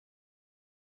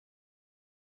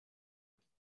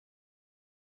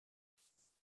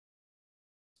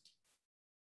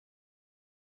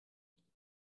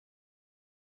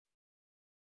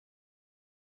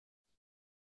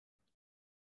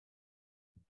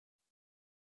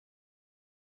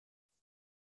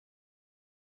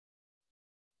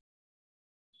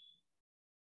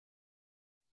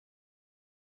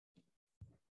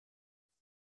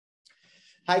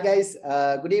Hi guys,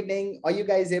 good evening. Are you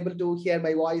guys able to hear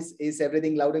my voice? Is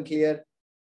everything loud and clear?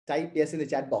 Type yes in the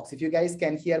chat box. If you guys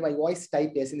can hear my voice,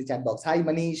 type yes in the chat box. Hi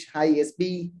Manish, hi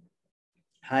SB,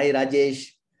 hi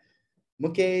Rajesh,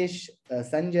 Mukesh,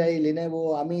 Sanjay,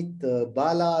 Linevo, Amit,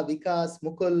 Bala, Vikas,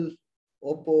 Mukul,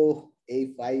 Oppo,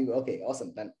 A5. Okay,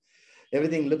 awesome, done.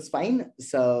 Everything looks fine.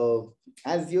 So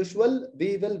as usual,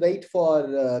 we will wait for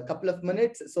a couple of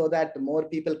minutes so that more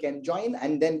people can join,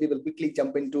 and then we will quickly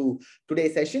jump into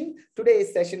today's session.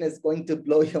 Today's session is going to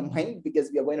blow your mind because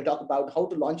we are going to talk about how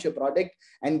to launch your product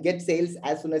and get sales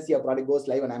as soon as your product goes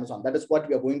live on Amazon. That is what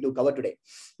we are going to cover today.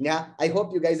 Yeah, I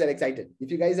hope you guys are excited. If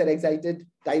you guys are excited,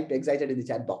 type excited in the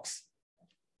chat box.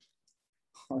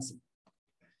 Awesome.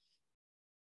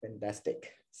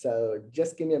 Fantastic. So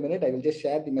just give me a minute. I will just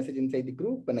share the message inside the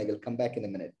group and I will come back in a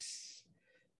minute.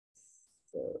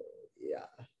 So yeah,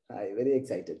 I'm very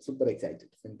excited, super excited.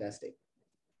 Fantastic.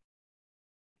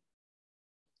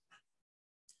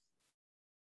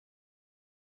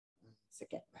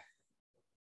 Second.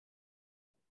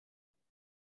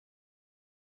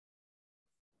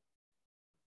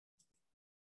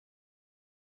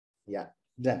 Yeah,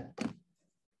 done.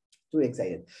 Too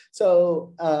excited.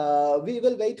 So we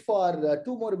will wait for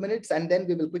 2 more minutes and then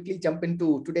we will quickly jump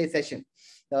into today's session.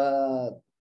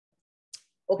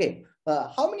 Okay,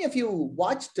 how many of you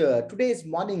watched today's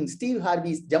morning Steve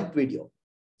Harvey's jump video?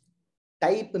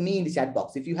 Type me in the chat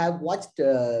box. If you have watched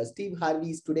Steve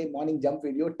Harvey's today morning jump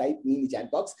video, type me in the chat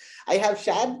box. I have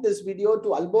shared this video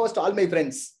to almost all my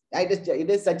friends. It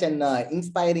is such an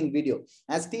inspiring video.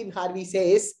 As Steve Harvey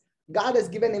says, God has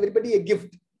given everybody a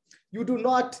gift. You do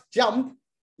not jump,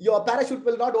 your parachute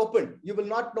will not open. You will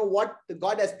not know what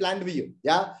God has planned for you.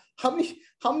 Yeah. How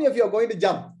many of you are going to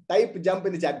jump? Type jump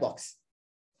in the chat box.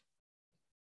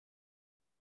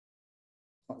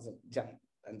 Awesome. Jump.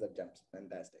 Tons of jumps.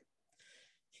 Fantastic.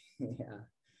 Yeah.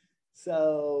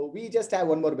 So we just have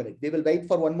 1 more minute. We will wait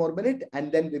for 1 more minute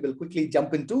and then we will quickly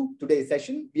jump into today's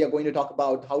session. We are going to talk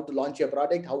about how to launch your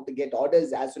product, how to get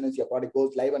orders as soon as your product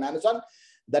goes live on Amazon.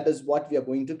 That is what we are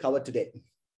going to cover today.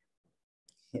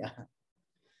 Yeah.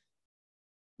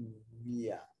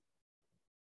 Yeah.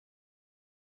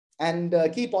 And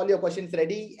keep all your questions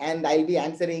ready and I'll be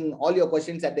answering all your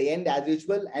questions at the end as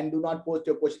usual, and do not post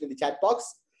your question in the chat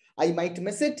box. I might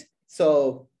miss it.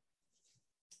 So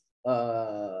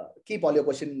keep all your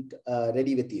questions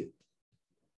ready with you.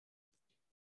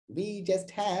 We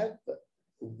just have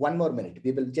 1 more minute.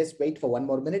 We will just wait for 1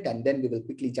 more minute and then we will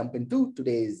quickly jump into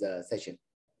today's session.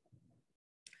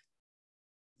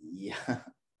 Yeah.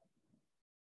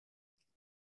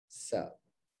 So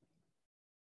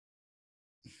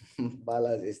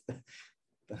Bala is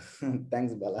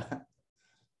thanks, Bala.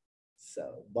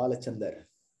 So Bala Chandar.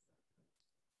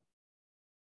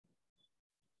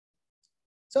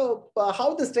 So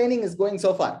how this training is going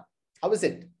so far? How is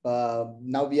it?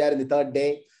 Now we are in the 3rd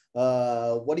day.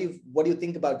 What do you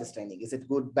think about this training? Is it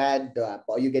good, bad?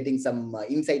 Are you getting some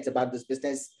insights about this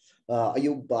business? Are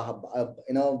you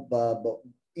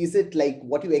is it like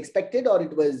what you expected, or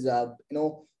it was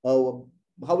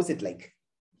how is it like?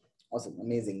 Awesome,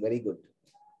 amazing, very good,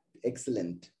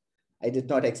 excellent. I did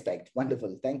not expect.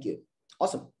 Wonderful, thank you.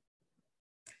 Awesome.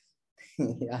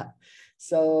 Yeah.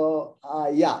 So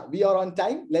yeah, we are on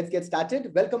time. Let's get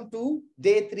started. Welcome to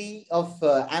day 3 of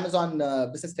Amazon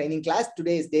business training class.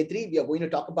 Today is day 3. We are going to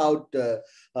talk about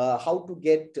how to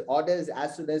get orders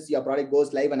as soon as your product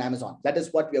goes live on Amazon. That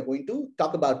is what we are going to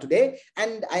talk about today.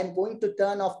 And I'm going to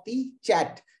turn off the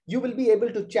chat. You will be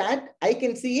able to chat. I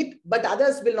can see it, but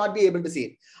others will not be able to see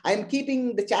it. I'm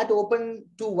keeping the chat open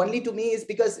to only to me is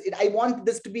because I want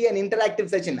this to be an interactive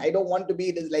session. I don't want to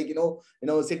be this like,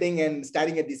 sitting and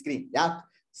staring at the screen. Yeah.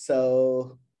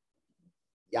 So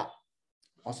yeah,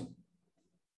 awesome.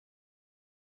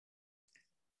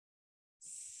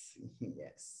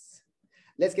 Yes.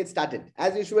 Let's get started.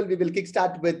 As usual, we will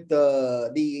kickstart with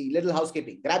the little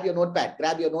housekeeping. Grab your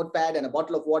notepad and a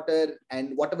bottle of water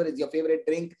and whatever is your favorite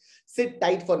drink. Sit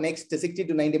tight for next 60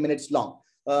 to 90 minutes long.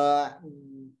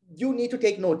 You need to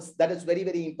take notes. That is very,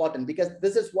 very important because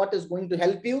this is what is going to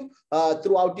help you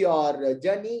throughout your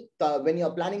journey. When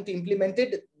you're planning to implement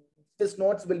it, this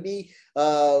notes will be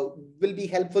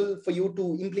helpful for you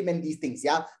to implement these things.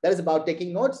 Yeah, that is about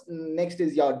taking notes. Next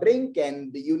is your drink, and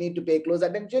you need to pay close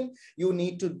attention. You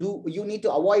need to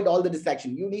avoid all the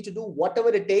distraction. You need to do whatever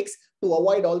it takes to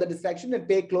avoid all the distraction and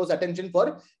pay close attention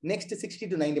for next 60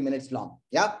 to 90 minutes long.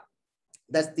 Yeah,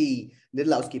 that's the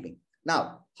little housekeeping.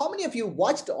 Now, how many of you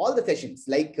watched all the sessions?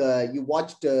 Like you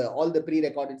watched all the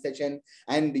pre-recorded session,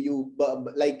 and you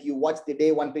watched the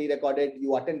day 1 pre-recorded,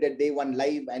 you attended day 1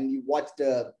 live, and you watched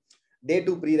day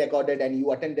 2 pre-recorded and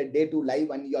you attended day 2 live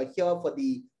and you're here for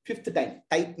the 5th time,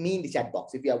 type me in the chat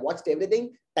box. If you have watched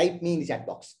everything, type me in the chat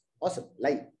box. Awesome.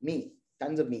 Live, me,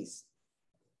 tons of me's.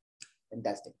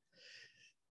 Fantastic.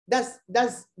 Does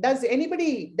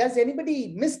anybody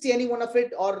missed any one of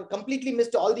it or completely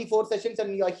missed all the 4 sessions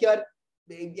and you're here?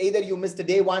 Either you missed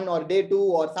day 1 or day 2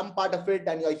 or some part of it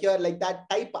and you're here like that,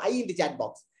 type I in the chat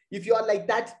box. If you are like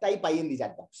that, type I in the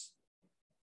chat box.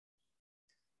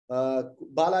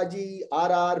 Balaji,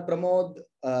 RR, Pramod,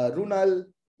 Runal,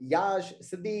 Yash,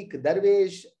 Siddiq,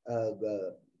 Darvesh,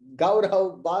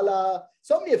 Gaurav, Bala,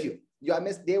 so many of you. You have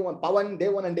missed day 1, Pawan, day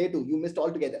 1 and day 2. You missed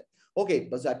all together. Okay,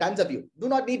 tons of you. Do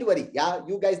not need to worry. Yeah,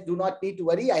 you guys do not need to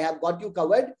worry. I have got you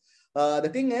covered. The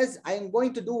thing is, I am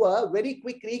going to do a very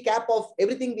quick recap of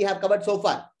everything we have covered so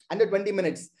far, under 20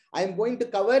 minutes. I am going to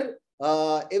cover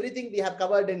everything we have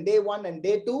covered in day 1 and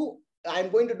day 2. I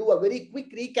am going to do a very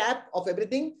quick recap of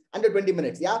everything under 20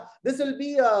 minutes. Yeah, this will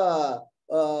be a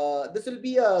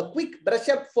quick brush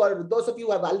up for those of you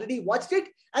who have already watched it,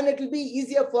 and it will be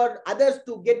easier for others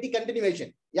to get the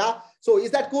continuation. Yeah, so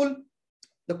is that cool?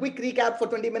 The quick recap for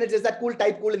 20 minutes, is that cool?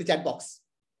 Type cool in the chat box.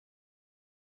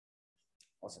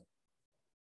 Awesome.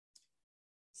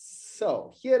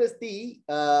 So here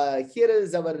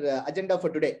is our agenda for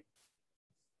today.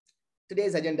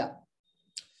 Today's agenda.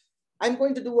 I'm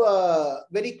going to do a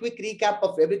very quick recap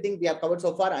of everything we have covered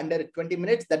so far under 20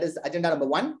 minutes. That is agenda number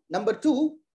 1. Number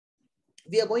 2,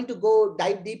 we are going to go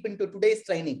dive deep into today's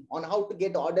training on how to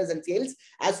get orders and sales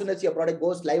as soon as your product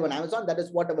goes live on Amazon. That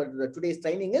is what our today's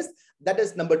training is. That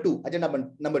is number 2, agenda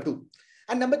number 2.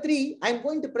 And number 3, I'm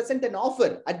going to present an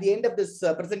offer at the end of this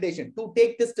presentation to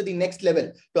take this to the next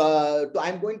level.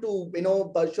 I'm going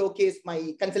to, showcase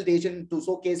my consultation, to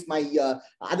showcase my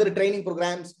other training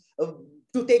programs,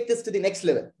 to take this to the next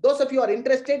level. Those of you who are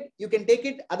interested, you can take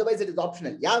it. Otherwise, it is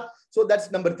optional. Yeah. So that's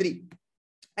number 3.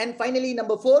 And finally,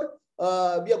 number 4,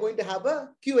 we are going to have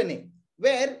a Q&A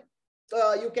where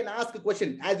you can ask a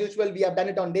question. As usual, we have done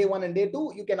it on day 1 and day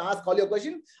 2. You can ask all your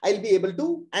questions. I'll be able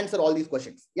to answer all these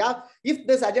questions. Yeah. If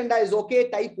this agenda is okay,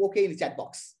 type okay in the chat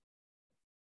box.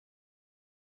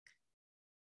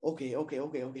 Okay.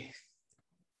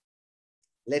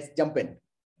 Let's jump in.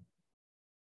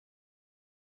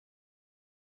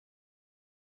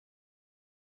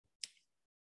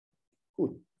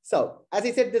 Cool. So as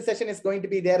I said, this session is going to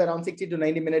be there around 60 to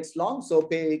 90 minutes long. So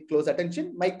pay close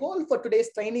attention. My goal for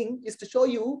today's training is to show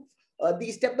you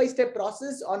the step-by-step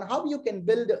process on how you can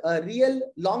build a real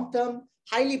long-term,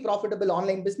 highly profitable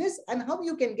online business and how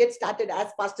you can get started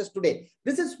as fast as today.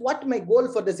 This is what my goal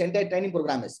for this entire training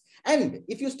program is. And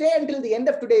if you stay until the end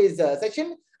of today's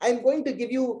session, I'm going to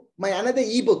give you my another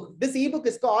ebook. This ebook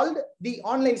is called The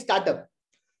Online Startup.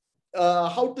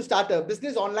 How to start a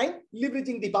business online,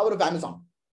 leveraging the power of Amazon.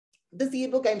 This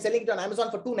ebook I'm selling it on Amazon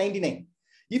for $2.99.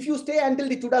 If you stay until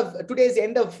the today's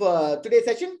end of today's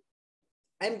session,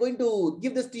 I'm going to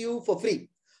give this to you for free.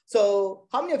 So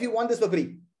how many of you want this for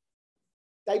free?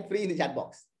 Type free in the chat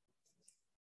box.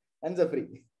 Answer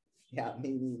free. Yeah,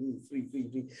 me,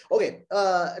 free. Okay.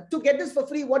 To get this for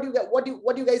free, what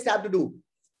you guys have to do?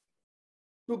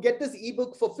 To get this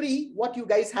ebook for free, what you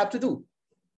guys have to do?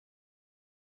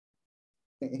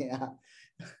 Yeah.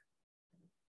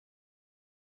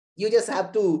 You just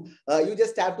have to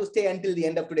stay until the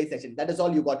end of today's session. That is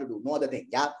all you got to do. No other thing.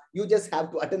 Yeah. You just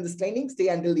have to attend this training, stay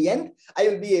until the end. I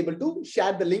will be able to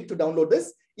share the link to download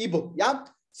this ebook. Yeah.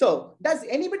 So does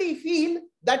anybody feel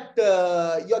that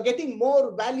you're getting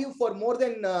more value for more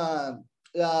than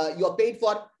you're paid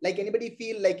for? Like anybody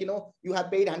feel like, you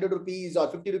have paid 100 rupees or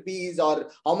 50 rupees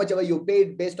or how much ever you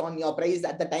paid based on your price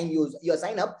at the time you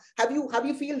sign up? Have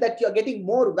you feel that you're getting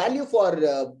more value for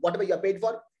whatever you're paid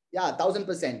for? Yeah,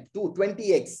 1000%,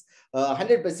 20x,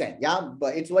 100%. Yeah,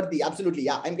 but it's worthy. Absolutely.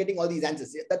 Yeah, I'm getting all these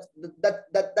answers.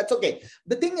 That's okay.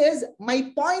 The thing is,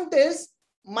 my point is,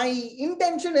 my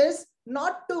intention is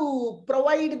not to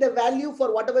provide the value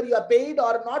for whatever you are paid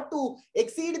or not to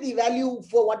exceed the value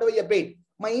for whatever you're paid.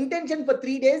 My intention for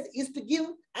 3 days is to give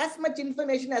as much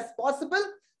information as possible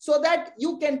so that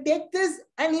you can take this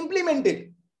and implement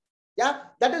it. Yeah,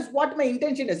 that is what my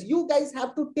intention is. You guys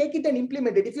have to take it and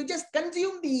implement it. If you just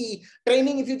consume the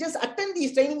training, if you just attend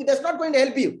this training, it is not going to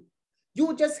help you.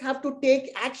 You just have to take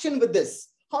action with this.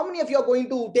 How many of you are going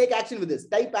to take action with this?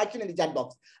 Type action in the chat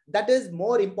box. That is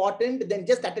more important than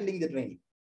just attending the training.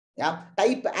 Yeah,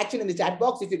 type action in the chat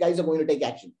box if you guys are going to take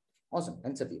action. Awesome.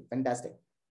 Thanks of you. Fantastic.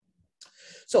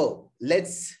 So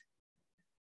let's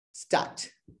start.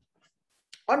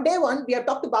 On day one, we have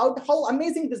talked about how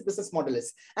amazing this business model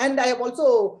is. And I have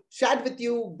also shared with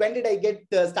you when did I get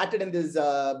started in this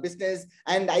business.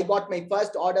 And I got my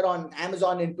first order on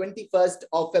Amazon in 21st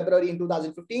of February in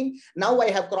 2015. Now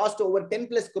I have crossed over 10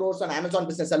 plus crores on Amazon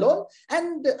business alone.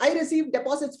 And I receive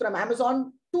deposits from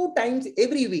Amazon 2 times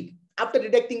every week. After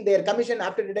deducting their commission,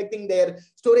 after deducting their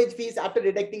storage fees, after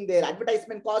deducting their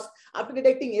advertisement costs, after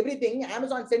deducting everything,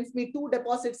 Amazon sends me 2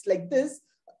 deposits like this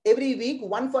every week,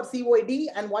 one for COD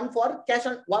and one for cash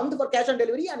on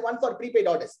delivery and one for prepaid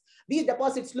orders. These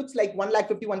deposits looks like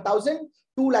 1,51,000,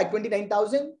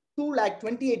 2,29,000,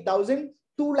 2,28,000,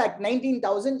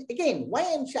 2,19,000. Again,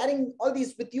 why I'm sharing all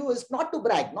these with you is not to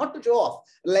brag, not to show off.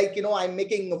 Like, I'm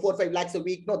making 4 or 5 lakhs a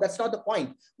week. No, that's not the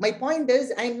point. My point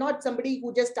is I'm not somebody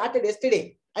who just started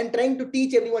yesterday and trying to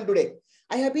teach everyone today.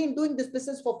 I have been doing this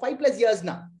business for 5+ years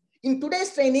now. In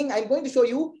today's training, I'm going to show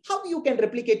you how you can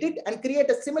replicate it and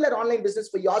create a similar online business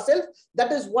for yourself.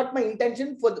 That is what my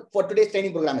intention for today's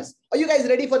training program is. Are you guys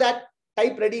ready for that?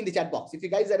 Type ready in the chat box. If you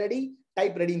guys are ready,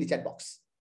 type ready in the chat box.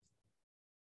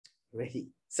 Ready.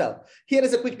 So here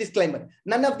is a quick disclaimer.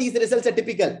 None of these results are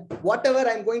typical. Whatever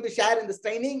I'm going to share in this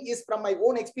training is from my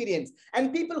own experience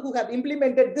and people who have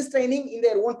implemented this training in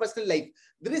their own personal life.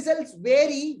 The results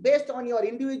vary based on your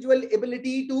individual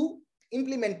ability to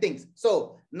implement things.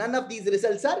 So none of these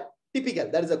results are typical.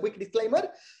 That is a quick disclaimer.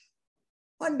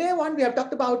 On day one, we have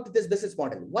talked about this business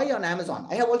model. Why on Amazon?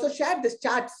 I have also shared this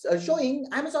charts showing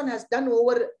Amazon has done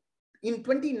over, in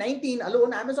 2019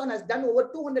 alone, Amazon has done over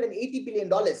 $280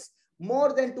 billion.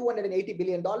 More than $280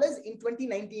 billion in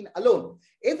 2019 alone.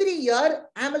 Every year,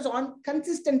 Amazon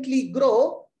consistently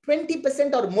grow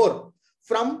 20% or more.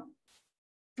 From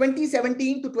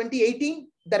 2017 to 2018,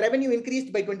 the revenue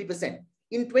increased by 20%.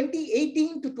 In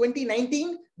 2018 to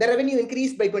 2019, the revenue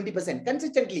increased by 20%,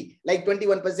 consistently, like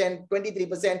 21%,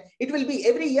 23%. It will be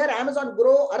every year, Amazon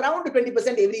grow around 20%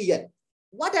 every year.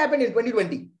 What happened in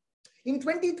 2020? In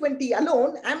 2020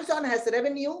 alone, Amazon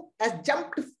revenue has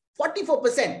jumped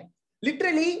 44%.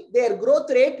 Literally, their growth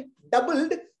rate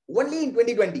doubled only in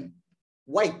 2020.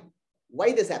 Why?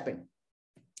 Why this happened?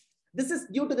 This is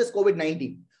due to this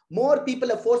COVID-19. More people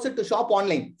are forced to shop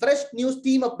online. Fresh new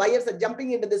stream of buyers are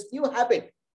jumping into this new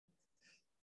habit.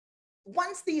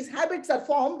 Once these habits are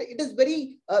formed, it is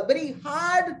very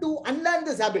hard to unlearn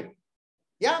this habit.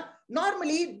 Yeah.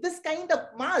 Normally, this kind of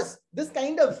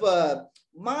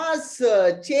mass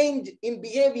change in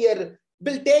behavior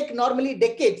will take normally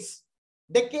decades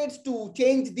to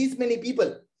change these many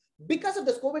people. Because of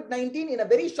this COVID-19, in a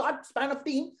very short span of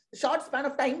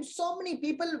time, so many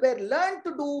people were learned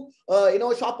to do,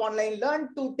 shop online, learned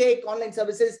to take online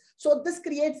services. So this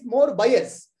creates more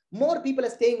buyers. More people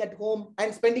are staying at home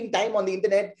and spending time on the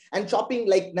internet and shopping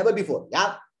like never before.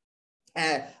 Yeah.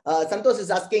 Santosh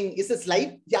is asking, is this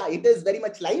live? Yeah, it is very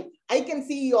much live. I can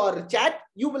see your chat.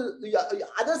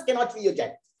 Others cannot see your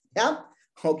chat. Yeah.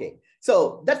 Okay.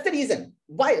 So that's the reason.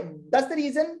 Why? That's the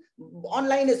reason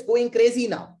online is going crazy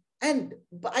now. And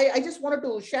I just wanted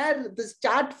to share this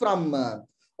chart from a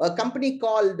reporting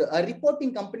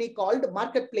company called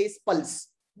Marketplace Pulse.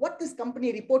 What this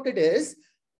company reported is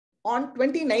on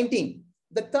 2019,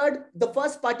 the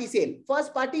first party sale.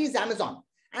 First party is Amazon.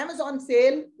 Amazon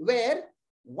sale were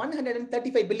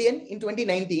 135 billion in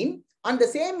 2019. On the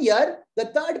same year, the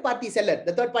third party seller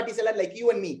like you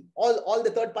and me, all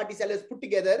the third party sellers put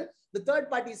together, the third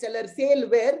party seller sale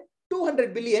were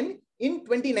 200 billion in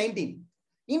 2019.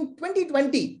 In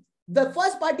 2020, the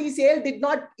first party sale did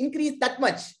not increase that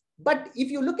much. But if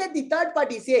you look at the third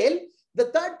party sale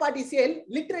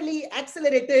literally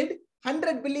accelerated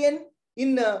 100 billion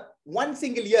in one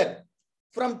single year.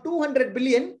 From 200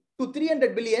 billion to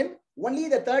 300 billion, only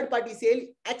the third party sale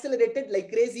accelerated like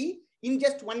crazy in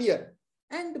just 1 year.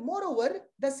 And moreover,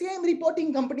 the same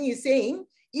reporting company is saying,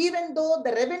 even though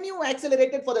the revenue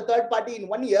accelerated for the third party in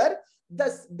 1 year,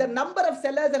 the number of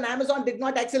sellers on Amazon did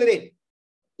not accelerate.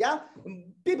 Yeah,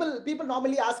 people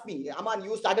normally ask me, Aman,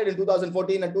 you started in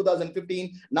 2014 and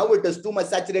 2015. Now it is too much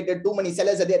saturated, too many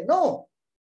sellers are there. No,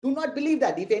 do not believe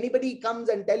that. If anybody comes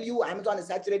and tell you Amazon is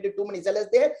saturated, too many sellers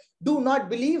there, do not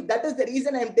believe. That is the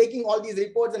reason I'm taking all these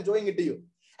reports and showing it to you.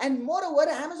 And moreover,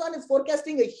 Amazon is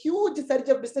forecasting a huge surge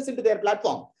of business into their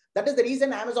platform. That is the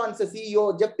reason Amazon's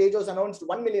CEO, Jeff Bezos, announced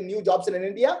 1 million new jobs in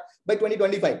India by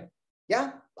 2025.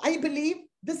 Yeah, I believe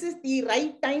this is the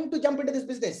right time to jump into this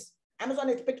business. Amazon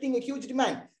is expecting a huge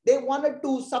demand. They wanted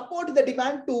to support the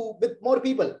demand with more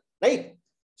people, right?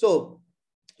 So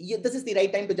this is the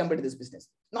right time to jump into this business.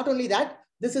 Not only that,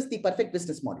 this is the perfect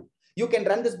business model. You can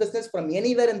run this business from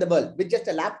anywhere in the world with just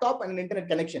a laptop and an internet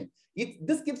connection.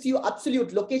 This gives you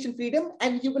absolute location freedom,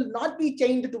 and you will not be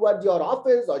chained towards your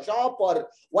office or shop or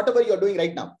whatever you're doing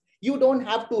right now. You don't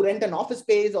have to rent an office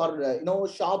space or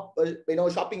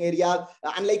shopping area,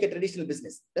 unlike a traditional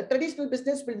business. The traditional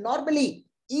business will normally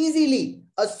easily,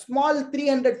 a small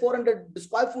 300-400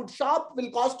 square foot shop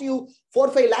will cost you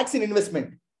 4-5 lakhs in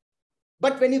investment.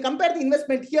 But when you compare the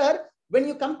investment here, when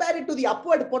you compare it to the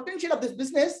upward potential of this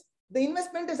business, the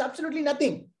investment is absolutely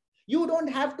nothing. You don't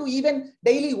have to even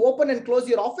daily open and close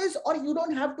your office, or you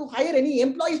don't have to hire any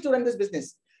employees to run this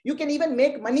business. You can even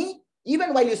make money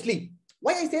even while you sleep.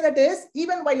 Why I say that is,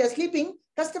 even while you're sleeping,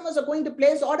 customers are going to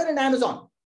place order in Amazon.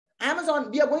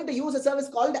 We are going to use a service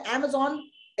called Amazon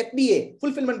FBA,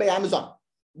 Fulfillment by Amazon.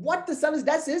 What the service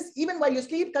does is, even while you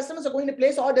sleep, customers are going to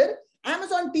place order.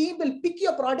 Amazon team will pick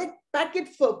your product, pack it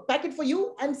for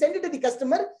you, and send it to the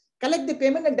customer, collect the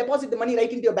payment, and deposit the money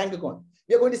right into your bank account.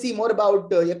 We are going to see more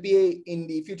about FBA in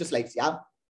the future slides. Yeah.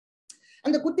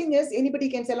 And the good thing is, anybody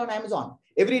can sell on Amazon.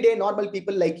 Everyday normal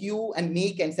people like you and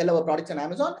me can sell our products on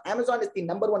Amazon. Amazon is the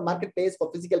 #1 marketplace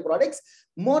for physical products.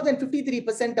 More than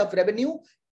 53% of revenue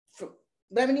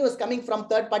is coming from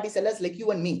third-party sellers like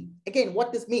you and me. Again,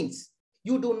 what this means,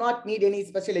 you do not need any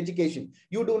special education.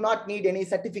 You do not need any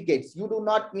certificates. You do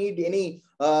not need any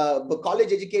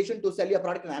college education to sell your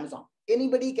product on Amazon.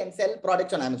 Anybody can sell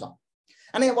products on Amazon.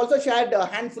 And I have also shared a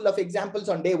handful of examples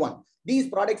on day one. These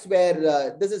products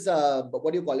where this is a,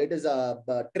 what do you call it, is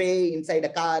a tray inside a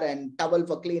car and towel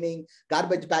for cleaning,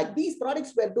 garbage bag. These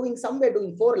products were doing, some were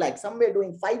doing 4 lakhs, some were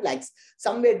doing 5 lakhs,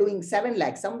 some were doing 7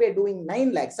 lakhs, some were doing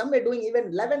 9 lakhs, some were doing even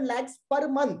 11 lakhs per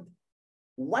month.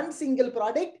 One single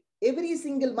product every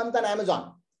single month on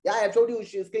Amazon. Yeah, I have showed you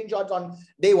screenshots on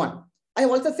day one. I have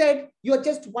also said you are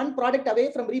just one product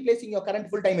away from replacing your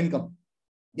current full-time income.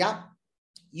 Yeah,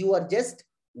 you are just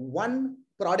one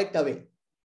product away.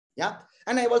 Yeah,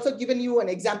 and I've also given you an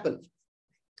example.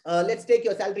 Let's take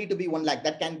your salary to be 1 lakh.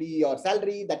 That can be your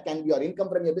salary. That can be your income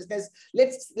from your business.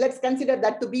 Let's consider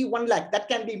that to be 1 lakh. That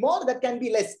can be more. That can be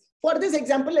less. For this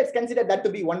example, let's consider that to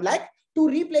be 1 lakh. To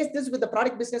replace this with a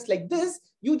product business like this,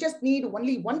 you just need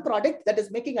only one product that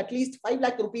is making at least 5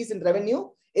 lakh rupees in revenue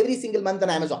every single month on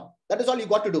Amazon. That is all you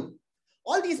got to do.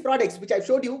 All these products which I've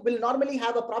showed you will normally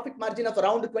have a profit margin of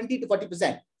around 20 to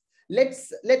 40%.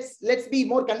 Let's be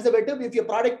more conservative. If your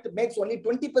product makes only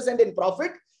 20% in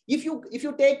profit, if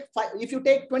you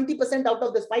take 20% out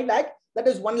of this 5 lakh, that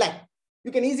is 1 lakh.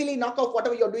 You can easily knock off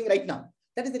whatever you're doing right now.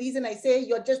 That is the reason I say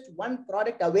you're just one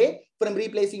product away from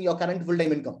replacing your current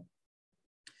full-time income.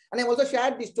 And I also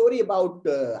shared the story about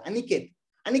Aniket.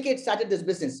 Aniket started this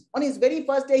business. On his very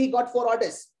first day, he got 4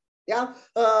 orders. Yeah.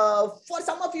 For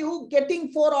some of you,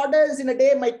 getting 4 orders in a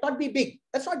day might not be big.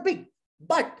 That's not big.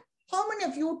 But how many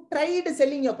of you tried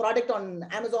selling your product on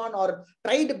Amazon or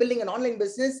tried building an online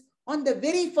business? On the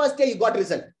very first day, you got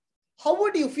result. How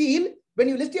would you feel when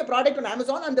you list your product on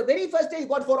Amazon? On the very first day, you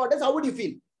got 4 orders. How would you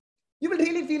feel? You will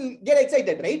really get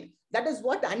excited, right? That is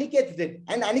what Aniket did.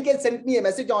 And Aniket sent me a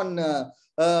message on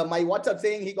my WhatsApp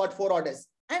saying he got 4 orders.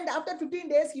 And after 15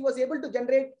 days, he was able to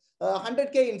generate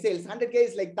 100K in sales. 100K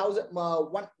is like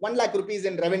 1 lakh rupees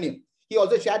in revenue. He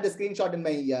also shared the screenshot in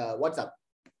my WhatsApp.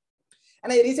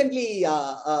 And I recently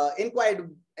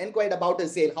inquired about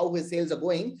his sale, how his sales are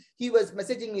going. He was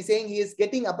messaging me saying he is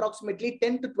getting approximately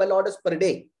 10 to 12 orders per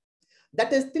day.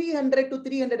 That is 300 to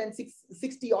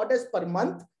 360 orders per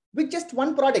month with just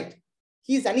one product.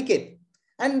 He is Aniket.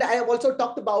 And I have also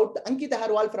talked about Ankit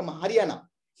Aharwal from Haryana.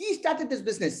 He started this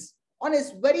business on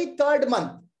his very 3rd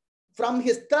month. From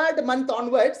his 3rd month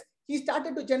onwards, he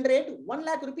started to generate 1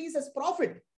 lakh rupees as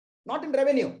profit, not in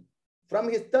revenue. From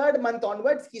his 3rd month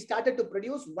onwards, he started to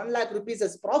produce 1 lakh rupees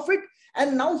as profit.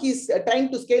 And now he's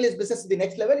trying to scale his business to the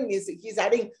next level. And he's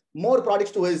adding more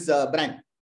products to his brand.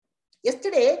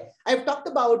 Yesterday, I've talked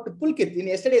about Pulkit in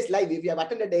yesterday's live. If you have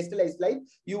attended yesterday's live,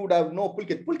 you would have known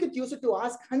Pulkit. Pulkit used to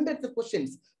ask hundreds of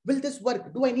questions. Will this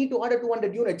work? Do I need to order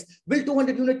 200 units? Will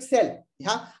 200 units sell?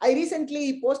 Yeah. I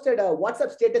recently posted a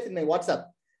WhatsApp status in my WhatsApp.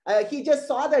 He just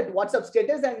saw that WhatsApp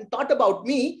status and thought about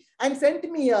me and sent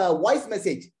me a voice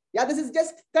message. Yeah, this is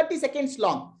just 30 seconds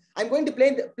long. I'm going to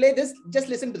play this. Just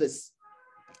listen to this.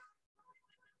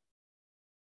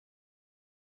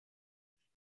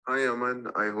 Hi, Aman.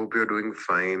 I hope you're doing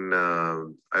fine.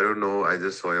 I don't know. I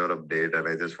just saw your update and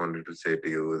I just wanted to say to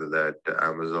you that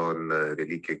Amazon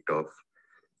really kicked off.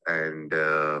 And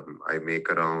I make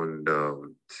around,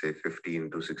 say,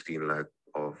 15 to 16 lakh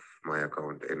of my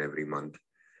account in every month.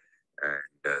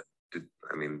 And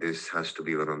I mean, this has to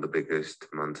be one of the biggest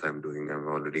months I'm doing. I've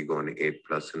already gone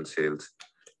 8+ in sales.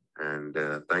 And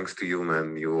thanks to you,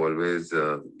 man. You always,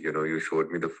 you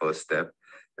showed me the first step,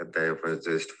 and I was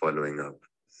just following up.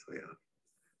 So yeah,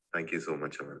 thank you so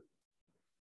much, Aman.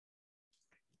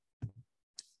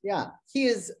 Yeah, he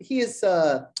is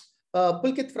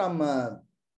Pulkit from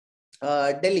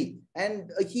Delhi,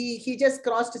 and he just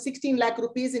crossed 16 lakh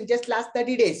rupees in just last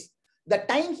 30 days. The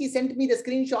time he sent me the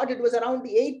screenshot, it was around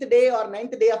the 8th day or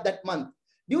 9th day of that month.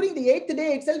 During the 8th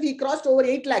day itself, he crossed over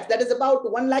 8 lakhs. That is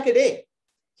about 1 lakh a day.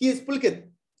 He is Pulkit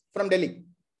from Delhi.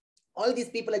 All these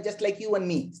people are just like you and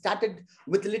me, started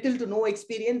with little to no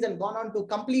experience and gone on to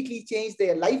completely change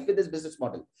their life with this business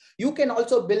model. You can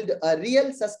also build a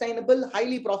real, sustainable,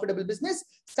 highly profitable business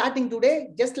starting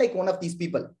today, just like one of these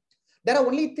people. There are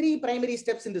only 3 primary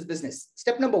steps in this business.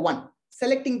 Step number 1,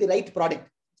 selecting the right product.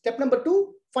 Step number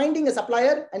 2, finding a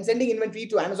supplier and sending inventory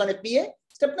to Amazon FBA.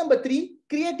 Step number 3,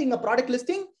 creating a product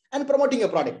listing and promoting a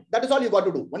product. That is all you got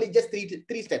to do. Only just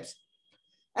three steps.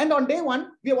 And on day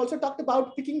 1, we have also talked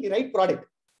about picking the right product.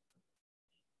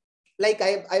 Like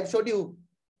I've showed you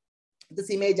this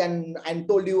image and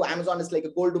told you Amazon is like a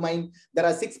gold mine. There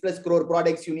are 6+ crore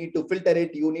products. You need to filter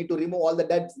it. You need to remove all the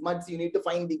dirt, muds. You need to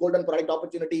find the golden product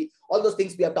opportunity. All those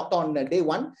things we have talked on day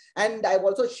 1. And I've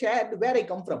also shared where I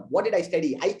come from. What did I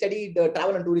study? I studied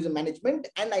travel and tourism management,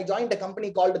 and I joined a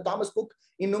company called Thomas Cook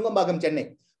in Nungambagam,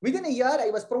 Chennai. Within a year, I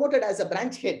was promoted as a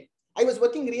branch head. I was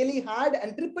working really hard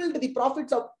and tripled the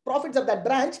profits of that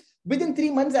branch within 3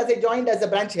 months as I joined as a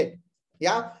branch head.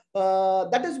 Yeah,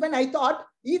 that is when I thought,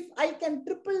 if I can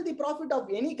triple the profit of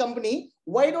any company,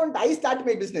 why don't I start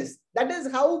my business? That is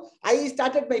how I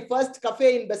started my first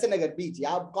cafe in Besanagar Beach.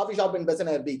 Yeah, coffee shop in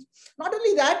Besanagar Beach. Not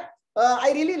only that,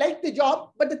 I really liked the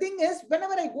job. But the thing is,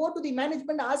 whenever I go to the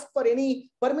management, ask for any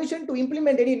permission to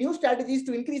implement any new strategies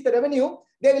to increase the revenue,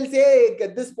 they will say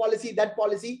this policy, that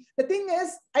policy. The thing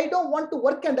is, I don't want to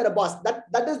work under a boss.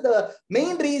 That is the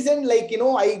main reason,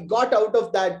 I got out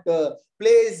of that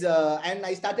place and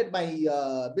I started my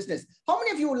business. How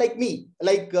many of you like me,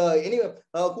 anyone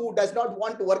who does not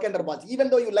want to work under a boss? Even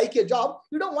though you like your job,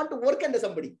 you don't want to work under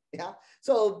somebody. Yeah.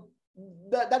 So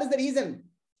that is the reason.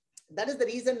 That is the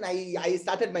reason I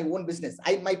started my own business.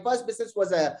 My first business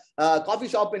was a coffee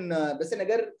shop in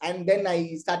Besanagar, and then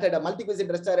I started a multi-cuisine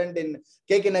restaurant in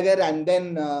KK Nagar, and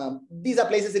then these are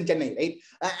places in Chennai, right?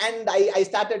 And I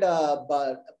started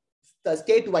the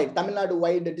statewide, Tamil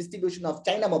Nadu-wide distribution of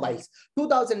China mobiles.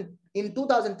 In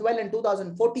 2012 and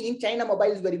 2014, China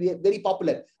mobiles were very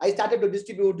popular. I started to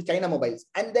distribute China mobiles,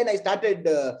 and then I started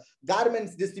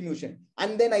garments distribution,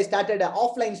 and then I started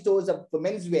offline stores of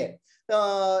menswear.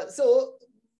 So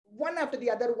one after the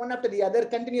other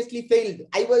continuously failed.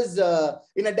 I was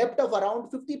in a debt of around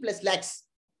 50+ lakhs.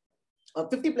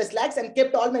 50+ lakhs, and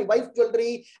kept all my wife's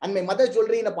jewelry and my mother's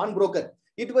jewelry in a pawnbroker.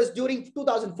 It was during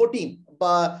 2014.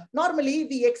 But normally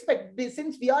we expect,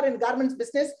 since we are in garments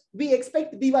business, we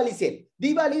expect Diwali sale.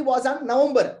 Diwali was on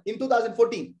November in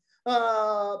 2014.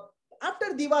 After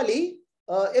Diwali,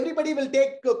 everybody will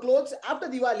take clothes after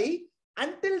Diwali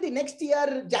until the next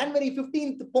year, January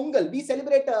 15th, Pongal. We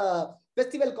celebrate a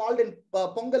festival called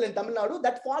Pongal in Tamil Nadu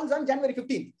that falls on January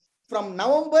 15th. From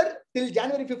November till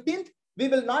January 15th, we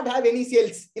will not have any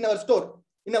sales in our store,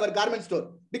 in our garment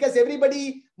store, because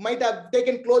everybody might have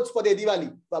taken clothes for their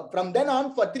Diwali. From then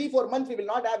on, for 3-4 months, we will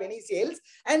not have any sales.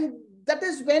 And that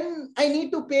is when I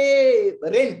need to pay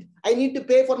rent. I need to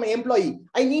pay for my employee.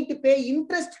 I need to pay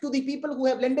interest to the people who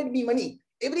have lended me money.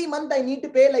 Every month, I need to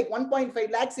pay like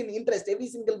 1.5 lakhs in interest every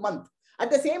single month.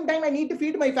 At the same time, I need to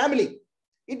feed my family.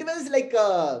 It was like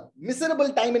a miserable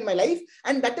time in my life.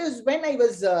 And that is when I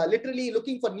was literally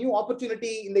looking for new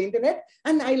opportunity in the internet.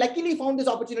 And I luckily found this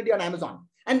opportunity on Amazon.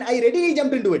 And I readily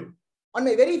jumped into it. On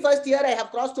my very first year, I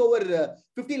have crossed over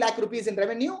 50 lakh rupees in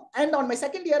revenue. And on my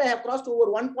second year, I have crossed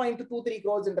over 1.23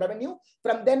 crores in revenue.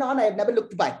 From then on, I have never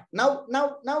looked back. Now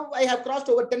I have crossed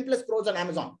over 10+ crores on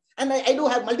Amazon. And I do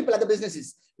have multiple other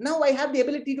businesses. Now I have the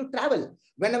ability to travel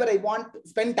whenever I want,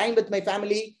 spend time with my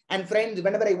family and friends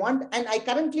whenever I want. And I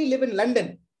currently live in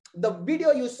London. The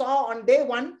video you saw on day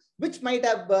 1, which might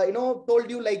have, told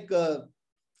you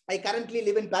I currently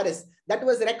live in Paris. That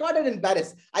was recorded in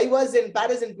Paris. I was in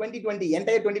Paris in 2020,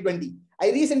 entire 2020.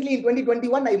 I recently in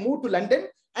 2021, I moved to London.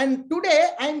 And today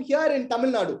I'm here in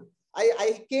Tamil Nadu.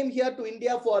 I came here to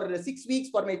India for 6 weeks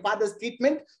for my father's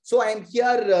treatment. So I am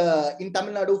here in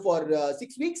Tamil Nadu for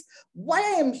 6 weeks. Why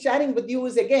I am sharing with you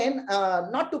is, again,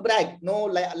 not to brag. No,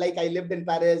 like I lived in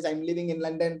Paris, I'm living in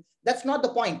London. That's not the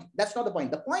point. That's not the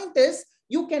point. The point is,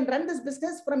 you can run this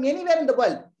business from anywhere in the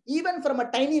world, even from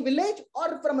a tiny village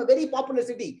or from a very popular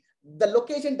city. The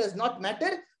location does not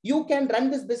matter. You can run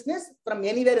this business from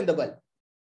anywhere in the world.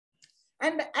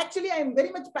 And actually, I am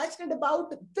very much passionate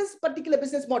about this particular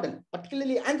business model,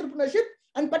 particularly entrepreneurship,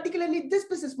 and particularly this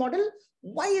business model.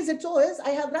 Why is it so? Is I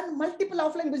have run multiple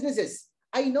offline businesses.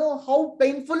 I know how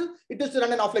painful it is to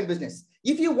run an offline business.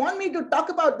 If you want me to talk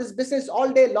about this business all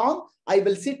day long, I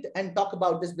will sit and talk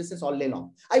about this business all day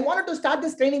long. I wanted to start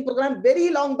this training program very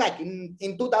long back in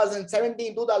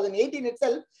 2017, 2018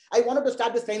 itself. I wanted to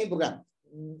start this training program.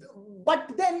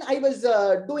 But then I was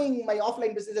doing my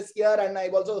offline businesses here, and I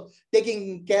was also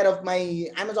taking care of my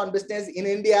Amazon business in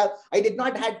India. I did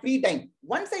not have free time.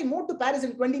 Once I moved to Paris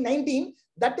in 2019,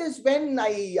 that is when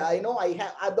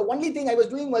the only thing I was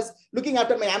doing was looking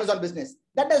after my Amazon business.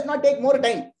 That does not take more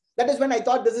time. That is when I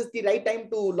thought this is the right time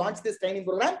to launch this training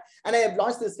program, and I have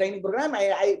launched this training program.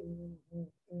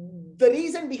 The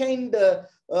reason behind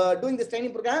doing this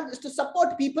training program is to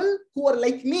support people who are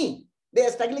like me. They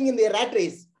are struggling in their rat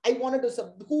race.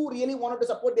 Who really wanted to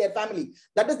support their family.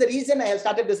 That is the reason I have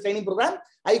started this training program.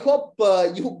 I hope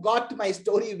you got my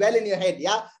story well in your head.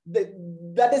 Yeah,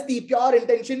 that is the pure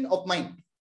intention of mine.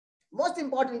 Most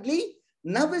importantly,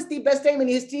 now is the best time in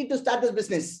history to start this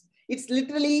business. It's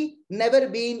literally never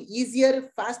been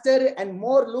easier, faster, and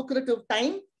more lucrative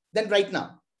time than right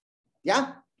now.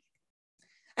 Yeah.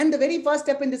 And the very first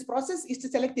step in this process is to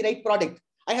select the right product.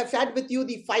 I have shared with you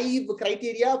the 5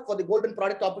 criteria for the golden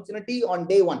product opportunity on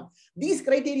day 1. These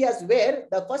criteria where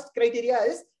the first criteria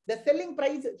is the selling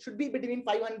price should be between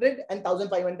 500 and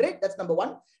 1,500. That's number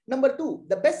 1. Number 2,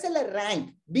 the bestseller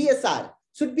rank, BSR,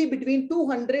 should be between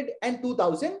 200 and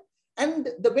 2,000. And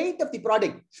the weight of the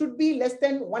product should be less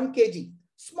than 1 kg.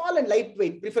 Small and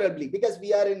lightweight, preferably, because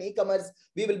we are in e-commerce.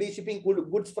 We will be shipping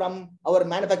goods from our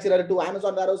manufacturer to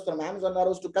Amazon warehouse, from Amazon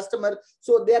warehouse to customer.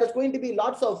 So there is going to be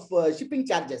lots of shipping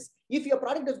charges. If your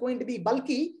product is going to be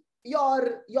bulky,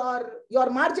 your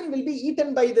margin will be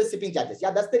eaten by the shipping charges.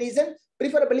 Yeah, that's the reason.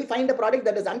 Preferably find a product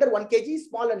that is under 1 kg,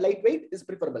 small and lightweight is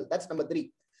preferable. That's number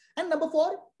 3. And number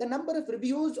 4, the number of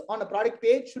reviews on a product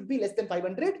page should be less than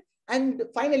 500. And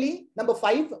finally, number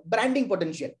 5, branding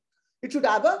potential. It should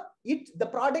have the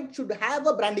product should have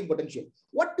a branding potential.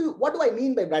 What do I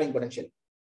mean by branding potential?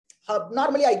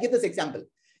 Normally, I give this example.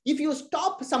 If you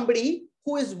stop somebody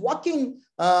who is walking,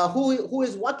 who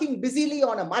is walking busily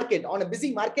on a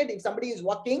busy market, if somebody is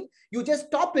walking, you just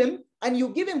stop him and you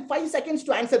give him 5 seconds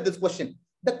to answer this question.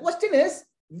 The question is,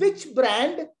 which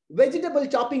brand vegetable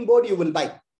chopping board you will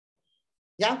buy?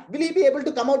 Yeah, will he be able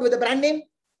to come out with a brand name?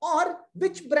 Or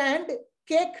which brand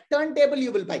cake turntable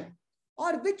you will buy?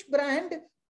 Or which brand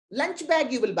lunch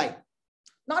bag you will buy?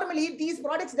 Normally, these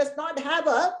products does not have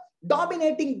a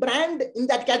dominating brand in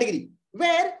that category,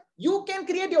 where you can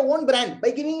create your own brand by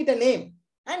giving it a name,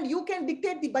 and you can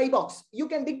dictate the buy box. You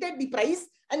can dictate the price,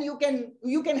 and you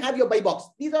can have your buy box.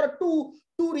 These are two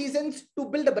reasons to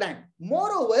build a brand.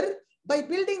 Moreover, by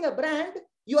building a brand,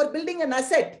 you are building an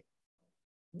asset.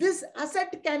 This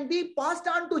asset can be passed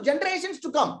on to generations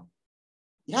to come.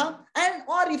 Yeah, and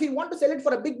or if you want to sell it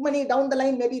for a big money down the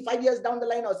line, maybe 5 years down the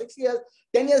line, or 6 years,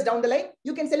 10 years down the line,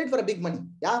 you can sell it for a big money.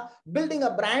 Yeah, building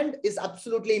a brand is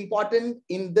absolutely important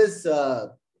in this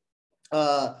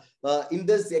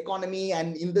economy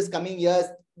and in this coming years.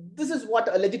 This is what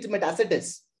a legitimate asset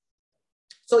is.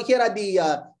 So here are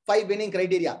the 5 winning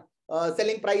criteria.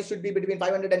 Selling price should be between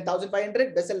 500 and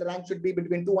 1,500. Bestseller rank should be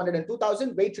between 200 and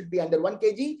 2,000. Weight should be under 1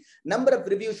 kg. Number of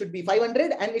reviews should be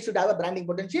 500, and it should have a branding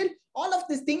potential. All of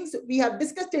these things we have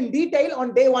discussed in detail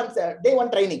on day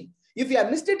one training. If you have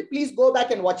missed it, please go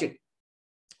back and watch it.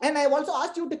 And I have also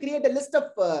asked you to create a list of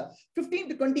 15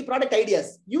 to 20 product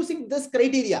ideas using this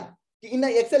criteria in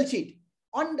an Excel sheet.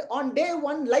 On day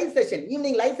 1 live session,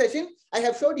 evening live session, I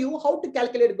have showed you how to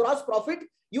calculate gross profit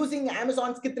using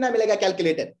Amazon's Kitna Milega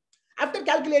calculator. After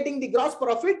calculating the gross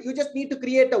profit, you just need to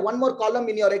create one more column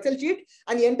in your Excel sheet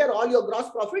and enter all your gross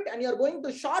profit, and you're going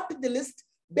to sort the list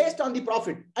based on the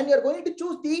profit, and you're going to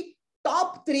choose the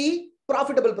top 3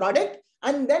 profitable product,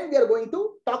 and then we are going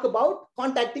to talk about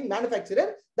contacting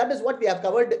manufacturer. That is what we have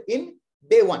covered in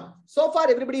day 1. So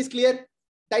far, everybody is clear?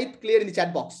 Type clear in the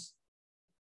chat box.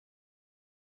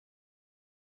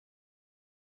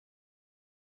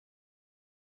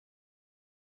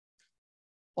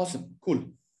 Awesome, cool.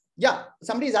 Yeah,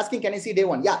 somebody is asking, can I see day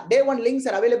 1? Yeah, day 1 links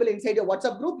are available inside your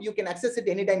WhatsApp group. You can access it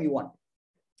anytime you want.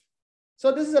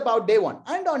 So this is about day 1.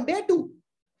 And on day 2,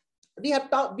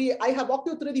 I have walked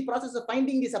you through the process of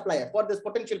finding the supplier for this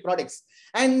potential products.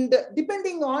 And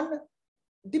depending on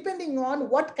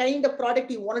what kind of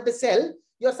product you wanted to sell,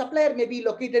 your supplier may be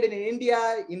located in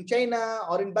India, in China,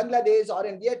 or in Bangladesh, or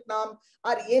in Vietnam,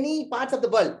 or any parts of the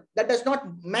world. That does not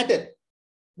matter.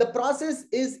 The process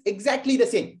is exactly the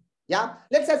same. Yeah,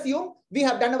 let's assume we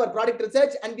have done our product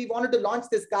research and we wanted to launch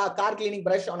this car cleaning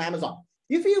brush on Amazon.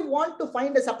 If you want to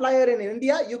find a supplier in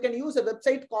India, you can use a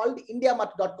website called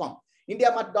indiamart.com.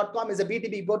 Indiamart.com is a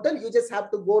B2B portal. You just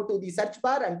have to go to the search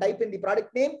bar and type in the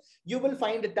product name. You will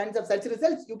find tons of search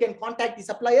results. You can contact the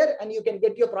supplier and you can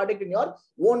get your product in your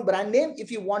own brand name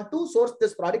if you want to source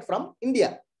this product from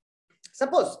India.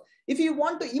 Suppose if you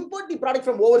want to import the product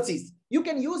from overseas, you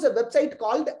can use a website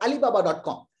called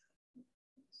alibaba.com.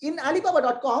 In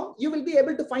alibaba.com, you will be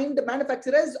able to find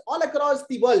manufacturers all across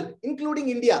the world, including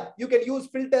India. You can use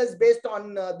filters based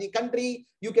on the country.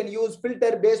 You can use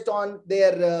filter based on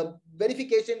their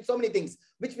verification, so many things,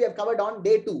 which we have covered on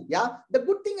day 2. Yeah. The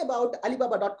good thing about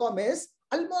alibaba.com is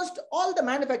almost all the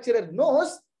manufacturer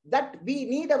knows that we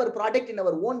need our product in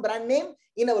our own brand name,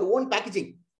 in our own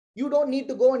packaging. You don't need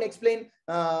to go and explain,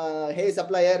 hey,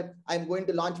 supplier, I'm going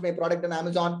to launch my product on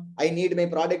Amazon. I need my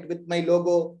product with my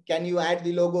logo. Can you add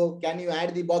the logo? Can you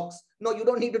add the box? No, you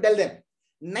don't need to tell them.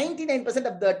 99%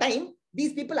 of the time,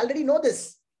 these people already know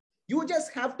this. You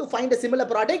just have to find a similar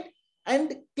product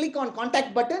and click on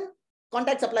contact button,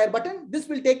 contact supplier button. This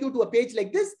will take you to a page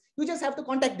like this. You just have to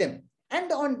contact them. And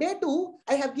on day 2,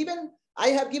 I have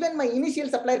given my initial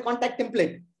supplier contact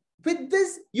template. With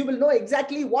this, you will know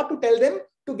exactly what to tell them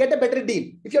to get a better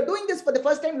deal. If you're doing this for the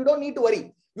first time, you don't need to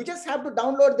worry. You just have to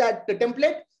download that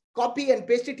template, copy and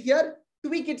paste it here,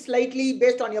 tweak it slightly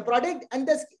based on your product, and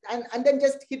then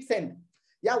just hit send.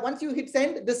 Yeah, once you hit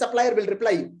send, the supplier will reply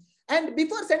you. And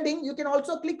before sending, you can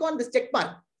also click on this check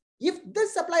mark. If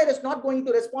this supplier is not going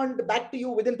to respond back to you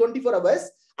within 24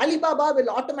 hours, Alibaba will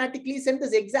automatically send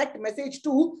this exact message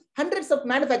to hundreds of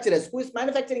manufacturers who is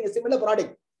manufacturing a similar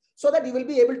product, so that you will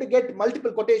be able to get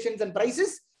multiple quotations and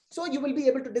prices. So you will be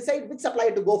able to decide which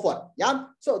supplier to go for. Yeah.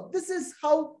 So this is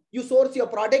how you source your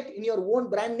product in your own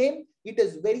brand name. It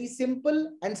is very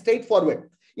simple and straightforward.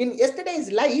 In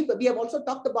yesterday's live, we have also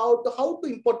talked about how to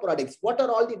import products. What are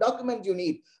all the documents you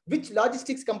need? Which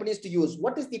logistics companies to use?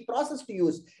 What is the process to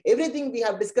use? Everything we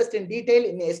have discussed in detail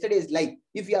in yesterday's live.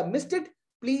 If you have missed it,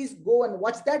 please go and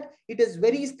watch that. It is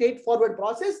very straightforward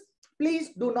process.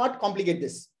 Please do not complicate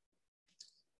this.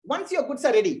 Once your goods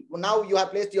are ready, now you have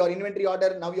placed your inventory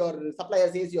order. Now your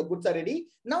supplier says your goods are ready.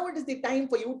 Now it is the time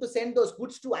for you to send those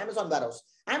goods to Amazon warehouse.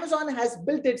 Amazon has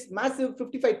built its massive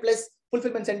 55 plus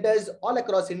fulfillment centers all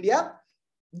across India.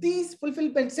 These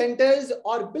fulfillment centers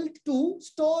are built to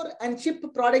store and ship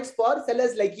products for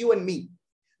sellers like you and me.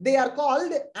 They are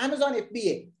called Amazon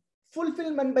FBA,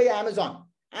 Fulfillment by Amazon,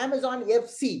 Amazon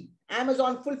FC,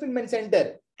 Amazon Fulfillment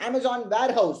Center, Amazon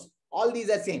Warehouse. All these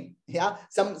are same. Yeah.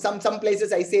 Some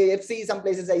places I say FC, some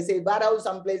places I say warehouse,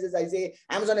 some places I say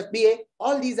Amazon FBA.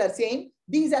 All these are same.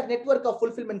 These are network of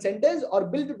fulfillment centers or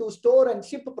built to store and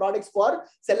ship products for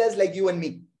sellers like you and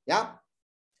me. Yeah.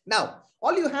 Now,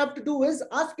 all you have to do is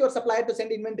ask your supplier to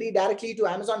send inventory directly to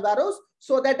Amazon warehouse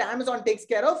so that Amazon takes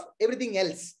care of everything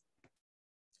else.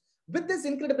 With this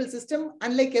incredible system,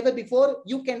 unlike ever before,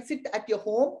 you can sit at your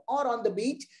home or on the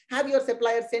beach, have your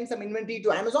supplier send some inventory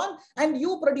to Amazon, and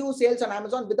you produce sales on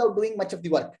Amazon without doing much of the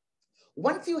work.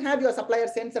 Once you have your supplier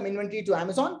send some inventory to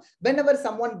Amazon, whenever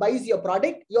someone buys your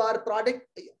product,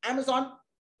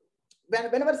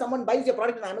 whenever someone buys your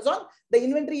product on Amazon, the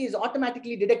inventory is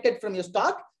automatically deducted from your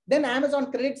stock. Then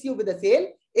Amazon credits you with a sale.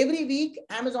 Every week,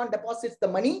 Amazon deposits the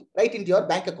money right into your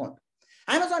bank account.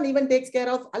 Amazon even takes care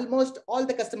of almost all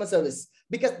the customer service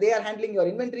because they are handling your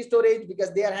inventory storage,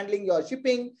 because they are handling your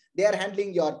shipping, they are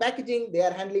handling your packaging, they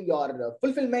are handling your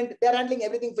fulfillment, they are handling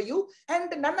everything for you.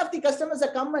 And none of the customers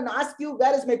have come and ask you,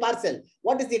 where is my parcel?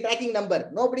 What is the tracking number?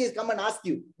 Nobody has come and asked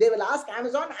you. They will ask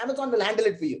Amazon. Amazon will handle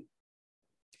it for you.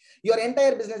 Your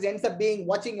entire business ends up being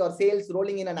watching your sales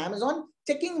rolling in on Amazon,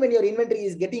 checking when your inventory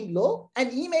is getting low,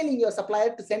 and emailing your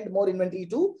supplier to send more inventory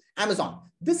to Amazon.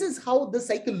 This is how this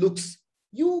cycle looks.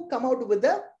 You come out with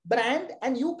a brand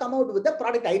and you come out with a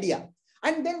product idea.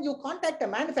 And then you contact a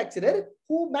manufacturer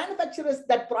who manufactures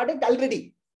that product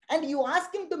already. And you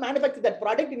ask him to manufacture that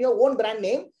product in your own brand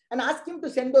name and ask him to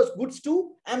send those goods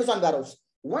to Amazon warehouse.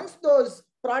 Once those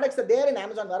products are there in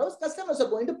Amazon warehouse, customers are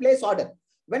going to place order.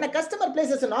 When a customer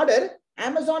places an order,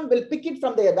 Amazon will pick it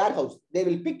from their warehouse. They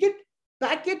will pick it,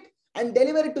 pack it, and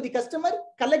deliver it to the customer,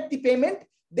 collect the payment.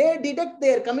 They deduct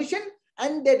their commission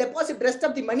and they deposit the rest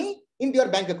of the money into your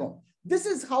bank account. This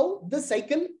is how this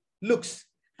cycle looks.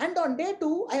 And on day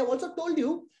 2, I have also told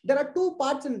you there are 2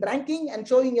 parts in ranking and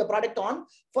showing your product on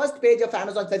first page of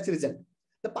Amazon search result.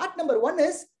 The part number 1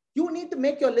 is you need to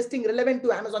make your listing relevant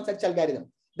to Amazon search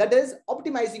algorithm. That is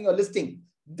optimizing your listing.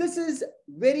 This is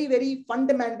very, very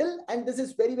fundamental, and this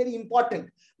is very, very important.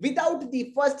 Without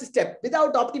the first step,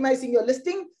 without optimizing your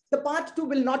listing, the part two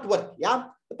will not work. Yeah.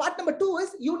 The part number two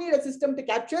is you need a system to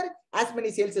capture as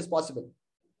many sales as possible.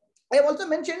 I have also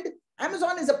mentioned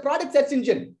Amazon is a product search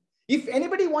engine. If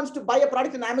anybody wants to buy a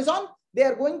product on Amazon, they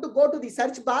are going to go to the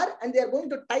search bar and they are going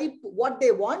to type what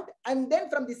they want. And then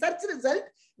from the search result,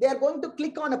 they are going to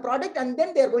click on a product and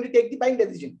then they are going to take the buying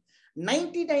decision.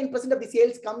 99% of the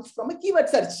sales comes from a keyword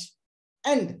search.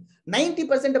 And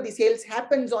 90% of the sales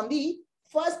happens on the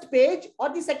first page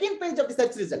or the second page of the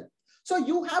search result. So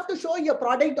you have to show your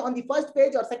product on the first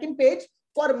page or second page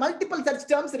for multiple search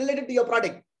terms related to your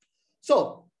product.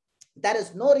 So there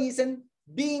is no reason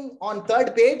being on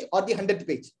third page or the 100th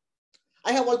page.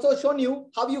 I have also shown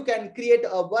you how you can create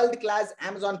a world-class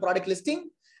Amazon product listing.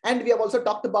 And we have also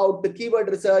talked about the keyword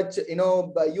research,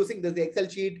 using this Excel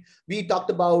sheet. We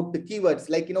talked about the keywords,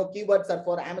 like, keywords are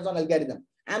for Amazon algorithm.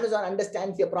 Amazon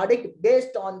understands your product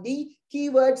based on the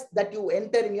keywords that you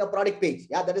enter in your product page.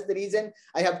 Yeah, that is the reason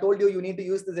I have told you, you need to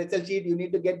use this Excel sheet. You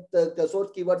need to get the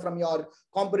source keyword from your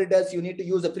competitors. You need to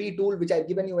use a free tool, which I've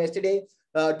given you yesterday,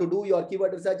 to do your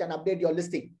keyword research and update your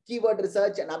listing. Keyword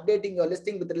research and updating your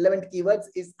listing with relevant keywords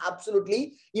is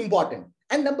absolutely important.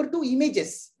 And number two,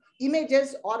 images.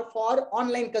 Images are for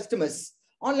online customers.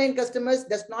 Online customers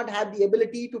does not have the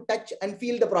ability to touch and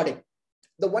feel the product.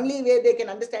 The only way they can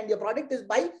understand your product is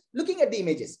by looking at the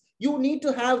images. You need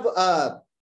to have an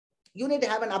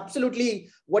absolutely,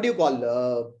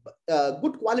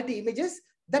 good quality images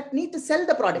that need to sell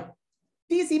the product.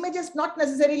 These images not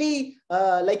necessarily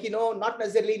not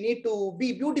necessarily need to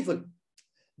be beautiful.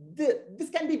 This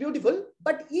can be beautiful,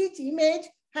 but each image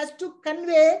has to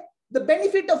convey the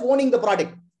benefit of owning the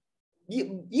product.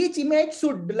 Each image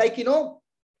should make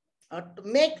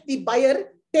the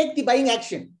buyer take the buying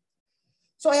action.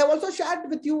 So I have also shared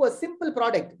with you a simple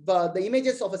product, the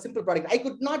images of a simple product. I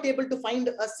could not able to find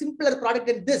a simpler product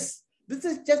than this. This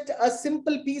is just a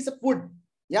simple piece of wood.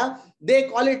 Yeah, they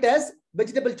call it as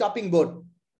vegetable chopping board.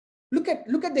 Look at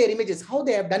their images, how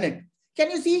they have done it. Can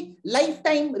you see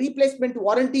lifetime replacement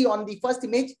warranty on the first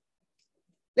image?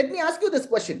 Let me ask you this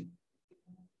question.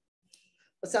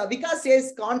 So Vikas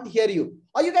says can't hear you.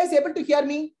 Are you guys able to hear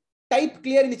me? Type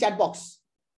clear in the chat box.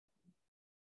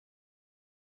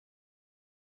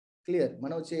 Clear.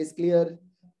 Manoj says clear.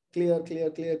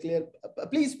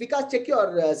 Please, Vikas, check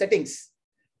your settings.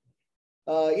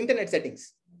 Internet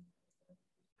settings.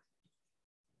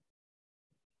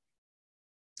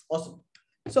 Awesome.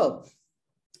 So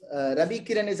Ravi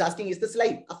Kiran is asking, is this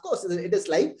live? Of course, it is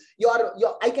live.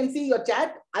 I can see your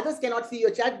chat. Others cannot see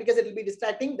your chat because it will be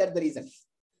distracting. That's the reason.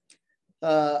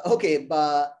 Okay,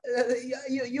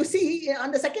 you see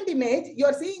on the second image, you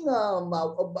are seeing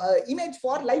image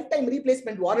for lifetime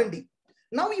replacement warranty.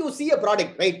 Now you see a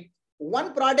product, right?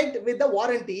 One product with a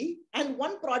warranty and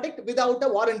one product without a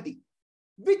warranty.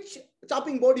 Which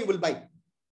chopping board you will buy?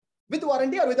 With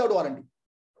warranty or without warranty?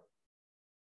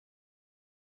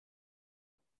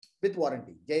 With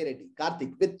warranty. Jay Reddy,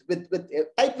 Karthik,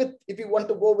 type with, if you want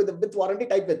to go with warranty,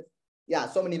 type with. Yeah,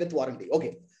 so many with warranty.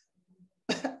 Okay.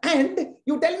 And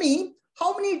you tell me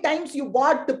how many times you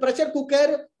bought the pressure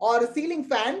cooker or a ceiling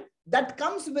fan that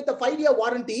comes with a 5-year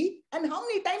warranty, and how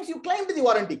many times you claimed the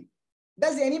warranty.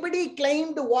 Does anybody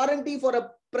claim the warranty for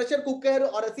a pressure cooker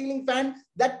or a ceiling fan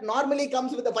that normally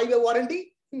comes with a 5-year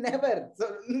warranty? Never.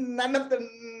 So none of them,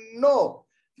 no.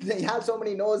 They have so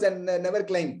many no's and never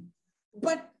claim.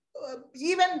 But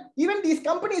even these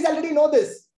companies already know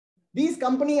this. These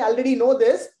companies already know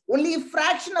this. Only a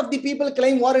fraction of the people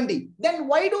claim warranty. Then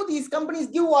why do these companies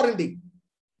give warranty?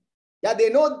 Yeah, they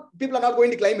know people are not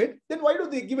going to claim it. Then why do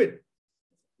they give it?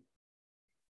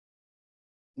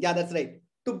 Yeah, that's right.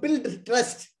 To build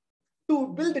trust. To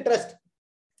build trust.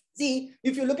 See,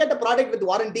 if you look at a product with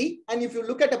warranty and if you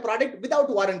look at a product without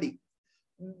warranty,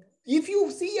 if you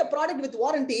see a product with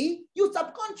warranty, you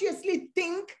subconsciously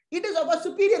think it is of a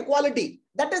superior quality.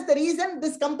 That is the reason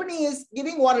this company is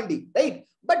giving warranty, right?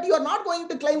 But you are not going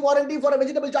to claim warranty for a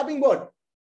vegetable chopping board.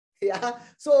 Yeah.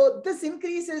 So this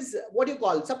increases what you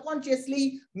call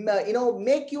subconsciously,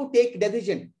 make you take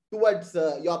decision towards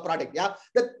your product. Yeah.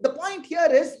 The point here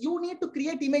is you need to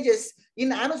create images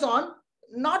in Amazon,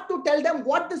 not to tell them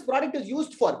what this product is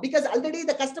used for, because already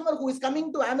the customer who is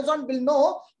coming to Amazon will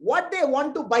know what they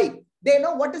want to buy. They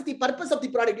know what is the purpose of the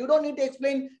product. You don't need to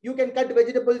explain, you can cut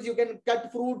vegetables, you can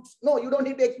cut fruits. No, you don't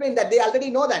need to explain that. They already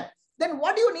know that. Then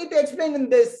what do you need to explain in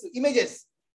these images?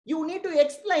 You need to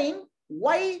explain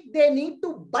why they need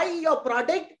to buy your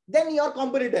product than your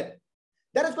competitor.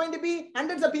 There is going to be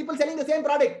hundreds of people selling the same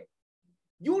product.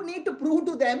 You need to prove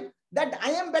to them that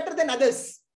I am better than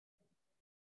others.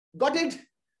 Got it?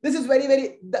 This is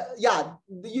very, yeah.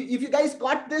 If you guys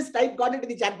got this, got it in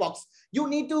the chat box. You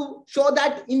need to show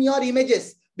that in your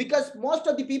images, because most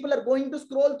of the people are going to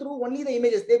scroll through only the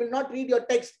images. They will not read your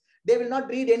text. They will not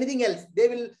read anything else. They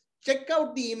will check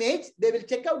out the image. They will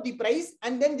check out the price,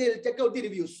 and then they will check out the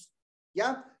reviews.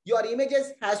 Yeah. Your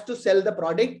images has to sell the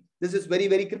product. This is very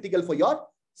critical for your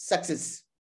success.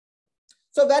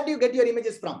 So where do you get your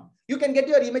images from? You can get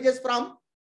your images from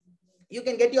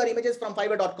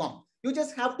Fiverr.com. You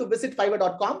just have to visit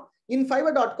Fiverr.com. In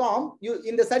Fiverr.com,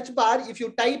 in the search bar, if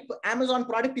you type Amazon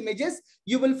product images,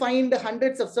 you will find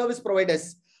hundreds of service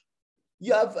providers.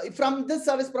 From this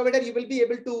service provider, you will be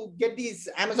able to get these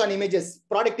Amazon images,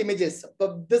 product images.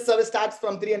 So this service starts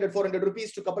from 300, 400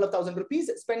 rupees to a couple of thousand rupees.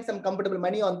 Spend some comfortable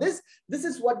money on this. This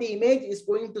is what the image is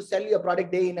going to sell your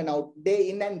product day in and out,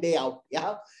 day in and day out.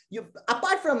 Yeah.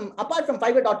 Apart from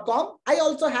Fiverr.com, I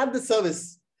also have the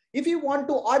service. If you want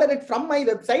to order it from my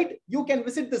website, you can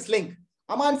visit this link,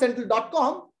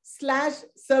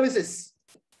 amancentral.com/services.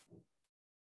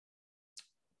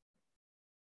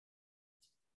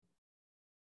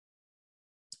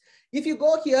 If you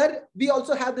go here, we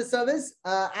also have the service,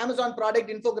 Amazon product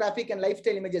infographic and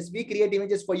lifestyle images. We create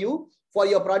images for you, for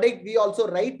your product. We also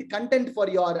write content for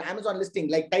your Amazon listing,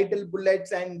 like title,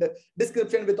 bullets, and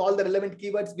description with all the relevant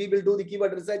keywords. We will do the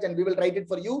keyword research and we will write it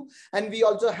for you. And we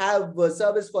also have a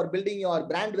service for building your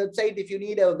brand website. If you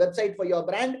need a website for your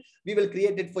brand, we will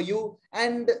create it for you.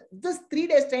 And this 3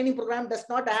 days training program does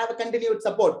not have a continued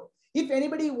support. If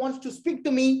anybody wants to speak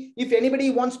to me, if anybody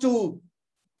wants to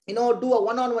do a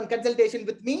one-on-one consultation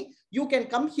with me, you can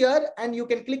come here and you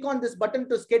can click on this button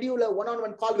to schedule a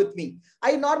one-on-one call with me.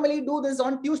 I normally do this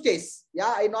on Tuesdays.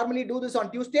 Yeah, I normally do this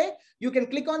on Tuesday. You can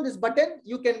click on this button.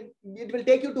 It will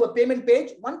take you to a payment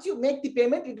page. Once you make the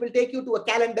payment, it will take you to a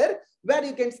calendar where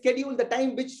you can schedule the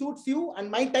time which suits you and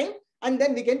my time. And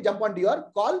then we can jump onto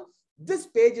your call. This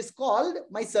page is called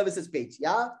my services page.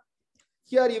 Yeah.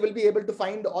 Here you will be able to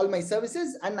find all my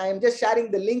services, and I am just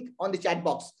sharing the link on the chat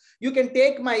box. You can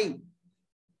take my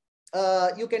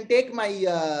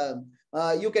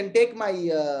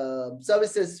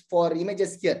services for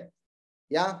images here.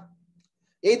 Yeah.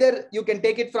 Either you can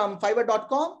take it from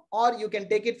Fiverr.com or you can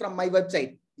take it from my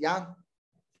website. Yeah.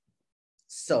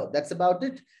 So that's about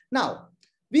it. Now,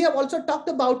 we have also talked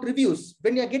about reviews.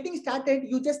 When you're getting started,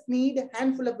 you just need a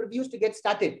handful of reviews to get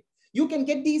started. You can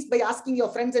get these by asking your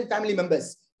friends and family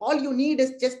members. All you need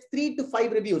is just 3 to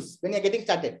 5 reviews when you're getting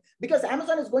started, because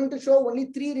Amazon is going to show only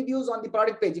 3 reviews on the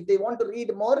product page. If they want to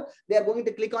read more, they are going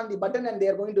to click on the button and they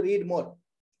are going to read more.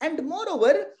 And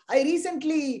moreover, I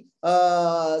recently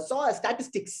saw a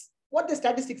statistics. What the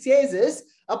statistics says is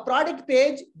a product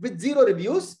page with 0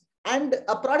 reviews and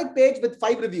a product page with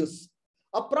 5 reviews.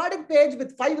 A product page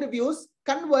with 5 reviews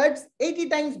converts 80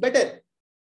 times better.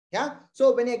 Yeah.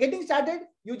 So when you're getting started,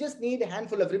 you just need a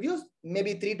handful of reviews.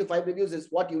 Maybe 3 to 5 reviews is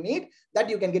what you need, that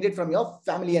you can get it from your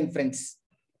family and friends.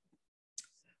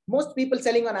 Most people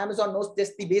selling on Amazon knows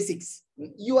just the basics.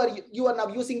 You are now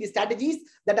using the strategies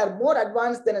that are more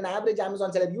advanced than an average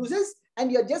Amazon seller uses,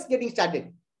 and you're just getting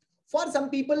started. For some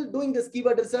people, doing this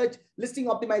keyword research, listing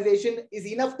optimization is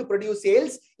enough to produce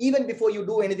sales even before you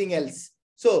do anything else.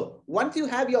 So once you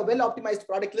have your well-optimized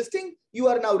product listing, you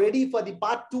are now ready for the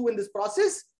part 2 in this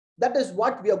process. That is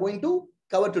what we are going to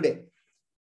cover today.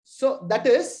 So that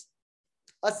is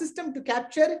a system to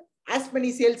capture as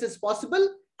many sales as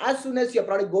possible as soon as your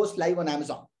product goes live on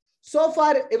Amazon. So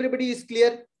far, everybody is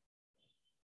clear?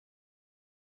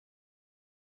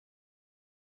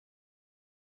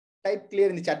 Type clear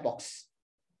in the chat box.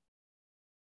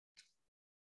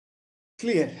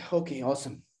 Clear. Okay,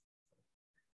 awesome.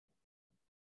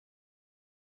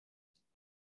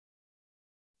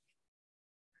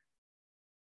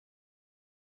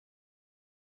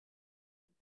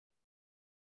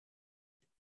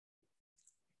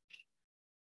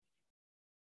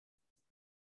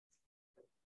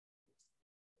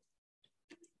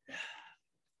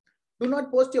 Do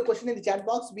not post your question in the chat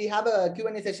box. We have a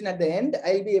Q&A session at the end.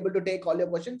 I'll be able to take all your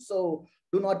questions. So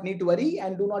do not need to worry,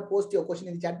 and do not post your question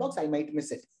in the chat box. I might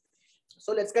miss it.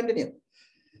 So let's continue.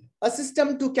 A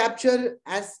system to capture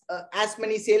as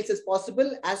many sales as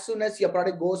possible as soon as your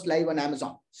product goes live on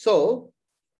Amazon. So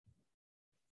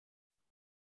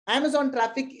Amazon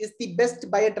traffic is the best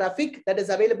buyer traffic that is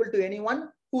available to anyone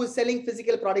who is selling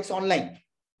physical products online.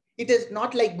 It is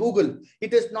not like Google.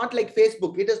 It is not like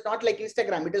Facebook. It is not like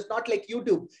Instagram. It is not like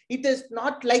YouTube. It is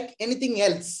not like anything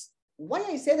else. Why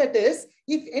I say that is,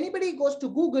 if anybody goes to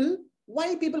Google,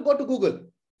 why people go to Google?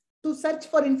 To search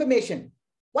for information.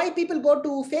 Why people go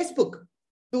to Facebook?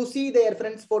 to see their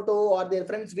friend's photo or their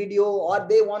friend's video, or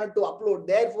they wanted to upload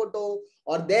their photo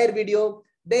or their video.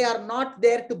 They are not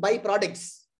there to buy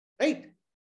products, right?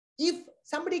 If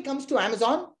somebody comes to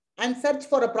Amazon and search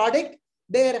for a product,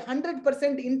 their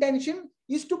 100% intention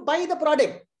is to buy the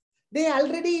product. They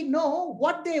already know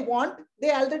what they want.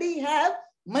 They already have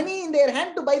money in their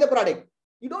hand to buy the product.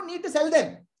 You don't need to sell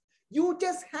them. You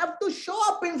just have to show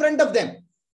up in front of them.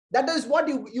 That is what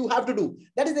you have to do.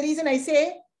 That is the reason I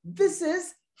say this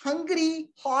is hungry,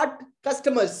 hot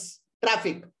customers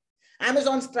traffic.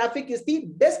 Amazon's traffic is the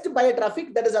best buyer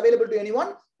traffic that is available to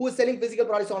anyone who is selling physical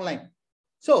products online.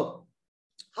 So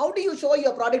how do you show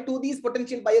your product to these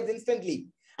potential buyers instantly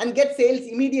and get sales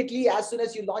immediately as soon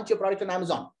as you launch your product on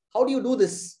Amazon? How do you do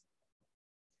this?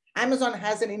 Amazon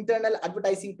has an internal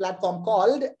advertising platform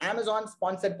called Amazon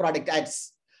Sponsored Product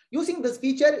Ads. Using this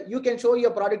feature, you can show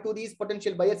your product to these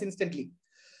potential buyers instantly.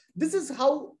 This is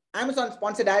how Amazon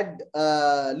Sponsored Ad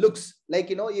looks like.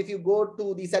 If you go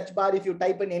to the search bar, if you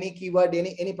type in any keyword,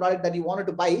 any product that you wanted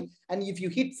to buy, and if you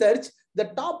hit search, the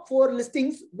top 4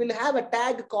 listings will have a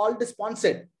tag called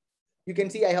sponsored. You can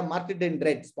see I have marked it in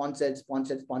red: sponsored,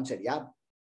 sponsored, sponsored. Yeah.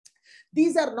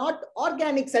 These are not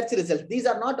organic search results. These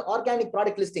are not organic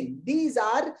product listing. These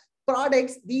are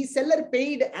products the seller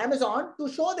paid Amazon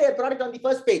to show their product on the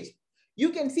first page. You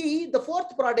can see the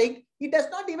 4th product, it does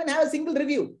not even have a single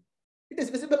review. It is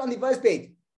visible on the first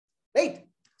page, right?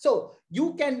 So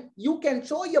you can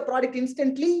show your product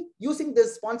instantly using the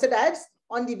sponsored ads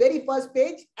on the very first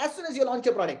page as soon as you launch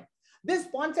your product. This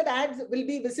sponsored ads will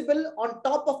be visible on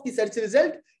top of the search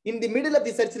result, in the middle of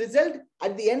the search result,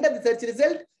 at the end of the search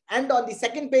result, and on the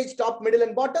second page, top, middle,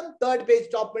 and bottom, third page,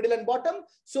 top, middle, and bottom,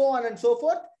 so on and so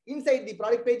forth. Inside the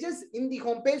product pages, in the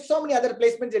home page, so many other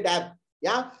placements it have.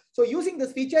 Yeah. So using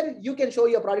this feature, you can show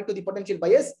your product to the potential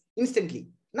buyers instantly.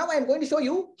 Now I'm going to show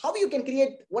you how you can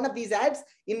create one of these ads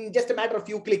in just a matter of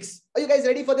few clicks. Are you guys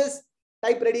ready for this?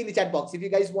 Type ready in the chat box if you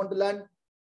guys want to learn.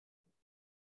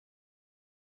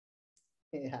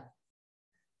 Yeah.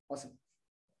 Awesome.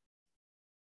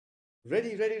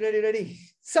 Ready.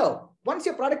 So once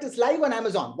your product is live on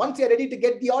Amazon, once you're ready to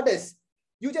get the orders,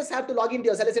 you just have to log into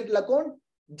your Seller Central account.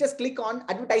 Just click on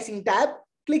Advertising tab,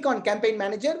 click on Campaign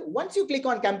Manager. Once you click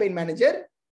on Campaign Manager,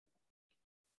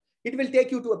 it will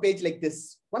take you to a page like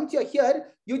this. Once you're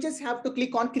here, you just have to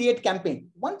click on Create Campaign.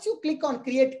 Once you click on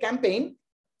Create Campaign,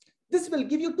 this will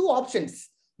give you 2 options.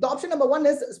 The option number 1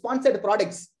 is Sponsored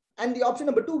Products, and the option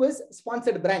number 2 is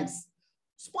Sponsored Brands.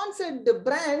 Sponsored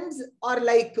brands are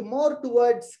like more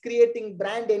towards creating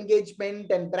brand engagement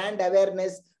and brand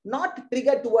awareness, not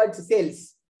triggered towards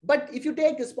sales. But if you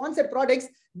take sponsored products,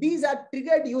 these are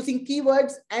triggered using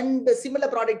keywords and similar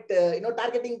product,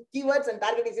 targeting keywords and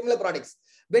targeting similar products.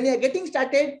 When you're getting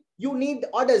started, you need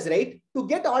orders, right? To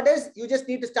get orders, you just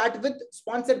need to start with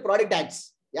sponsored product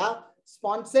ads. Yeah,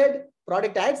 sponsored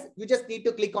product ads. You just need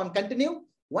to click on continue.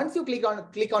 Once you click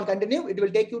on continue, it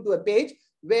will take you to a page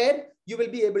where you will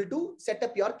be able to set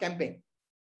up your campaign,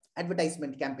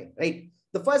 advertisement campaign, right?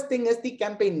 The first thing is the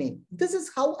campaign name. This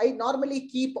is how I normally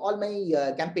keep all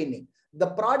my campaign name. The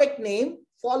product name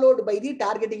followed by the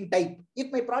targeting type.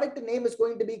 If my product name is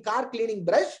going to be car cleaning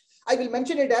brush, I will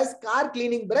mention it as car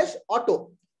cleaning brush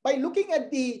auto. By looking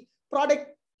at the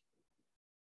product,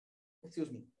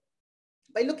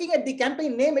 by looking at the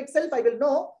campaign name itself, I will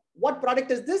know what product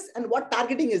is this and what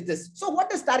targeting is this. So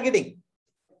what is targeting?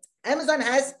 Amazon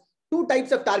has 2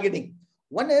 types of targeting.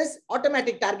 One is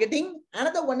automatic targeting.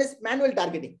 Another one is manual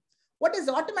targeting. What is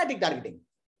automatic targeting?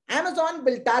 Amazon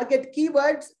will target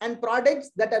keywords and products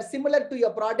that are similar to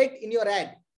your product in your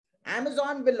ad.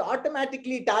 Amazon will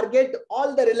automatically target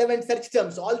all the relevant search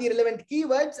terms, all the relevant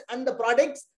keywords and the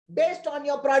products based on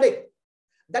your product.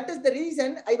 That is the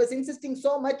reason I was insisting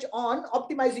so much on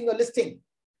optimizing your listing.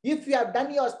 If you have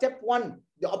done your step 1,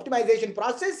 the optimization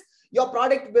process, your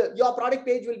product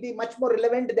page will be much more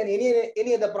relevant than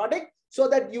any other product, so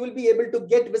that you will be able to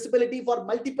get visibility for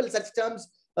multiple search terms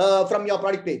from your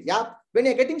product page. Yeah. When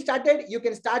you're getting started, you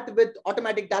can start with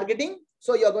automatic targeting.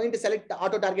 So you're going to select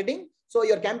auto targeting. So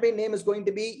your campaign name is going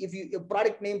to be your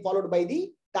product name followed by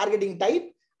the targeting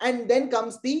type, and then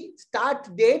comes the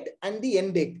start date and the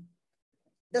end date.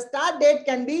 The start date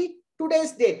can be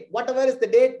today's date, whatever is the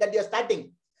date that you're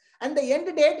starting. And the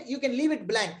end date, you can leave it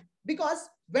blank, because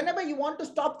whenever you want to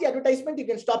stop the advertisement, you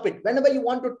can stop it. Whenever you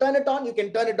want to turn it on, you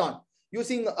can turn it on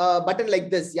using a button like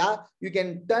this. Yeah, you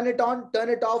can turn it on, turn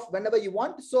it off whenever you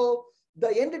want. So the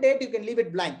end date, you can leave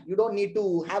it blank. You don't need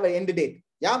to have an end date.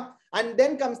 Yeah. And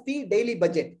then comes the daily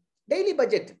budget. Daily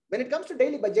budget. When it comes to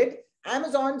daily budget,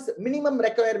 Amazon's minimum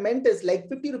requirement is like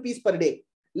 50 rupees per day.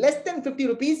 Less than 50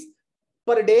 rupees,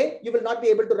 per day, you will not be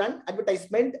able to run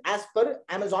advertisement as per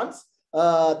Amazon's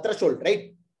threshold,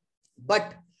 right?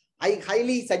 But I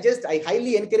highly suggest, I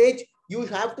highly encourage, you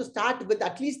have to start with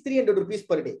at least 300 rupees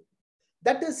per day.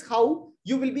 That is how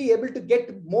you will be able to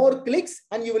get more clicks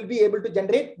and you will be able to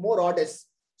generate more orders.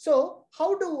 So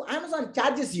how do Amazon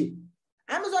charges you?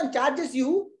 Amazon charges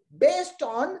you based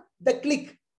on the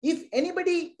click. If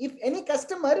any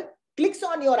customer clicks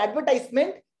on your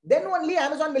advertisement, then only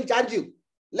Amazon will charge you.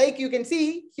 Like you can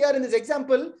see here in this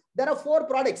example, there are 4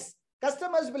 products.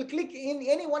 Customers will click in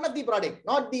any one of the product,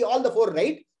 not all the 4,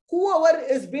 right? Whoever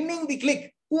is winning the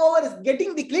click, whoever is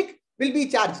getting the click will be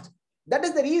charged. That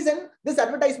is the reason this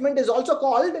advertisement is also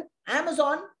called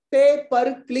Amazon Pay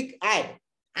Per Click Ad.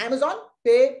 Amazon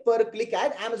Pay Per Click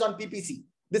Ad, Amazon PPC.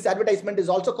 This advertisement is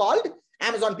also called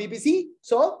Amazon PPC.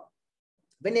 So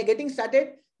when you're getting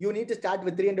started, you need to start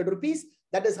with 300 rupees.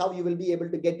 That is how you will be able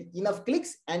to get enough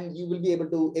clicks and you will be able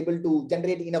to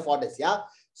generate enough orders. Yeah.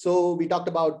 So we talked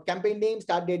about campaign name,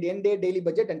 start date, end date, daily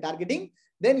budget, and targeting.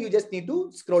 Then you just need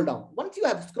to scroll down. Once you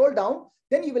have scrolled down,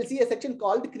 then you will see a section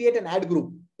called create an ad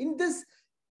group. In this,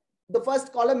 the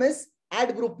first column is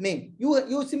ad group name.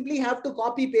 You simply have to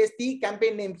copy paste the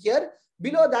campaign name here.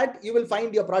 Below that, you will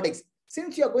find your products.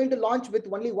 Since you are going to launch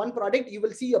with only one product, you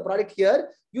will see your product here.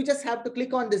 You just have to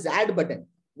click on this add button.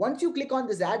 Once you click on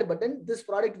this add button, this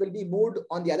product will be moved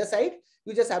on the other side.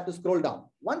 You just have to scroll down.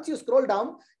 Once you scroll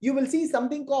down, you will see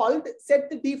something called set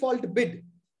the default bid.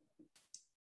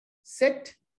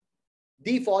 Set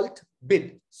default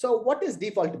bid. So what is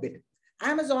default bid?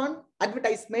 Amazon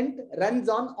advertisement runs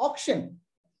on auction.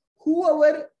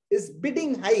 Whoever is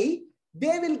bidding high,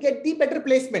 they will get the better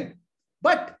placement.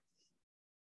 But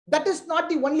that is not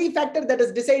the only factor that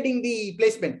is deciding the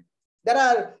placement. There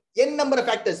are n number of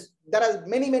factors. There are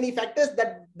many factors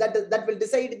that will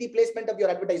decide the placement of your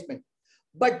advertisement.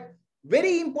 But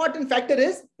very important factor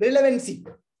is relevancy.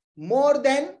 More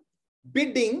than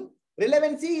bidding,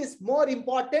 relevancy is more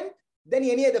important than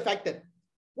any other factor.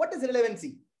 What is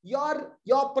relevancy?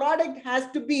 Your product has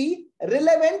to be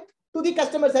relevant to the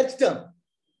customer search term.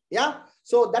 Yeah.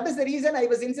 So that is the reason I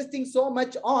was insisting so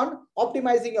much on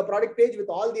optimizing your product page with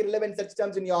all the relevant search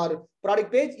terms in your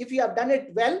product page. If you have done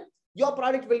it well, your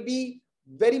product will be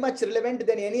very much relevant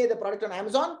than any other product on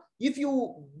Amazon. If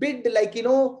you bid like,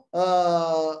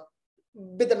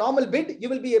 with a normal bid, you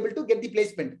will be able to get the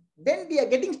placement. When we are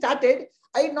getting started,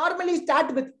 I normally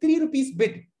start with 3 rupees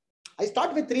bid. I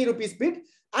start with 3 rupees bid.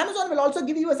 Amazon will also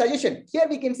give you a suggestion. Here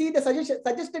we can see the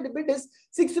suggested bid is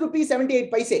 6 rupees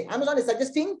 78 paise. Amazon is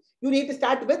suggesting you need to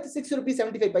start with 6 rupees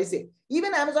 75 paise.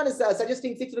 Even Amazon is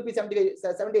suggesting 6 rupees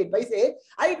 78 paise.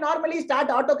 I normally start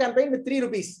auto campaign with 3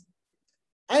 rupees.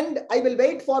 And I will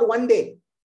wait for 1 day.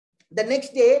 The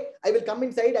next day, I will come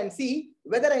inside and see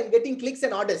whether I am getting clicks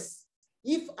and orders.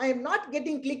 If I am not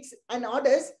getting clicks and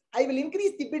orders, I will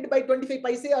increase the bid by 25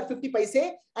 paise or 50 paise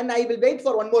and I will wait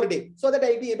for 1 more day so that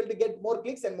I will be able to get more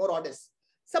clicks and more orders.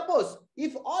 Suppose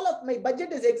if all of my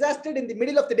budget is exhausted in the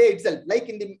middle of the day itself, like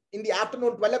in the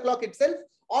afternoon 12 o'clock itself,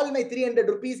 all my 300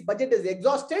 rupees budget is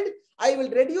exhausted, I will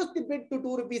reduce the bid to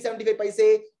 2 rupees 75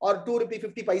 paise or 2 rupees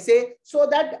 50 paise so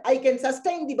that I can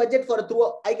sustain the budget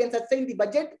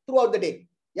throughout the day.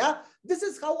 Yeah, this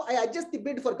is how I adjust the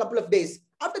bid for a couple of days.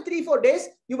 After 3-4 days,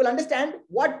 you will understand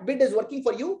what bid is working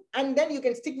for you, and then you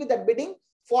can stick with that bidding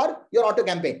for your auto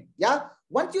campaign. Yeah,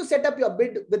 once you set up your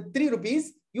bid with 3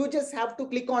 rupees, you just have to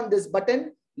click on this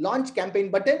button, launch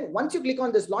campaign button. Once you click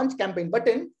on this launch campaign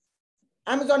button,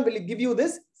 Amazon will give you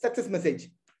this success message.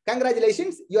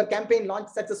 Congratulations, your campaign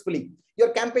launched successfully. Your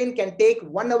campaign can take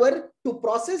 1 hour to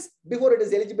process before it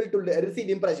is eligible to receive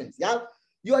impressions. Yeah,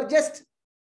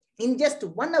 in just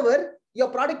 1 hour, your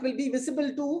product will be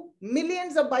visible to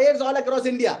millions of buyers all across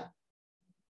India.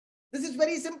 This is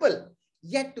very simple,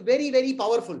 yet very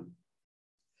powerful.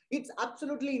 It's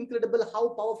absolutely incredible how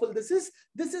powerful this is.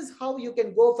 This is how you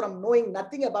can go from knowing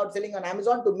nothing about selling on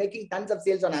Amazon to making tons of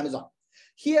sales on Amazon.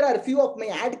 Here are a few of my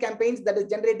ad campaigns that is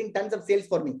generating tons of sales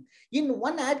for me. In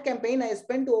one ad campaign, I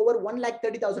spent over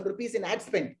 1,30,000 rupees in ad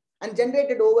spend and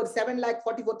generated over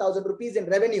 7,44,000 rupees in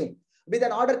revenue with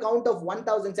an order count of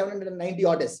 1,790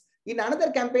 orders. In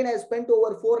another campaign, I spent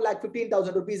over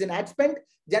 4,15,000 rupees in ad spend,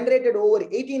 generated over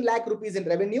 18 lakh rupees in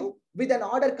revenue with an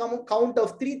order count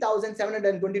of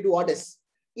 3,722 orders.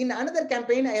 In another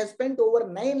campaign, I have spent over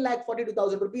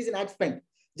 9,42,000 rupees in ad spend,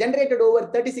 generated over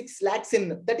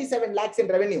 37 lakhs in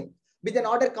revenue with an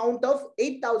order count of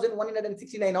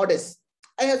 8,169 orders.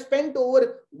 I have spent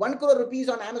over 1 crore rupees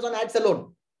on Amazon ads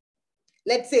alone.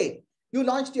 Let's say you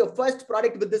launched your first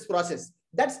product with this process.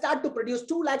 That start to produce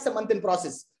 2 lakhs a month in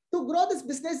process. To grow this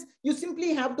business, you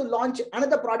simply have to launch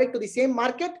another product to the same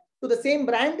market to the same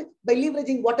brand by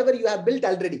leveraging whatever you have built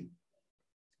already.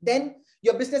 Then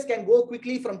your business can go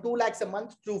quickly from 2 lakhs a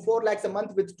month to 4 lakhs a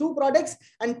month with 2 products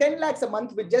and 10 lakhs a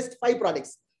month with just 5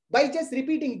 products by just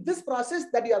repeating this process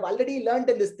that you have already learned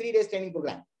in this 3 days training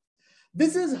program.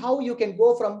 This is how you can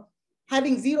go from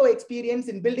having zero experience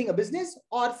in building a business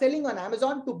or selling on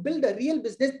Amazon to build a real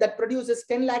business that produces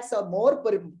 10 lakhs or more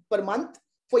per month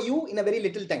for you in a very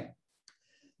little time.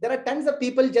 There are tons of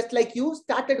people just like you,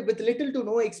 started with little to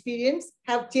no experience,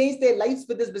 have changed their lives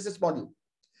with this business model.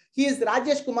 He is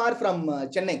Rajesh Kumar from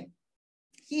Chennai.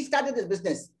 He started this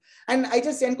business and I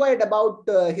just inquired about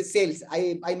his sales.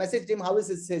 I messaged him, how is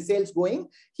his sales going?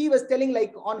 He was telling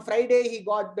like on Friday, he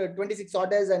got 26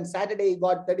 orders and Saturday he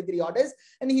got 33 orders.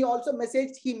 And he also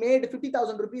messaged, he made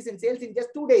 50,000 rupees in sales in just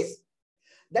 2 days.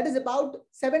 That is about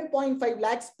 7.5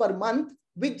 lakhs per month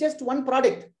with just one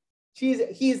product. He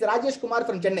is Rajesh Kumar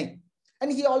from Chennai.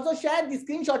 And he also shared the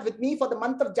screenshot with me for the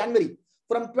month of January,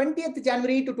 from 20th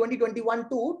January to 2021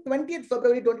 to 20th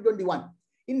February 2021.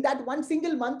 In that one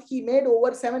single month, he made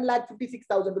over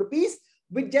 7,56,000 rupees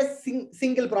with just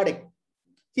single product.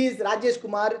 He is Rajesh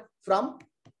Kumar from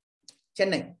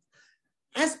Chennai.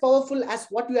 As powerful as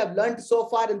what you have learned so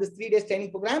far in this 3 days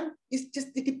training program is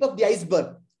just the tip of the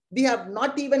iceberg. We have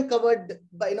not even covered,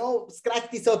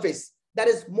 scratched the surface. There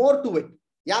is more to it.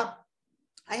 Yeah.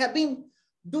 I have been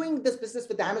doing this business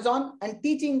with Amazon and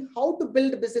teaching how to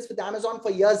build a business with Amazon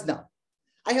for years now.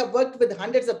 I have worked with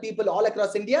hundreds of people all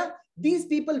across India. These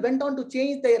people went on to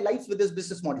change their lives with this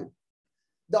business model.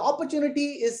 The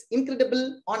opportunity is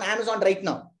incredible on Amazon right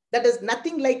now. That is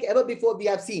nothing like ever before we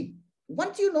have seen.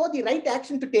 Once you know the right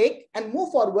action to take and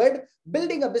move forward,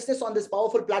 building a business on this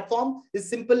powerful platform is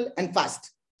simple and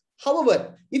fast.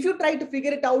 However, if you try to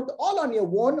figure it out all on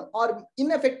your own or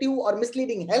ineffective or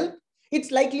misleading help, it's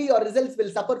likely your results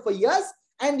will suffer for years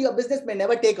and your business may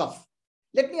never take off.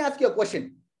 Let me ask you a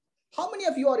question. How many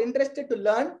of you are interested to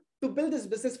learn to build this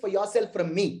business for yourself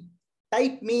from me?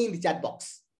 Type me in the chat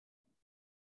box.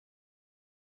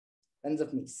 Tons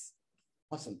of me's.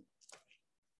 Awesome.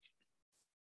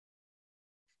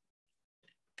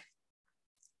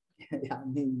 Yeah,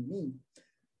 me.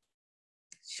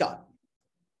 Sure.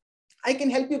 I can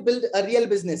help you build a real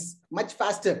business much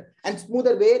faster and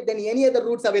smoother way than any other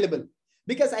routes available.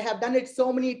 Because I have done it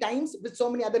so many times with so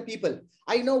many other people.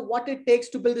 I know what it takes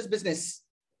to build this business.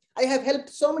 I have helped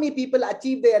so many people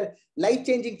achieve their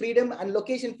life-changing freedom and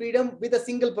location freedom with a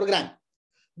single program.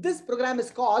 This program is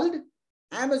called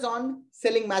Amazon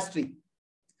Selling Mastery.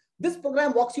 This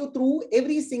program walks you through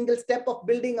every single step of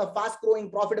building a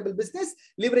fast-growing, profitable business,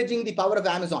 leveraging the power of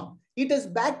Amazon. It is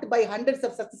backed by hundreds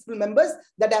of successful members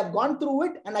that have gone through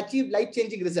it and achieved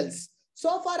life-changing results.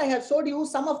 So far, I have showed you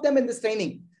some of them in this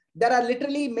training. There are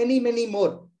literally many, many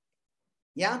more.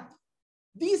 Yeah.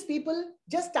 These people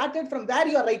just started from where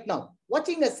you are right now,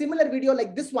 watching a similar video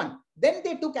like this one. Then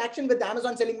they took action with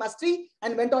Amazon Selling Mastery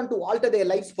and went on to alter their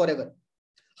lives forever.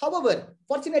 However,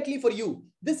 fortunately for you,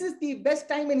 this is the best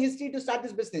time in history to start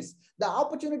this business. The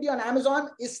opportunity on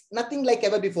Amazon is nothing like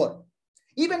ever before.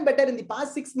 Even better, in the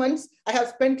past 6 months, I have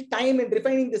spent time in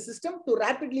refining the system to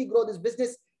rapidly grow this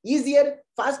business easier,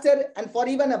 faster, and for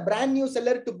even a brand new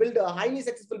seller to build a highly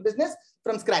successful business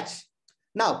from scratch.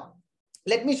 Now,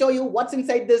 let me show you what's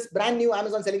inside this brand new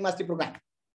Amazon Selling Mastery program.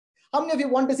 How many of you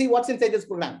want to see what's inside this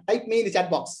program? Type me in the chat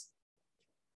box.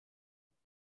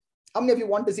 How many of you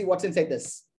want to see what's inside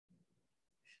this?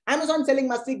 Amazon Selling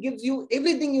Mastery gives you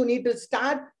everything you need to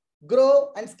start,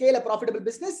 grow, and scale a profitable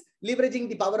business, leveraging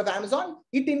the power of Amazon.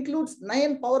 It includes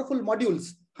 9 powerful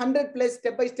modules, 100+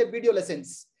 step-by-step video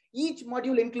lessons. Each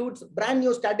module includes brand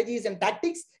new strategies and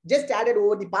tactics just added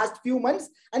over the past few months,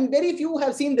 and very few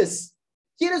have seen this.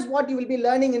 Here is what you will be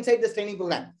learning inside this training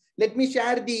program. Let me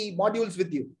share the modules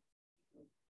with you.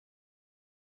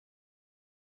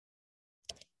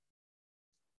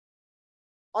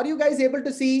 Are you guys able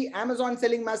to see Amazon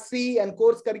Selling Mastery and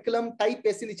course curriculum? Type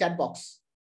yes in the chat box.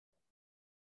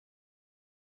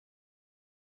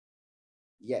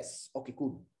 Yes. Okay,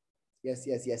 cool. Yes.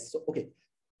 So, okay.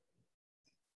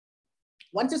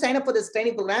 Once you sign up for this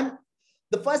training program,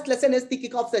 the first lesson is the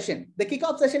kickoff session. The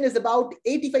kickoff session is about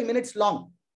 85 minutes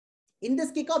long. In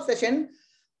this kickoff session,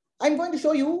 I'm going to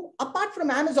show you, apart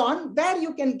from Amazon, where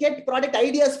you can get product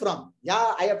ideas from.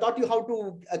 Yeah, I have taught you how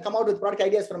to come out with product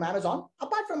ideas from Amazon.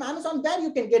 Apart from Amazon, where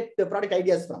you can get the product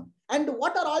ideas from. And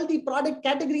what are all the product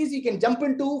categories you can jump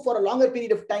into for a longer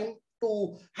period of time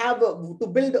to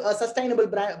build a sustainable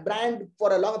brand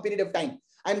for a longer period of time.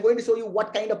 I'm going to show you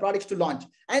what kind of products to launch.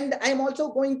 And I'm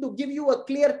also going to give you a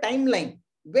clear timeline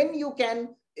when you can,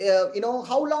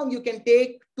 how long you can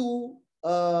take to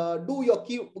do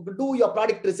your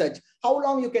product research, how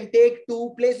long you can take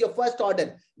to place your first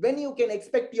order, when you can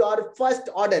expect your first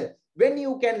order, when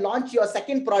you can launch your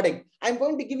second product. I'm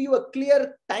going to give you a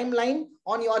clear timeline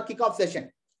on your kickoff session.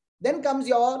 Then comes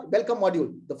your welcome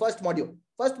module, the first module.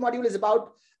 First module is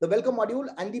about the welcome module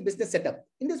and the business setup.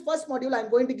 In this first module,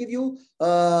 I'm going to give you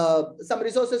some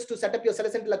resources to set up your Seller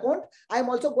Central account. I'm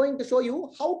also going to show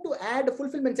you how to add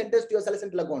fulfillment centers to your Seller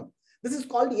Central account. This is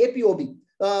called APOB.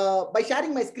 By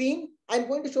sharing my screen, I'm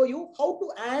going to show you how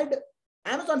to add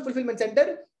Amazon Fulfillment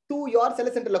Center to your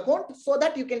Seller Central account so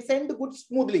that you can send goods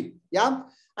smoothly. Yeah.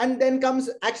 And then comes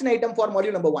action item for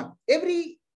module number 1.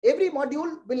 Every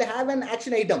module will have an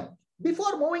action item.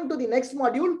 Before moving to the next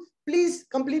module, please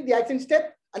complete the action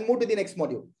step and move to the next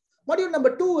module. Module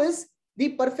number 2 is the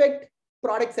perfect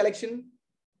product selection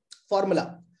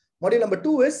formula. Module number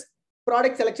 2 is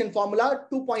product selection formula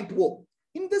 2.0.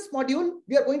 In this module,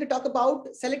 we are going to talk about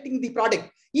selecting the product.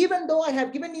 Even though I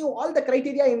have given you all the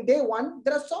criteria in day 1,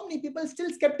 there are so many people still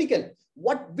skeptical.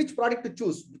 Which product to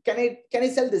choose? Can I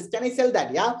sell this? Can I sell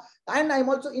that? Yeah. And I'm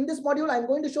also in this module, I'm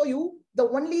going to show you the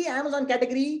only Amazon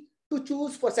category to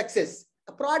choose for success.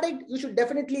 A product you should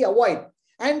definitely avoid.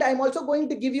 And I'm also going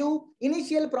to give you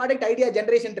initial product idea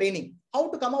generation training,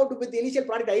 how to come out with the initial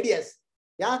product ideas.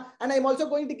 Yeah. And I'm also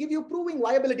going to give you proving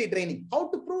viability training, how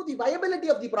to prove the viability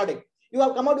of the product. You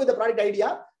have come out with a product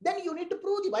idea, then you need to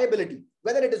prove the viability,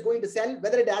 whether it is going to sell,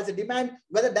 whether it has a demand,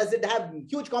 whether does it have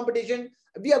huge competition.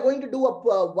 We are going to do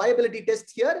a viability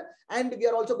test here, and we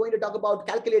are also going to talk about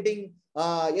calculating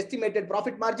estimated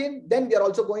profit margin. Then we are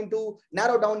also going to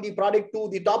narrow down the product to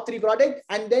the top 3 products,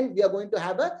 and then we are going to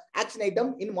have an action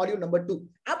item in module number 2.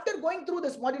 After going through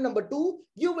this module number 2,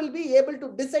 you will be able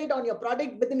to decide on your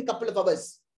product within a couple of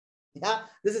hours. Yeah,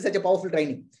 this is such a powerful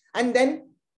training. And then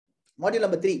module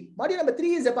number 3. Module number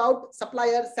 3 is about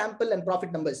supplier, sample, and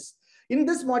profit numbers. In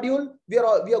this module, we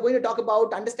are going to talk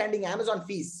about understanding Amazon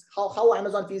fees, how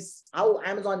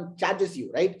Amazon charges you,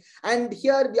 right? And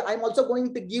here I'm also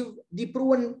going to give the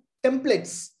proven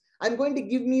templates. I'm going to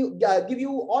give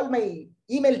you all my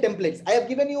email templates. I have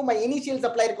given you my initial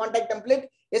supplier contact template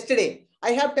yesterday.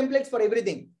 I have templates for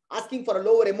everything. Asking for a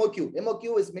lower MOQ.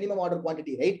 MOQ is minimum order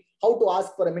quantity, right? How to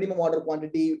ask for a minimum order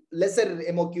quantity, lesser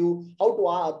MOQ,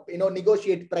 how to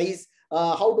negotiate price,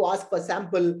 how to ask for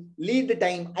sample, lead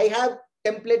time. I have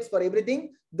templates for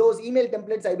everything. Those email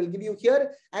templates I will give you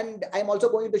here. And I'm also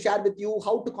going to share with you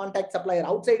how to contact supplier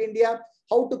outside India,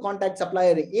 how to contact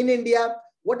supplier in India,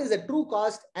 what is the true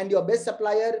cost and your best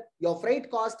supplier, your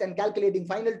freight cost and calculating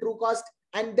final true cost,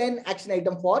 and then action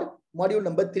item for module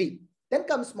number 3. Then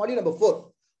comes module number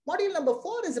 4. Module number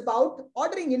 4 is about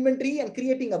ordering inventory and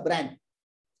creating a brand.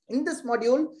 In this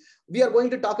module, we are going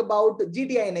to talk about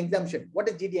GTI and exemption. What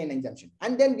is GTI and exemption?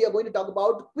 And then we are going to talk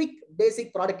about quick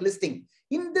basic product listing.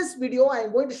 In this video, I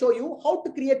am going to show you how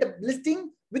to create a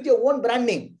listing with your own brand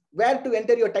name, where to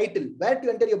enter your title, where to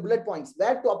enter your bullet points,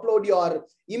 where to upload your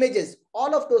images,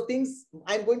 all of those things.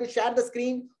 I'm going to share the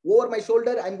screen over my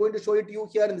shoulder. I'm going to show it to you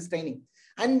here in this training.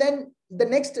 And then the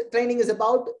next training is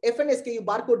about FNSKU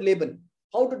barcode label.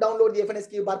 How to download the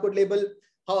FNSKU barcode label,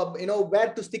 how,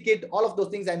 where to stick it, all of those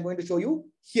things I'm going to show you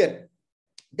here.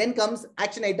 Then comes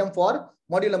action item for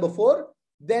module number 4,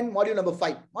 then module number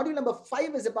 5. Module number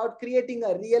 5 is about creating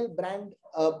a real brand,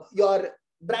 your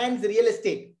brand's real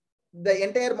estate. The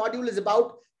entire module is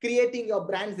about creating your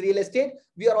brand's real estate.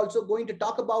 We are also going to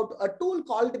talk about a tool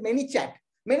called ManyChat.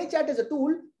 ManyChat is a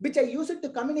tool which I use it to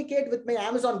communicate with my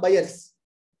Amazon buyers.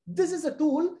 This is a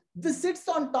tool, this sits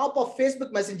on top of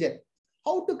Facebook Messenger.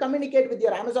 How to communicate with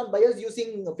your Amazon buyers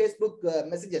using Facebook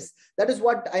messages. That is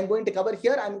what I'm going to cover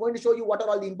here. I'm going to show you what are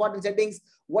all the important settings,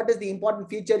 what is the important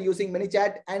feature using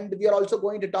ManyChat, and we are also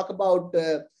going to talk about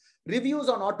reviews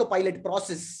on autopilot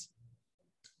process.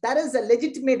 That is a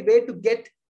legitimate way to get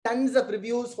tons of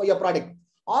reviews for your product.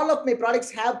 All of my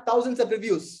products have thousands of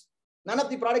reviews. None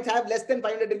of the products have less than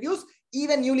 500 reviews,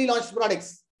 even newly launched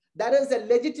products. That is a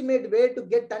legitimate way to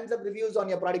get tons of reviews on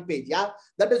your product page. Yeah,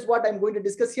 that is what I'm going to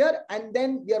discuss here. And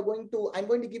then I'm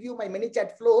going to give you my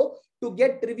ManyChat flow to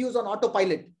get reviews on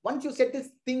autopilot. Once you set these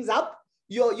things up,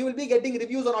 you will be getting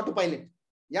reviews on autopilot.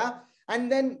 Yeah. And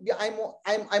then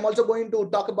I'm also going to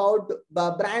talk about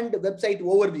the brand website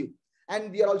overview.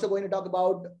 And we are also going to talk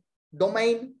about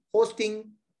domain,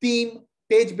 hosting, theme,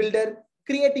 page builder,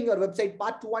 creating your website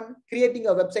part 1, creating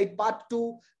your website part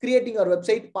 2, creating your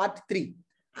website part 3.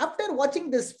 After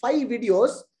watching these 5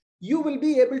 videos, you will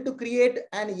be able to create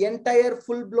an entire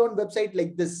full-blown website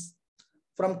like this.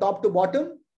 From top to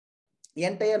bottom,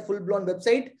 entire full-blown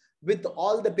website with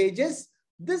all the pages.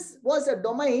 This was a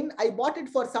domain. I bought it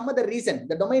for some other reason.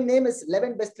 The domain name is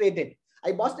 11 best rated.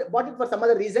 I bought it for some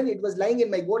other reason. It was lying in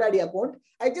my GoDaddy account.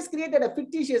 I just created a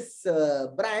fictitious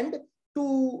brand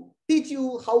to teach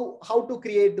you how to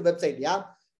create the website. Yeah.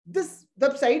 This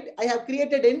website I have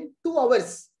created in 2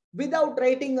 hours without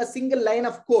writing a single line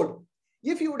of code.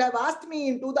 If you would have asked me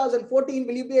in 2014,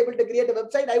 will you be able to create a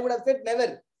website? I would have said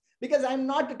never, because I'm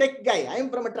not a tech guy. I am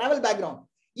from a travel background.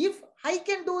 If I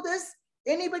can do this,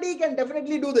 anybody can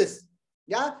definitely do this.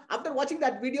 Yeah. After watching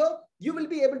that video, you will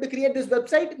be able to create this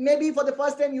website. Maybe for the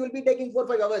first time, you will be taking 4 or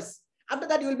 5 hours. After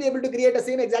that, you will be able to create the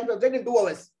same exact website in 2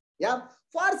 hours. Yeah.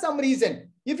 For some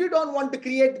reason, if you don't want to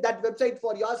create that website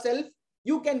for yourself,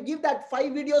 you can give that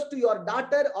 5 videos to your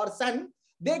daughter or son.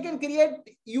 They can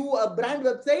create you a brand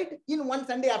website in one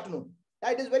Sunday afternoon.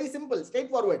 It is very simple,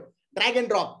 straightforward, drag and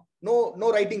drop, no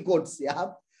writing codes.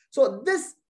 Yeah. So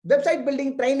this website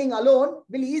building training alone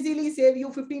will easily save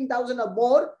you 15,000 or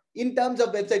more in terms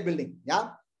of website building. Yeah.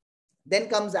 Then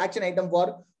comes action item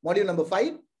for module number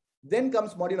 5. Then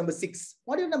comes module number 6.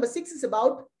 Module number 6 is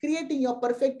about creating your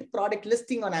perfect product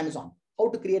listing on Amazon. How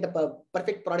to create a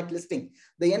perfect product listing.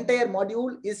 The entire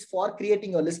module is for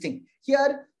creating your listing.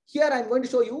 Here I'm going to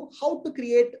show you how to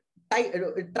create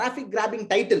traffic grabbing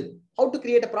title, how to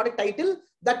create a product title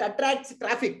that attracts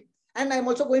traffic. And I'm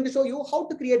also going to show you how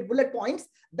to create bullet points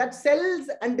that sells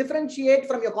and differentiate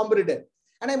from your competitor.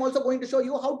 And I'm also going to show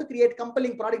you how to create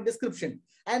compelling product description.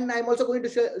 And I'm also going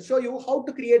to show you how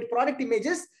to create product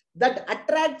images that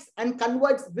attracts and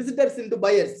converts visitors into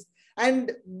buyers.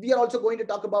 And we are also going to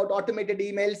talk about automated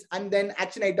emails, and then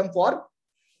action item for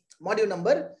module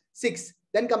number 6.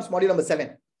 Then comes module number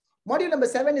 7. Module number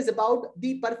 7 is about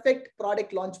the perfect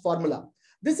product launch formula.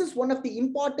 This is one of the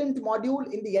important module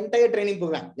in the entire training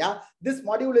program. Yeah. This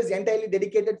module is entirely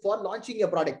dedicated for launching your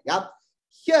product. Yeah.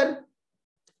 Here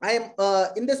I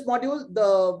am in this module.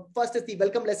 The first is the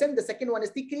welcome lesson. The second one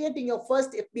is the creating your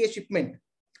first FBA shipment.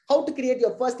 How to create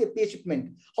your first FBA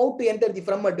shipment, how to enter the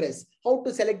from address, how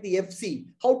to select the FC,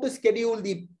 how to schedule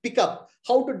the pickup,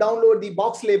 how to download the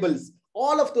box labels,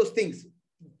 all of those things.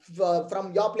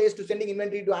 From your place to sending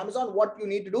inventory to Amazon, what you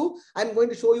need to do, I'm going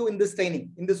to show you in this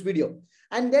training, in this video.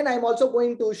 And then I'm also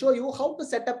going to show you how to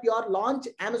set up your launch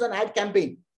Amazon ad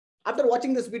campaign. After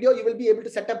watching this video, you will be able to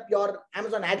set up your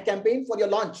Amazon ad campaign for your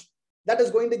launch. That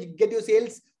is going to get you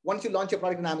sales once you launch your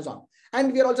product on Amazon.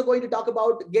 And we are also going to talk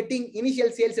about getting initial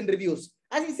sales and reviews.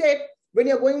 As I said, when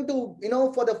you're going to,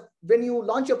 when you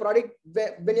launch your product,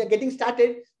 when you're getting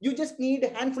started, you just need a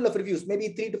handful of reviews, maybe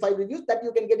 3 to 5 reviews that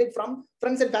you can get it from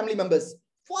friends and family members.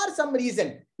 For some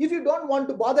reason, if you don't want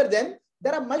to bother them,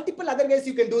 there are multiple other ways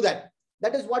you can do that.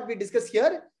 That is what we discuss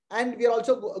here. And we are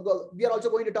also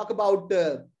going to talk about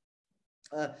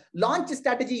launch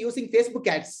strategy using Facebook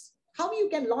ads. How you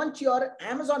can launch your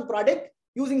Amazon product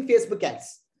using Facebook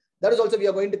ads. That is also we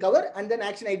are going to cover. And then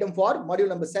action item for module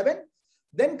number 7.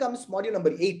 Then comes module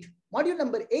number 8. Module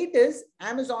number 8 is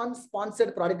Amazon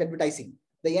sponsored product advertising.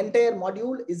 The entire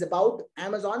module is about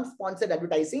Amazon sponsored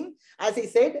advertising. As I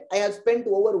said, I have spent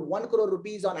over 1 crore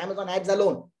rupees on Amazon ads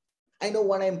alone. I know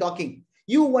what I am talking.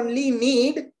 You only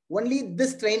need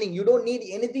this training. You don't need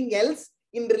anything else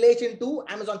in relation to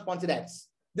Amazon sponsored ads.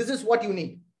 This is what you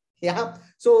need. Yeah.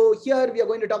 So here we are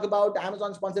going to talk about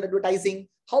Amazon sponsored advertising,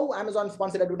 how Amazon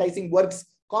sponsored advertising works,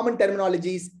 common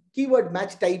terminologies, keyword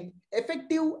match type,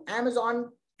 effective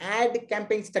Amazon ad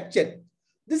campaign structure.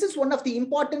 This is one of the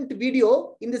important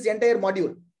video in this entire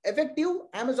module. Effective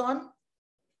Amazon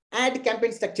ad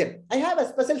campaign structure. I have a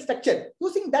special structure.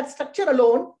 Using that structure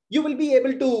alone, you will be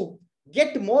able to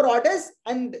get more orders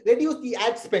and reduce the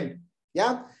ad spend.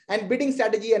 Yeah. And bidding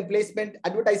strategy and placement,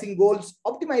 advertising goals,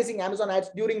 optimizing Amazon ads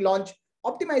during launch,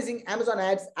 optimizing Amazon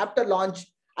ads after launch,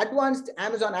 advanced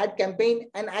Amazon ad campaign,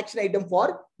 and action item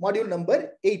for module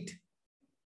number 8.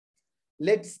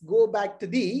 Let's go back to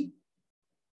the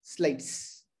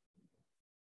slides.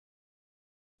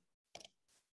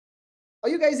 Are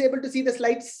you guys able to see the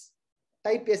slides?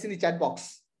 Type yes in the chat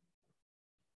box.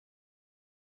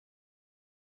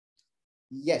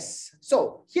 Yes.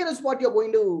 So here is what you're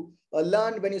going to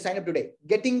learn when you sign up today.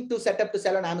 Getting to set up to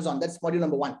sell on Amazon. That's module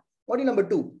number 1. Module number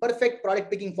 2, perfect product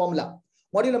picking formula.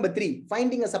 Module number 3,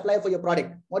 finding a supplier for your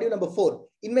product. Module number 4,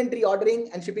 inventory ordering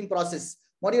and shipping process.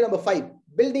 Module number 5,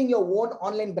 building your own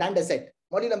online brand asset.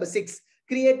 Module number 6,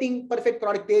 creating perfect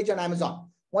product page on Amazon.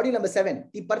 Module number 7,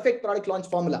 the perfect product launch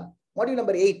formula. Module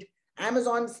number 8,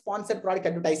 Amazon sponsored product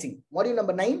advertising. Module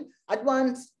number 9,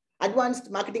 advanced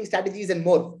marketing strategies and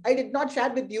more. I did not share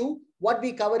with you what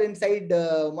we cover inside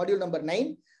module number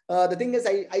 9. The thing is,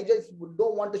 I just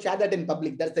don't want to share that in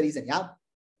public. That's the reason. Yeah.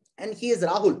 And he is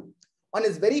Rahul. On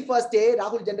his very first day,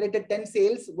 Rahul generated 10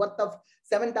 sales worth of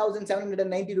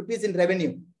 7,790 rupees in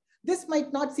revenue. This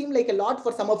might not seem like a lot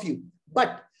for some of you,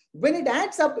 but when it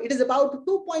adds up, it is about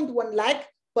 2.1 lakh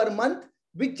per month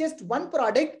with just one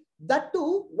product, that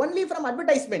too only from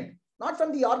advertisement, not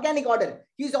from the organic order.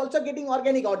 He is also getting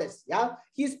organic orders. Yeah,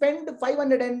 he spent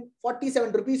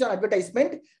 547 rupees on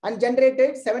advertisement and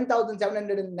generated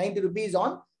 7,790 rupees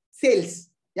on sales.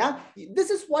 Yeah, this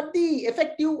is what the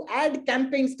effective ad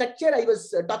campaign structure I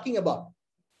was talking about.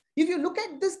 If you look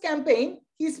at this campaign,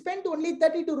 he spent only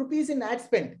 32 rupees in ad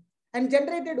spend and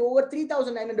generated over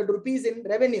 3,900 rupees in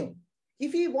revenue.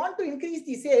 If he want to increase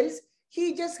the sales,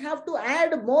 he just have to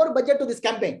add more budget to this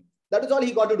campaign. That is all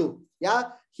he got to do. Yeah,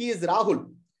 he is Rahul.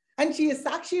 And she is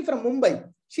Sakshi from Mumbai.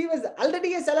 She was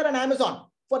already a seller on Amazon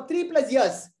for 3+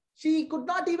 years. She could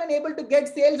not even able to get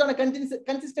sales on a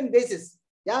consistent basis.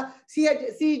 Yeah,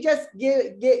 she just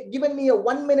given me a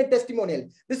 1-minute testimonial.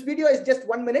 This video is just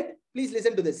 1 minute. Please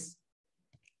listen to this.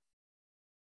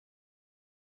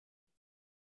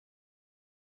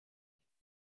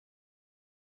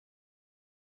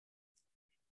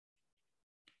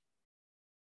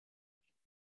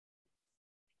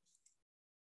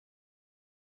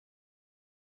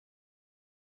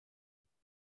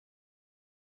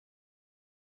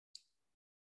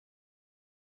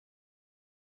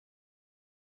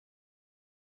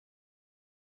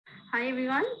 Hi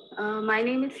everyone, my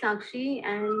name is Sakshi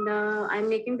and I'm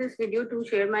making this video to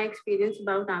share my experience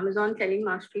about Amazon Selling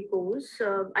Mastery course.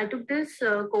 I took this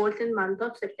course in month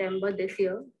of September this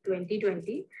year,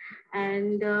 2020,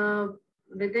 and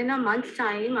within a month's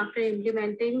time after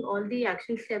implementing all the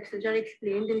action steps which are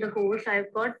explained in the course,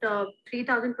 I've got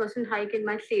 3,000% hike in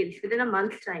my sales within a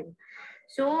month's time.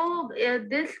 So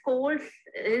this course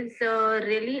is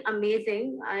really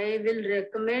amazing. I will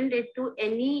recommend it to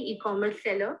any e-commerce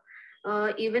seller.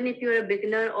 Even if you're a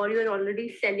beginner or you're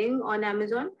already selling on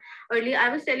Amazon. Earlier, I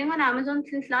was selling on Amazon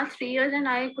since last 3 years and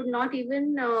I could not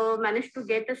even manage to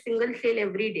get a single sale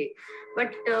every day.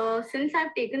 But since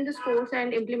I've taken this course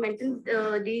and implemented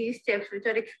the steps which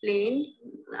are explained,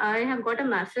 I have got a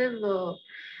massive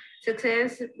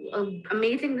success,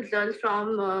 amazing results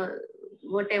from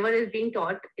whatever is being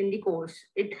taught in the course.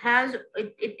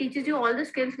 It teaches you all the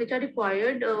skills which are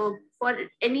required for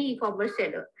any e-commerce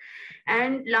seller.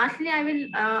 And lastly,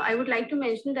 I would like to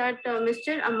mention that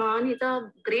Mr. Aman is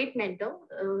a great mentor.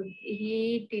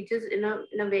 He teaches in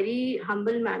a very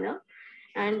humble manner.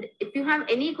 And if you have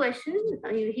any question,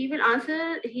 he will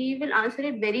answer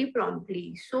it very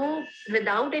promptly. So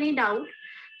without any doubt,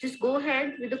 just go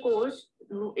ahead with the course.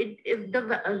 If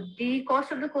the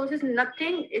cost of the course is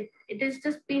nothing, it is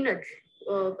just peanuts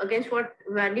against what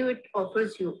value it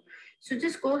offers you. So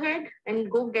just go ahead and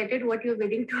go get it what you're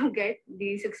willing to get,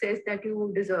 the success that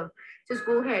you deserve. Just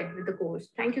go ahead with the course.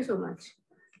 Thank you so much.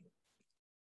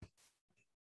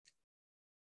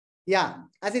 Yeah,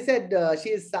 as I said, she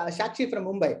is Shakshi from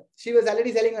Mumbai. She was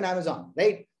already selling on Amazon,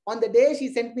 right? On the day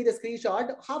she sent me the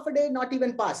screenshot, half a day not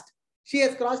even passed. She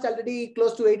has crossed already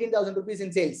close to 18,000 rupees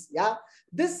in sales. Yeah,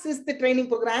 this is the training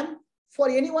program for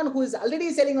anyone who is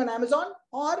already selling on Amazon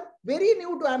or very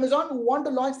new to Amazon who want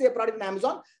to launch their product on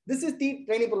Amazon. This is the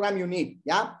training program you need.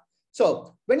 Yeah.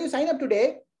 So when you sign up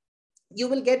today, you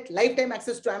will get lifetime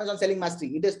access to Amazon Selling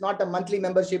Mastery. It is not a monthly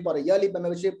membership or a yearly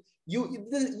membership. You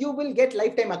will get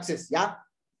lifetime access. Yeah.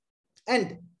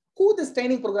 And who this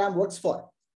training program works for?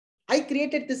 I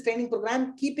created this training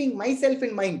program keeping myself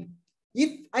in mind.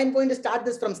 If I'm going to start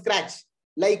this from scratch,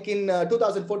 like in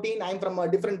 2014, I'm from a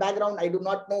different background. I do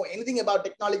not know anything about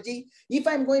technology. If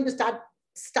I'm going to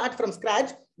start from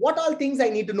scratch, what all things I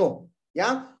need to know?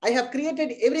 Yeah, I have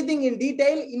created everything in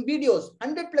detail in videos,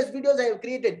 100+ videos I have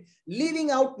created,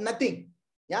 leaving out nothing.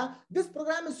 Yeah, this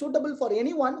program is suitable for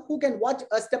anyone who can watch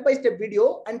a step-by-step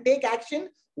video and take action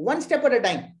one step at a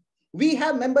time. We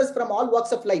have members from all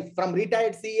walks of life, from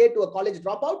retired CA to a college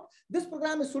dropout. This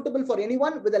program is suitable for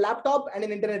anyone with a laptop and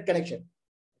an internet connection.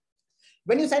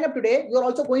 When you sign up today, you're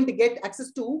also going to get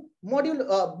access to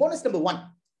module bonus number 1.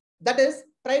 That is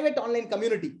private online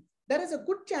community. There is a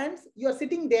good chance you're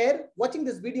sitting there watching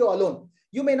this video alone.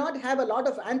 You may not have a lot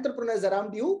of entrepreneurs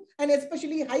around you, and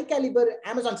especially high caliber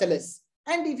Amazon sellers.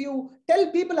 And if you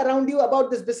tell people around you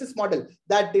about this business model,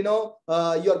 that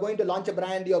you're going to launch a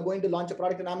brand, you're going to launch a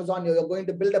product on Amazon, you're going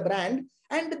to build a brand,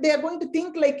 and they are going to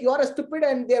think like you're a stupid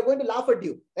and they're going to laugh at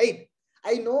you, right?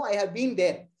 I know, I have been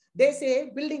there. They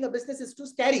say building a business is too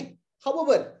scary.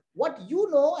 However, what you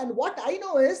know and what I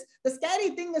know is the scary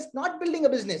thing is not building a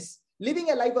business.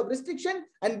 Living a life of restriction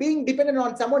and being dependent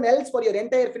on someone else for your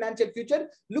entire financial future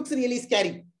looks really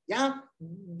scary. Yeah,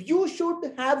 you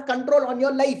should have control on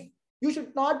your life. You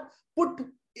should not put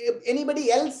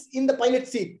anybody else in the pilot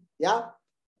seat. Yeah.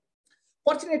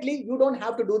 Fortunately, you don't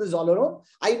have to do this all alone.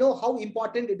 I know how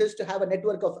important it is to have a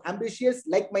network of ambitious,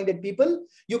 like-minded people.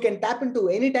 You can tap into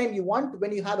anytime you want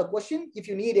when you have a question, if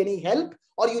you need any help,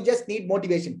 or you just need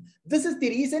motivation. This is the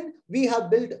reason we have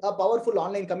built a powerful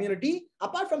online community.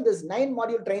 Apart from this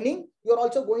 9-module training, you're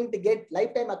also going to get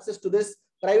lifetime access to this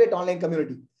private online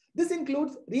community. This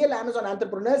includes real Amazon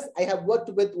entrepreneurs I have worked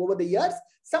with over the years.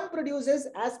 Some produces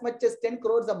as much as 10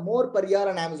 crores or more per year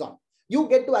on Amazon. You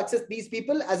get to access these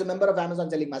people as a member of Amazon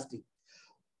Selling Mastery.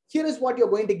 Here is what you're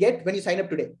going to get when you sign up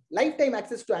today. Lifetime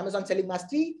access to Amazon Selling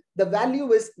Mastery. The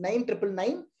value is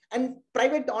 9,999, and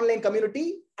private online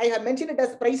community, I have mentioned it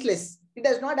as priceless. It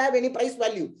does not have any price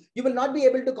value. You will not be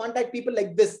able to contact people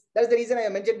like this. That's the reason I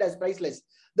have mentioned it as priceless.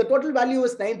 The total value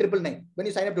is 9,999 when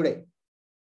you sign up today.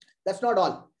 That's not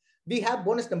all. We have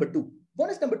bonus number 2.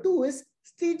 Bonus number 2 is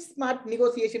street smart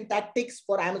negotiation tactics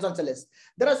for Amazon sellers.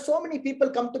 There are so many people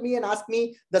come to me and ask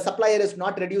me, the supplier is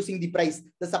not reducing the price.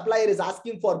 The supplier is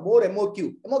asking for more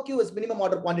MOQ. MOQ is minimum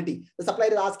order quantity. The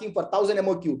supplier is asking for 1,000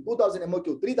 MOQ, 2,000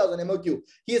 MOQ, 3,000 MOQ.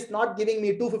 He is not giving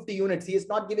me 250 units. He is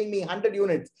not giving me 100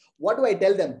 units. What do I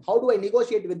tell them? How do I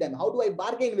negotiate with them? How do I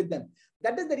bargain with them?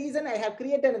 That is the reason I have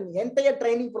created an entire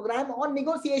training program on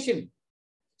negotiation,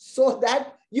 so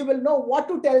that you will know what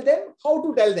to tell them, how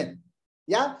to tell them.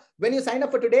 Yeah. When you sign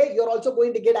up for today, you're also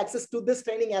going to get access to this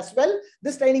training as well.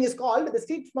 This training is called the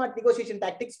Street Smart Negotiation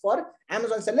Tactics for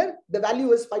Amazon Seller. The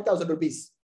value is 5,000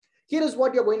 rupees. Here is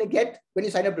what you're going to get when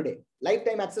you sign up today.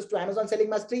 Lifetime access to Amazon Selling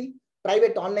Mastery,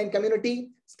 private online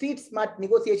community, Street Smart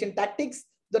Negotiation Tactics.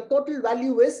 The total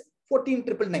value is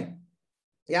 14,999.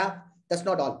 Yeah, that's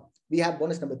not all. We have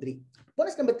bonus number 3.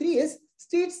 Bonus number 3 is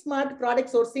Street Smart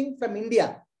Product Sourcing from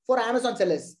India for Amazon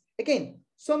sellers. Again,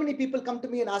 so many people come to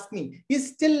me and ask me, is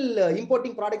still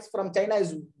importing products from China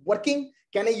is working?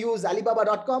 Can I use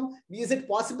Alibaba.com? Is it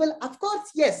possible? Of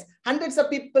course, yes. Hundreds of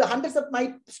people, hundreds of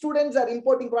my students are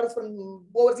importing products from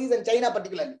overseas and China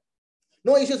particularly.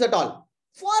 No issues at all.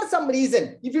 For some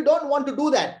reason, if you don't want to do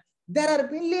that, there are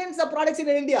millions of products in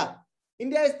India.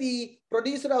 India is the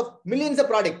producer of millions of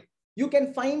products. You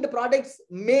can find products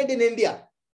made in India.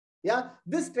 Yeah,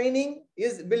 this training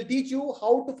will teach you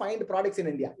how to find products in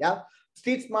India. Yeah,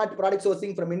 Street Smart Product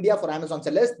Sourcing from India for Amazon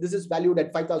sellers. This is valued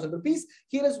at 5,000 rupees.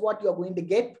 Here is what you are going to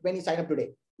get when you sign up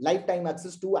today. Lifetime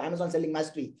access to Amazon Selling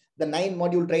Mastery, the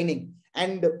 9-module training,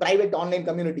 and private online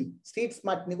community, Street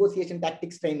Smart Negotiation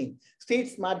Tactics training, Street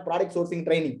Smart Product Sourcing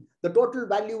training. The total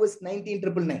value is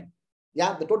 19,999.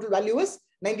 Yeah, the total value is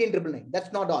 19,999.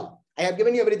 That's not all. I have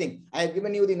given you everything. I have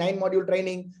given you the 9-module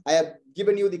training. I have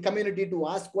given you the community to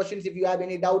ask questions if you have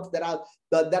any doubts. There are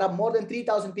more than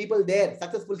 3,000 people there,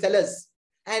 successful sellers.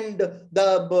 And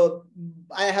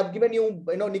I have given you,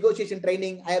 negotiation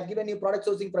training. I have given you product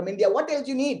sourcing from India. What else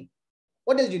you need?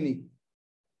 What else you need?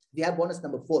 We have bonus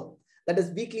number 4. That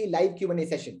is weekly live Q&A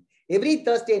session. Every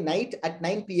Thursday night at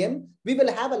 9 p.m., we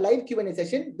will have a live Q&A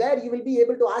session where you will be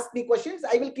able to ask me questions.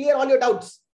 I will clear all your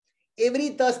doubts. Every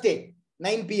Thursday,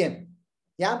 9 p.m.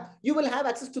 Yeah, you will have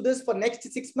access to this for next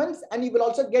 6 months, and you will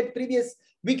also get previous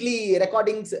weekly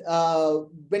recordings.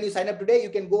 When you sign up today, you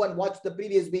can go and watch the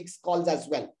previous week's calls as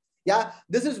well. Yeah,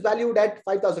 this is valued at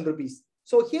 5,000 rupees.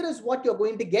 So here is what you're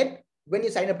going to get when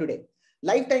you sign up today.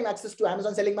 Lifetime access to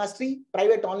Amazon Selling Mastery,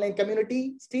 private online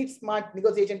community, Street Smart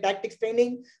Negotiation Tactics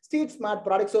training, Street Smart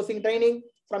Product Sourcing training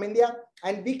from India,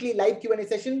 and weekly live Q&A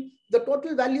session. The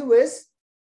total value is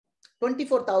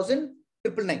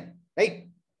 24,999, right?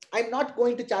 I'm not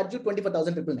going to charge you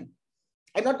 24,999.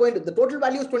 I'm not going to. The total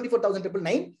value is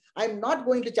 24,999. I'm not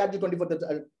going to charge you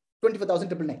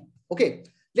 24,999. Okay.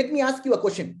 Let me ask you a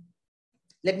question.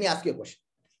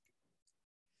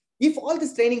 If all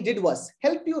this training did was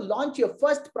help you launch your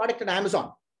first product on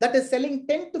Amazon, that is selling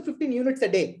 10 to 15 units a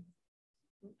day.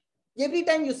 Every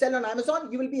time you sell on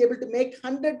Amazon, you will be able to make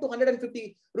 100 to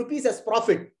 150 rupees as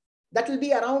profit. That will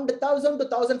be around 1,000 to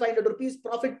 1,500 rupees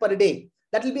profit per day.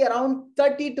 That will be around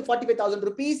 30 to 45,000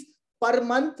 rupees per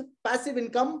month passive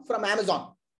income from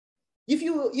Amazon. If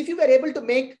you were able to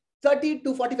make 30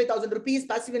 to 45,000 rupees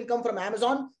passive income from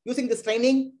Amazon using this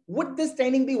training, would this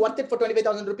training be worth it for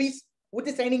 25,000 rupees? Would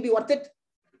this training be worth it?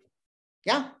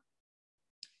 Yeah.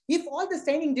 If all this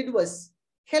training did was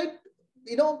help,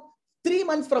 3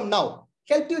 months from now,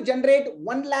 help you generate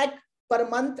 1 lakh per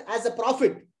month as a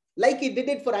profit, like it did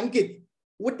it for Ankit,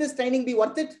 would this training be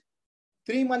worth it?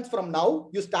 3 months from now,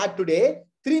 you start today.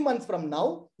 3 months from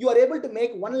now, you are able to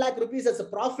make 1 lakh rupees as a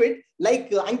profit, like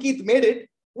Ankit made it.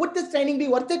 Would this training be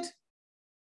worth it?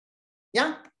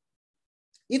 Yeah.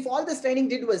 If all this training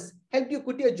did was help you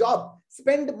quit your job,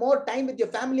 spend more time with your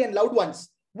family and loved ones,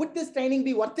 would this training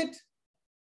be worth it?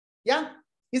 Yeah.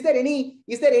 Is there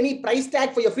any price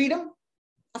tag for your freedom?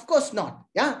 Of course not.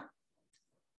 Yeah.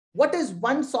 What is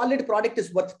one solid product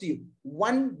is worth to you?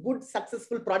 One good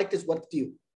successful product is worth to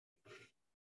you.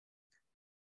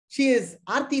 She is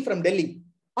Aarti from Delhi.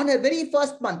 On her very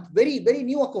first month, very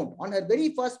new account, on her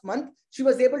very first month, she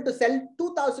was able to sell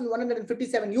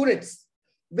 2,157 units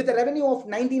with a revenue of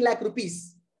 19 lakh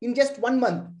rupees in just 1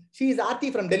 month. She is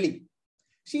Aarti from Delhi.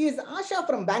 She is Asha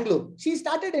from Bangalore. She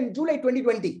started in July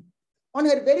 2020. On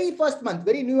her very first month,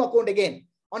 very new account again.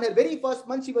 On her very first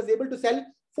month, she was able to sell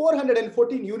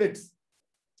 414 units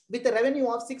with a revenue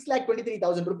of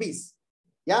 6,23,000 rupees.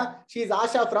 Yeah, she is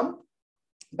Asha from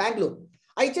Bangalore.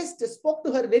 I just spoke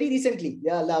to her very recently,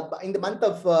 in the month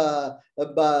of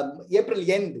April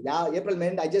end. Yeah, April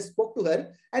end, I just spoke to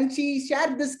her and she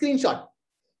shared this screenshot.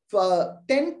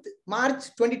 10th March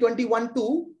 2021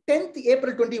 to 10th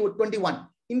April 2021.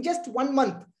 In just 1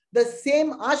 month, the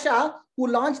same Asha who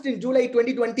launched in July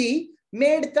 2020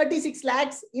 made 36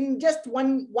 lakhs in just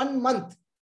one month.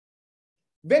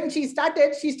 When she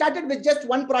started with just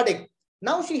one product.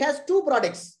 Now she has 2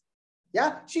 products.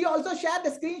 Yeah, she also shared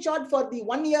a screenshot for the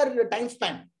 1 year time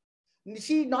span.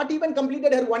 She not even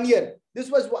completed her 1 year. This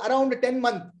was around 10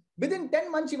 months. Within 10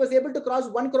 months, she was able to cross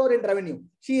 1 crore in revenue.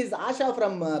 She is Asha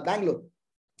from Bangalore.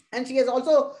 And she has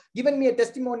also given me a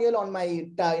testimonial on my,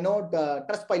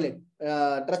 Trustpilot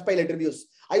reviews.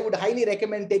 I would highly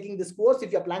recommend taking this course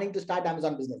if you're planning to start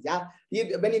Amazon business. Yeah,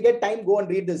 when you get time, go and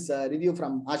read this review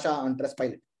from Asha on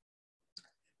Trustpilot.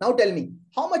 Now tell me,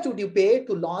 how much would you pay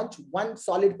to launch one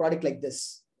solid product like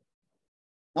this?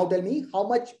 Now tell me, how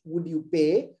much would you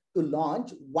pay to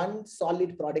launch one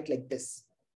solid product like this?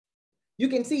 You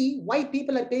can see why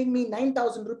people are paying me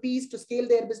 9,000 rupees to scale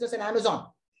their business on Amazon.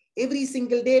 Every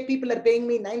single day, people are paying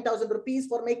me 9,000 rupees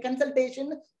for my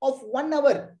consultation of 1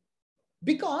 hour.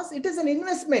 Because it is an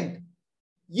investment.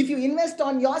 If you invest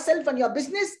on yourself and your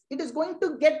business, it is going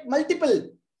to get multiple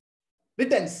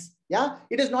returns. Yeah,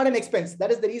 it is not an expense.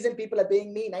 That is the reason people are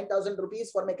paying me 9,000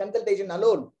 rupees for my consultation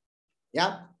alone.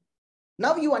 Yeah.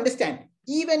 Now you understand.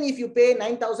 Even if you pay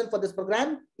 9,000 for this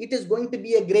program, it is going to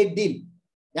be a great deal.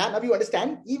 Yeah. Now you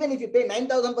understand. Even if you pay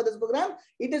 9,000 for this program,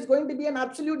 it is going to be an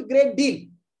absolute great deal.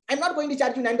 I'm not going to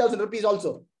charge you 9,000 rupees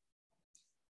also.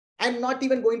 I'm not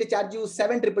even going to charge you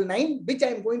 7,999, which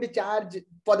I'm going to charge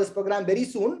for this program very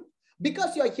soon.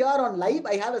 Because you're here on live,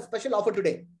 I have a special offer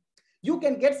today. You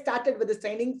can get started with this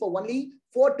training for only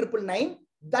 4,999,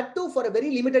 that too for a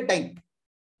very limited time.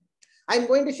 I'm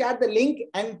going to share the link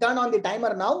and turn on the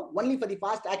timer now, only for the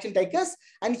fast action takers.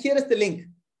 And here is the link.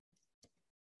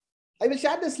 I will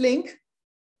share this link.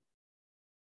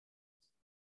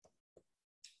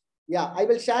 Yeah,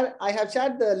 I have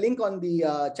shared the link on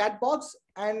the chat box,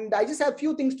 and I just have a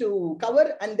few things to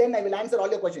cover, and then I will answer all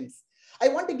your questions. I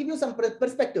want to give you some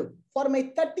perspective. For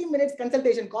my 30 minutes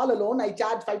consultation call alone, I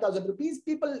charge 5,000 rupees.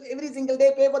 People every single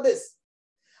day pay for this.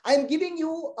 I'm giving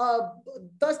you a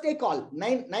Thursday call,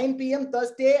 9 p.m.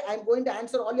 Thursday. I'm going to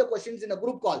answer all your questions in a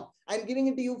group call. I'm giving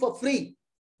it to you for free.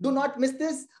 Do not miss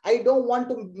this. I don't want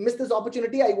to miss this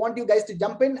opportunity. I want you guys to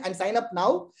jump in and sign up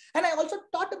now. And I also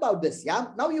thought about this. Yeah.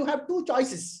 Now you have 2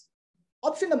 choices.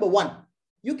 Option number 1,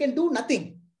 you can do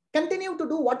nothing. Continue to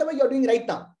do whatever you're doing right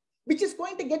now, which is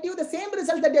going to get you the same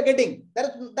result that you're getting. There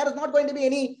is not going to be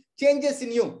any changes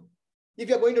in you if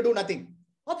you're going to do nothing.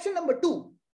 Option number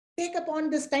 2, take upon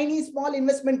this tiny, small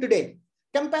investment today.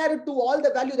 Compare it to all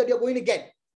the value that you're going to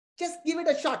get. Just give it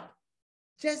a shot.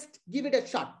 Just give it a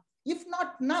shot. If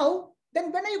not now,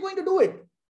 then when are you going to do it?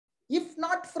 If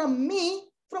not from me,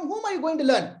 from whom are you going to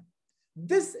learn?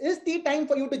 This is the time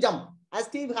for you to jump. As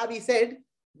Steve Harvey said,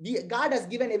 God has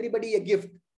given everybody a gift.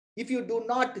 If you do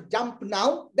not jump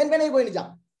now, then when are you going to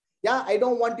jump? Yeah, I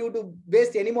don't want you to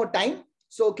waste any more time.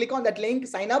 So click on that link,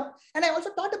 sign up. And I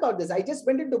also thought about this. I just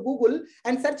went into Google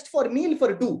and searched for meal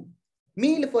for 2.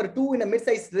 Meal for 2 in a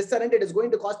mid-sized restaurant, it is going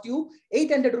to cost you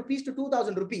 800 rupees to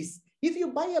 2,000 rupees. If you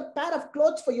buy a pair of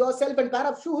clothes for yourself and pair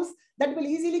of shoes, that will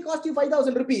easily cost you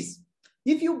 5,000 rupees.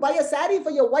 If you buy a saree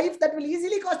for your wife, that will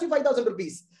easily cost you 5,000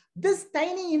 rupees. This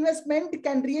tiny investment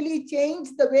can really change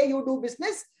the way you do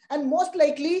business, and most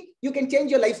likely you can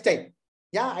change your lifestyle.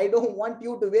 Yeah, I don't want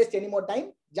you to waste any more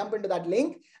time. Jump into that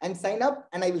link and sign up,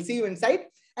 and I will see you inside.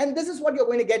 And this is what you're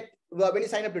going to get when you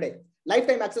sign up today.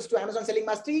 Lifetime access to Amazon Selling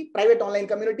Mastery, private online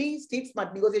community, street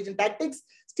smart negotiation tactics,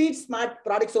 street smart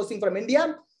product sourcing from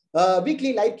India,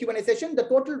 weekly live Q&A session. The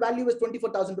total value is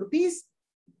 24,000 rupees,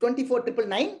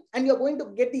 24,999, and you're going to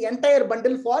get the entire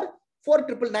bundle for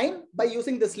 4,999 by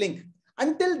using this link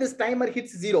until this timer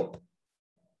hits 0.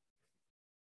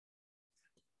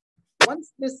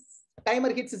 Once this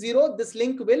timer hits 0, this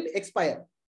link will expire.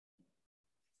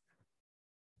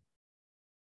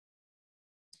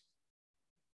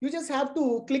 You just have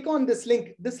to click on this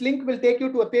link. This link will take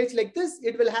you to a page like this.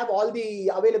 It will have all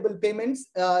the available payments.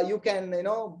 You can,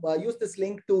 use this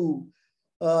link to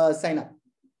sign up.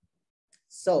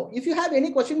 So if you have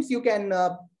any questions, you can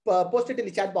post it in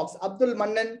the chat box. Abdul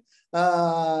Mannan,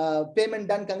 payment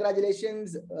done,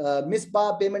 congratulations.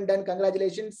 Mispa, payment done,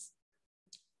 congratulations.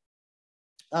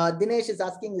 Dinesh is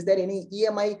asking, is there any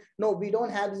EMI? No, we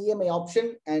don't have EMI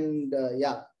option. And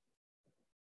yeah.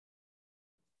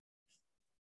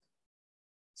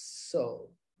 So,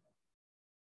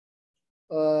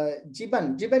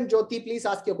 Jiban Jyoti, please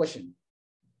ask your question.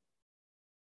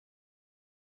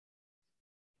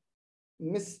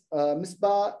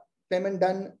 Misbah, payment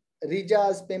done.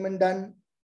 Rija's payment done.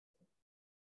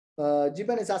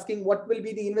 Jiban is asking, what will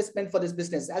be the investment for this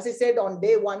business? As I said, on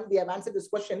day one, we have answered this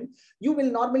question. You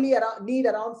will normally need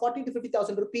around 40 to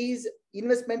 50,000 rupees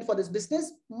investment for this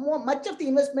business. Much of the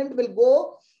investment will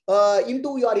go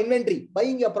into your inventory,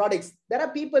 buying your products. There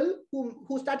are people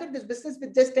who started this business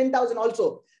with just 10,000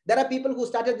 also. There are people who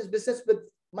started this business with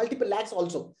multiple lakhs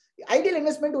also. The ideal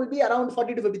investment will be around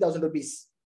 40 to 50,000 rupees.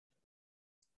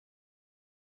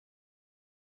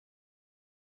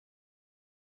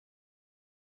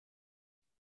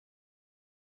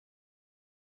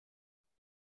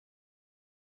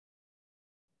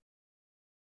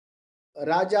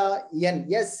 Raja Yen,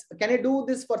 yes. Can I do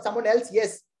this for someone else?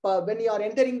 Yes. When you are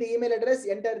entering the email address,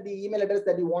 enter the email address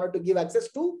that you wanted to give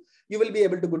access to. You will be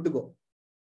able to good to go.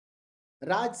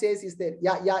 Raj says, is there?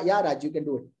 Yeah, Raj, you can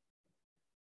do it.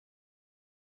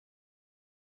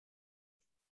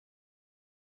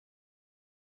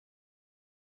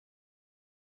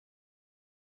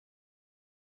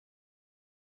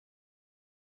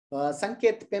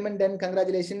 Sanket, payment done.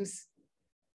 Congratulations.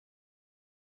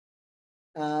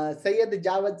 Sayyid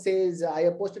Jawad says, I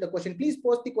have posted a question. Please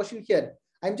post the question here.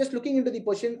 I'm just looking into the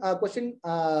question.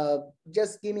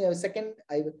 Just give me a second.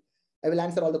 I will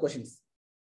answer all the questions.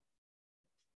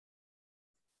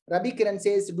 Rabi Kiran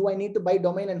says, do I need to buy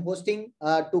domain and hosting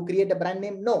to create a brand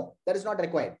name? No, that is not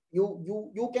required.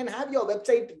 You can have your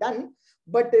website done,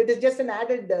 but it is just an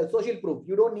added social proof.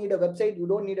 You don't need a website. You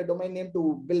don't need a domain name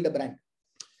to build a brand.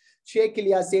 Sheikh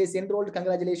Ilya says, enrolled.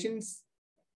 Congratulations.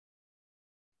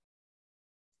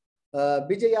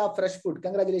 Vijaya Fresh Food,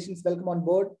 congratulations, welcome on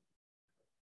board.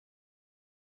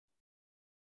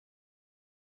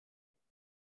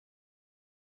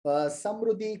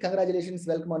 Samruddhi, congratulations,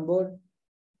 welcome on board.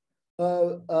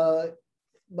 Manoj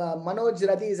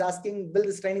Radhi is asking, will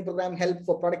this training program help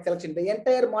for product selection? The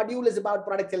entire module is about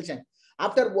product selection.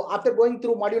 After going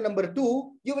through module number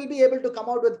 2, you will be able to come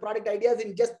out with product ideas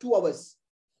in just 2 hours.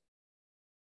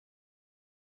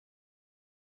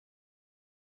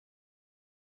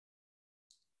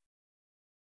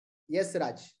 Yes,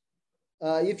 Raj.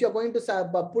 If you're going to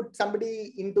put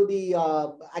somebody into the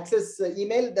access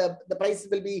email, the price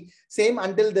will be same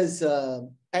until this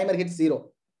timer hits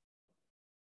 0.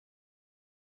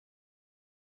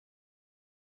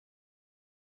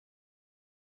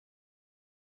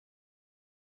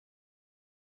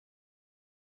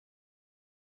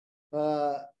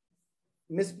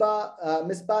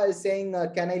 Misbah is saying,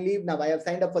 can I leave now? I have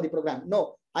signed up for the program.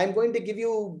 No, I'm going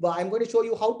to show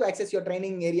you how to access your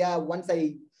training area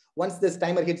once this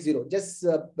timer hits 0. Just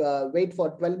wait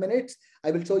for 12 minutes.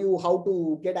 I will show you how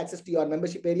to get access to your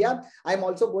membership area. I'm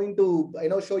also going to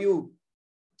show you.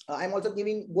 I'm also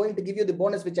going to give you the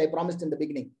bonus which I promised in the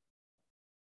beginning.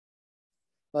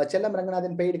 Chellam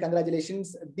Ranganathan paid.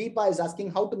 Congratulations. Deepa is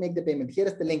asking how to make the payment. Here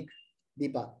is the link.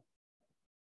 Deepa.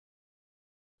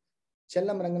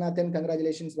 Chellam Ranganathan,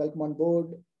 congratulations. Welcome on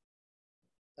board.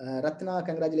 Ratna,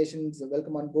 congratulations.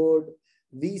 Welcome on board.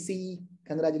 VC,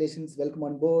 congratulations. Welcome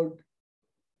on board.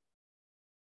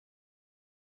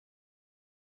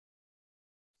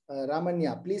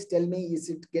 Ramanya, please tell me, is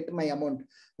it get my amount?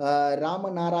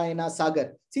 Ramanarayana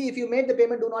Sagar. See, if you made the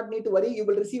payment, do not need to worry. You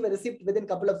will receive a receipt within a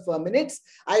couple of minutes.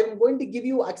 I am going to give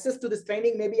you access to this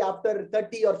training maybe after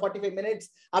 30 or 45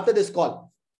 minutes after this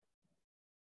call.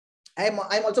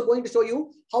 I'm also going to show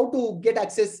you how to get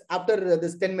access after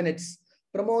this 10 minutes.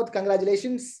 Pramod,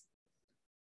 congratulations.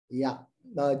 Yeah.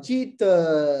 Jeet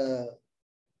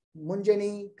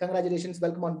Munjani, congratulations.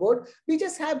 Welcome on board. We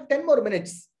just have 10 more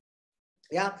minutes.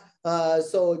 Yeah.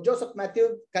 So Joseph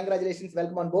Matthew, congratulations.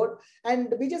 Welcome on board.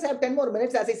 And we just have 10 more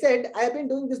minutes. As I said, I have been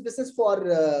doing this business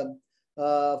for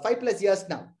 5+ years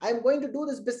now. I'm going to do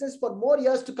this business for more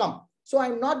years to come. So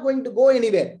I'm not going to go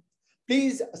anywhere.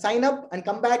 Please sign up and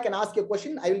come back and ask your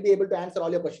question. I will be able to answer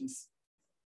all your questions.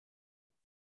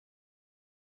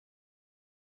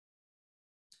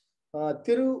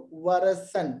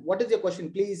 Thiruvarasan, what is your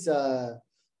question? Please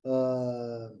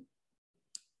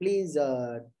Please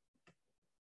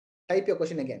type your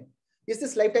question again. Is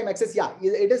this lifetime access? Yeah,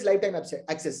 it is lifetime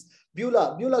access.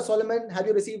 Beulah Solomon, have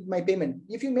you received my payment?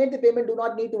 If you made the payment, do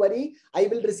not need to worry. I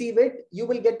will receive it. You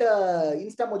will get a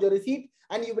InstaMojo receipt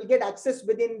and you will get access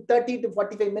within 30 to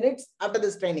 45 minutes after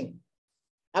this training,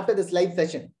 after this live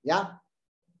session. Yeah.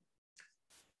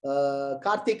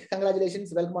 Karthik,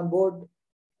 congratulations. Welcome on board.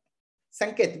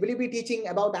 Sanket, will you be teaching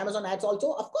about Amazon ads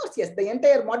also? Of course, yes. The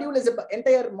entire module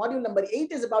number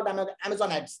 8 is about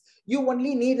Amazon ads. You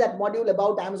only need that module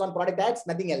about Amazon product ads,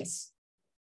 nothing else.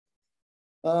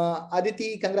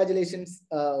 Aditi, congratulations.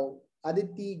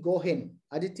 Aditi Gohen,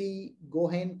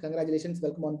 congratulations.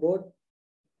 Welcome on board.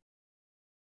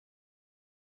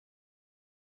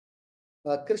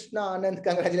 Krishna Anand,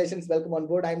 congratulations, welcome on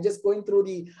board. I'm just scrolling through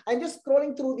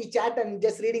the chat and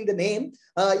just reading the name.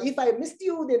 If I missed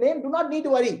you the name, do not need to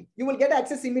worry. You will get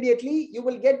access immediately. You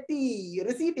will get the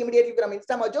receipt immediately from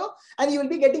InstaMojo and you will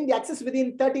be getting the access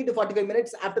within 30 to 45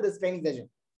 minutes after this training session.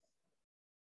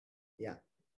 Yeah.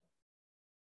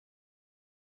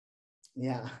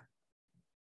 Yeah.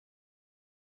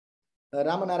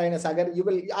 Ramanarayana Sagar,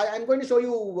 I'm going to show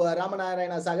you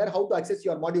Ramanarayana Sagar how to access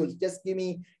your modules. Just give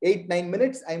me 8-9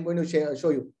 minutes. I'm going to show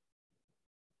you.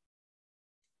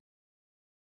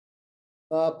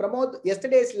 Pramod,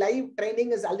 yesterday's live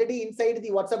training is already inside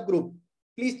the WhatsApp group.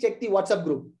 Please check the WhatsApp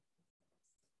group.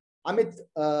 Amit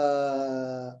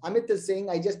is saying,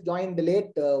 I just joined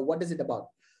late. What is it about?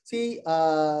 See,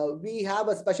 we have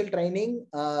a special training.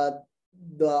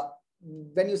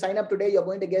 When you sign up today, you're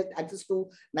going to get access to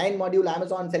 9-module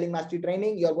Amazon Selling Mastery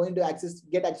training. You're going to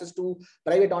get access to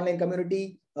private online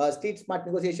community, Street Smart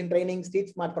negotiation training, Street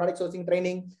Smart product sourcing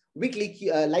training, weekly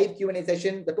live Q&A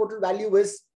session. The total value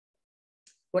is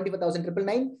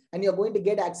 24,999, and you're going to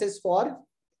get access for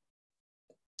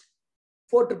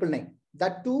 4,999.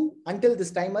 That too until this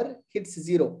timer hits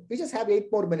 0. We just have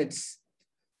 8 more minutes.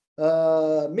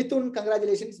 Mithun,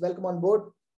 congratulations. Welcome on board.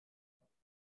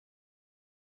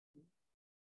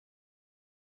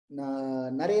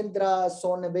 Narendra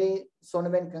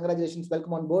Sonaven, congratulations.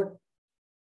 Welcome on board.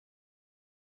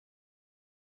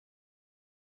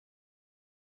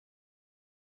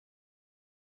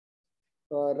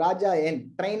 Raja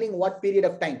N, training what period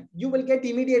of time? You will get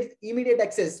immediate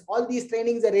access. All these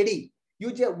trainings are ready.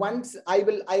 You just once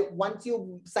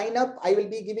you sign up, I will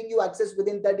be giving you access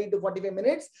within 30 to 45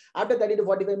 minutes. After 30 to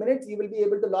 45 minutes, you will be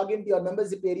able to log into your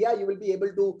membership area. You will be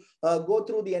able to go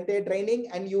through the entire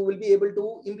training and you will be able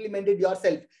to implement it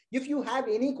yourself. If you have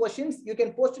any questions, you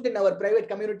can post it in our private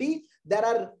community. There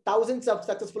are thousands of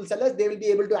successful sellers. They will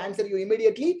be able to answer you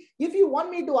immediately. If you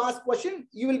want me to ask question,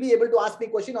 you will be able to ask me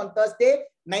question on Thursday,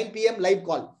 9 PM live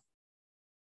call.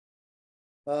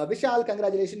 Vishal,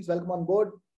 congratulations. Welcome on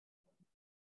board.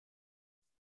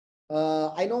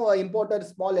 I know importer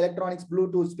small electronics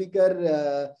Bluetooth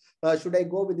speaker. Should I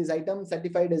go with this item?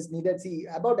 Certified is needed. See,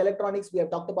 about electronics, we have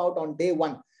talked about on day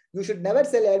 1. You should never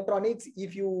sell electronics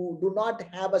if you do not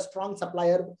have a strong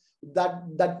supplier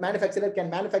that manufacturer can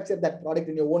manufacture that product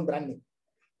in your own brand name.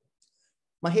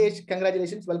 Mahesh,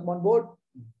 congratulations. Welcome on board.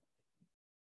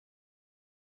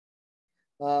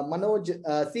 Manoj,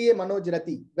 CA Manoj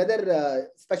Rati, whether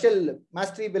special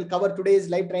mastery will cover today's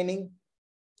live training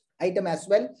item as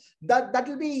well. That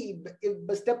will be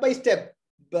step by step.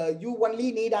 You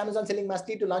only need Amazon Selling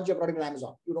Mastery to launch your product on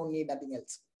Amazon. You don't need nothing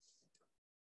else.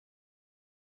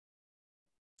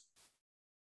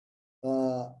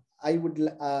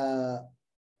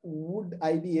 Would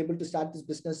I be able to start this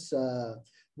business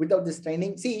without this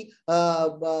training? See,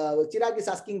 Chirag is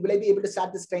asking, will I be able to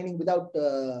start this training without,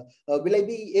 will I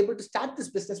be able to start this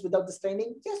business without this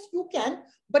training? Yes, you can.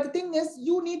 But the thing is,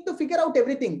 you need to figure out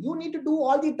everything. You need to do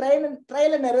all the trial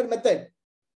and error method.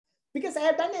 Because I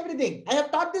have done everything. I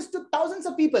have taught this to thousands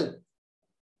of people.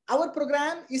 Our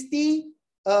program is the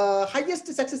highest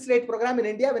success rate program in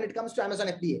India when it comes to Amazon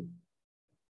FBA.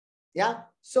 Yeah.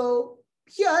 So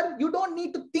here you don't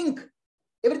need to think.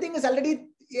 Everything is already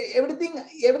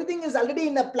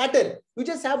in a platter. You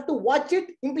just have to watch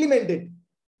it, implement it.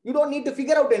 You don't need to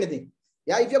figure out anything.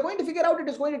 Yeah, if you're going to figure out, it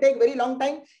is going to take very long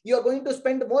time. You are going to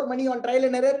spend more money on trial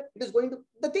and error. It is going to.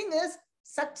 The thing is,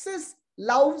 success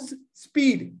loves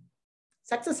speed.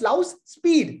 Success loves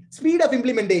speed. Speed of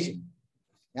implementation.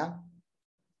 Yeah.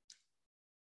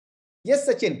 Yes,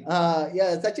 Sachin.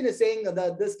 Yeah, Sachin is saying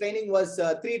that this training was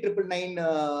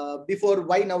 3,999 before.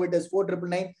 Why now it is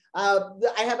 4,999?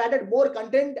 I have added more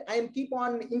content. I am keep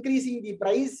on increasing the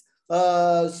price.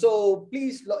 So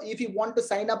please, if you want to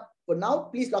sign up for now,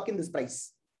 please lock in this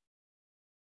price.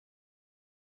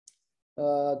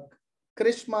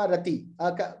 Krishma Rati.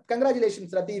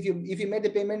 Congratulations, Rati. If you made the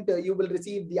payment, you will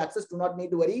receive the access. Do not need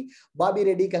to worry. Bobby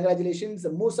Reddy, congratulations.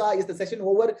 Musa, is the session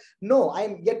over? No, I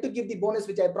am yet to give the bonus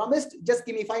which I promised. Just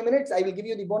give me 5 minutes. I will give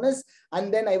you the bonus,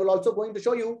 and then I will also going to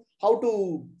show you how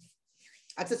to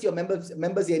access your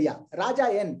members area. Raja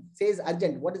N says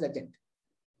urgent. What is urgent?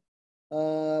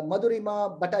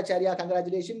 Madhurima Bhattacharya,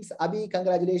 congratulations. Abhi,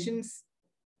 congratulations.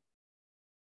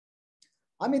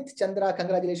 Amit Chandra,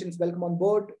 congratulations. Welcome on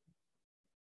board.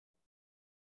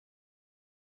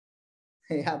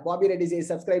 Yeah, Bobby Reddy says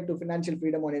subscribe to Financial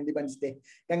Freedom on Independence Day.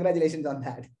 Congratulations on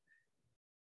that.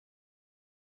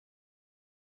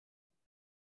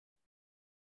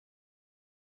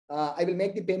 I will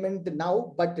make the payment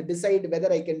now, but decide whether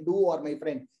I can do or my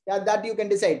friend. Yeah, that you can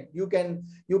decide. You can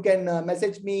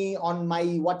message me on my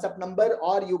WhatsApp number,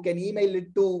 or you can email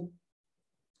it to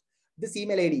this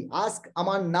email ID. Ask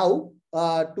Aman now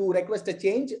to request a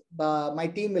change.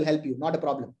 My team will help you. Not a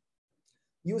problem.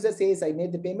 User says I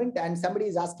made the payment, and somebody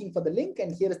is asking for the link,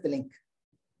 and here is the link.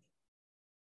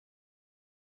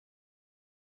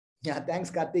 Yeah,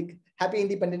 thanks, Karthik. Happy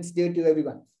Independence Day to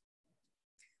everyone.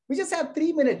 We just have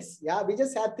 3 minutes. Yeah, we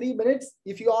just have 3 minutes.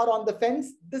 If you are on the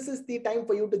fence, this is the time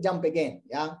for you to jump again.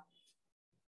 Yeah.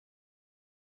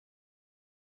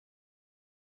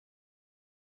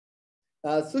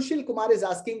 Sushil Kumar is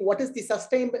asking, what is the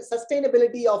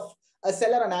sustainability of a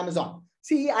seller on Amazon?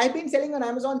 See, I've been selling on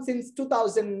Amazon since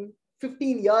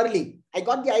 2015 yearly. I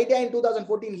got the idea in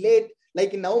 2014 late,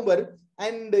 like in November.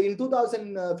 And in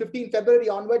 2015 February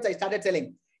onwards, I started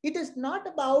selling. It is not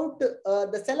about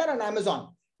the seller on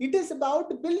Amazon. It is about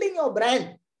building your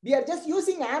brand. We are just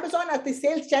using Amazon as the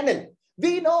sales channel.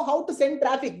 We know how to send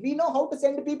traffic. We know how to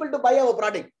send people to buy our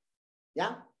product.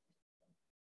 Yeah.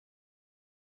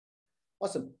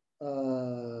 Awesome.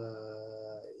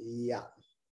 Yeah.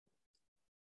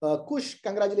 Kush,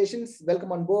 congratulations.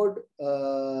 Welcome on board.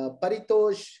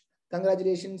 Paritosh,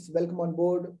 congratulations. Welcome on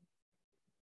board.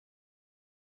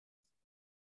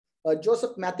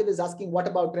 Joseph Matthew is asking, what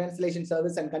about translation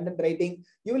service and content writing?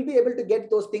 You will be able to get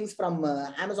those things from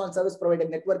Amazon Service Provider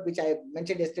Network, which I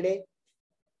mentioned yesterday.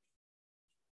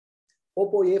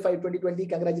 Oppo A5 2020,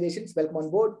 congratulations. Welcome on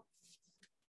board.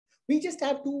 We just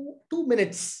have two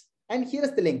minutes. And here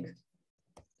is the link.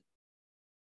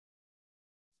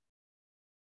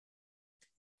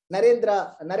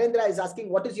 Narendra is asking,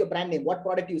 what is your brand name? What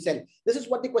product you sell? This is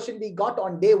what the question we got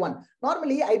on day one.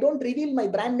 Normally, I don't reveal my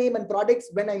brand name and products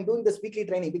when I'm doing this weekly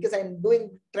training, because I'm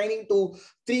doing training to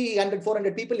 300,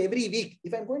 400 people every week.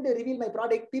 If I'm going to reveal my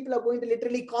product, people are going to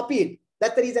literally copy it.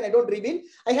 That's the reason I don't reveal.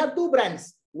 I have 2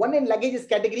 brands, one in luggages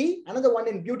category, another one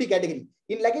in beauty category.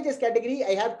 In luggages category,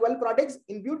 I have 12 products.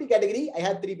 In beauty category, I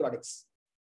have 3 products.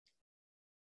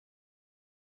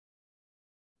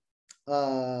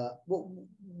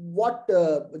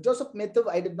 Joseph Methu,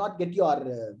 I did not get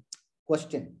your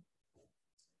question.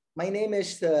 My name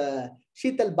is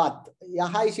Sheetal Bath. Yeah,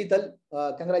 hi Sheetal.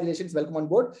 Congratulations. Welcome on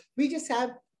board. We just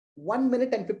have 1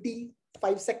 minute and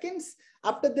 55 seconds.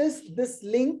 After this, this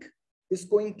link is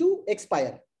going to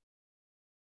expire.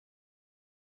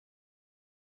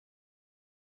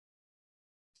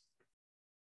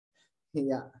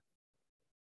 Yeah.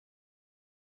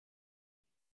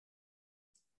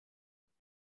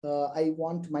 I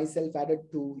want myself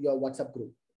added to your WhatsApp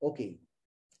group. Okay.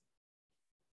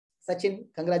 Sachin,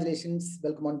 congratulations.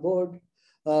 Welcome on board.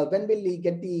 When will we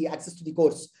get the access to the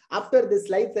course? After this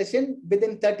live session,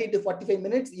 within 30 to 45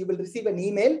 minutes, you will receive an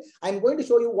email. I'm going to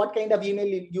show you what kind of email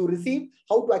you receive,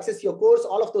 how to access your course,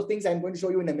 all of those things I'm going to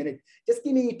show you in a minute. Just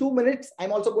give me 2 minutes.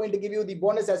 I'm also going to give you the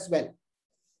bonus as well.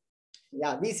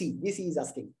 Yeah, VC is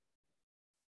asking.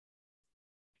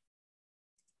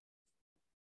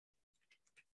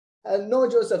 No,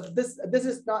 Joseph, this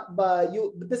is not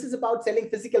you. This is about selling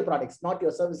physical products, not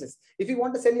your services. If you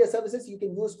want to sell your services, you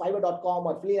can use fiverr.com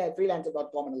or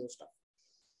freelancer.com and other stuff.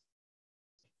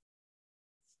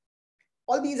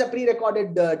 All these are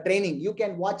pre-recorded training. You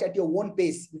can watch at your own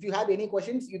pace. If you have any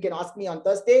questions, you can ask me on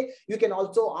Thursday. You can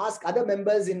also ask other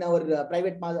members in our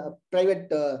private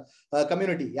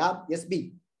community. Yeah,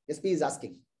 SB is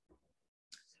asking.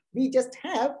 We just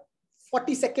have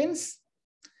 40 seconds.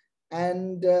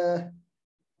 And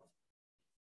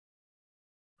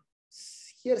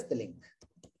here's the link.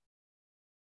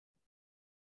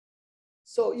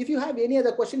 So if you have any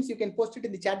other questions, you can post it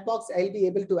in the chat box. I'll be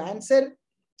able to answer.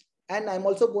 And I'm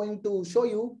also going to show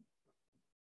you.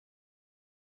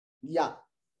 Yeah.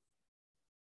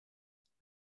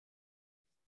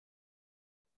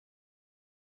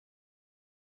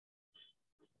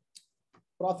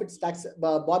 Profits tax.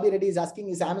 Bobby Reddy is asking,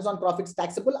 is Amazon profits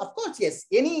taxable? Of course, yes.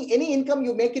 Any income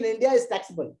you make in India is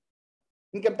taxable.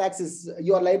 Income tax is,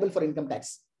 you are liable for income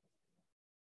tax.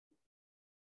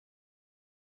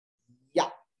 Yeah,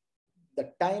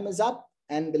 the time is up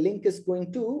and the link is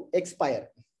going to expire.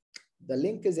 The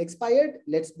link is expired.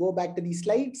 Let's go back to the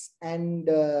slides. And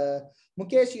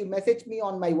Mukesh, you messaged me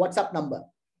on my WhatsApp number.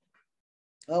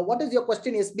 What is your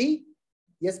question, SB?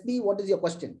 SB, what is your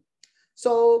question?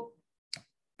 So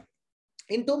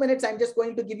in 2 minutes, I'm just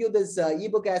going to give you this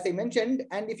ebook as I mentioned.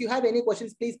 And if you have any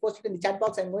questions, please post it in the chat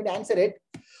box. I'm going to answer it.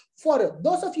 For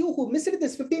those of you who missed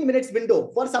this 15 minutes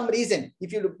window for some reason,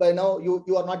 if you know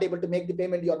you are not able to make the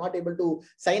payment, you are not able to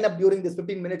sign up during this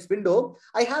 15 minutes window,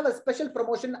 I have a special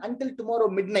promotion until tomorrow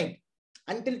midnight.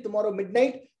 Until tomorrow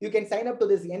midnight, you can sign up to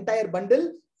this entire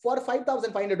bundle for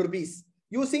 5,500 rupees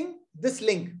using this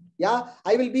link. Yeah,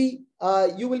 I will be,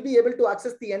 you will be able to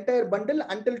access the entire bundle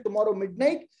until tomorrow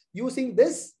midnight using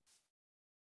this.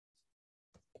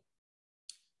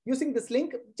 Using this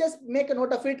link. Just make a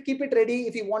note of it, keep it ready.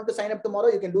 If you want to sign up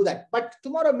tomorrow, you can do that. But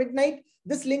tomorrow midnight,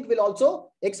 this link will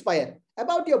also expire.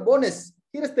 About your bonus,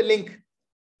 here is the link.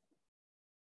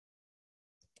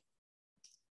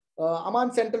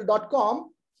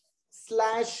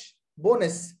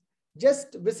 amancentral.com/bonus.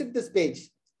 Just visit this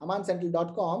page,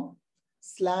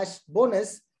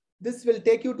 amancentral.com/bonus. This will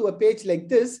take you to a page like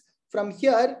this. From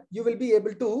here, you will be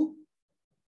able to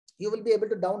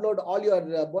download all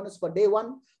your bonus for day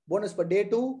 1, bonus for day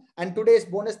 2, and today's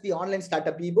bonus, the online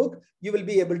startup ebook. You will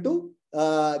be able to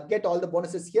get all the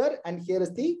bonuses here, and here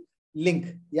is the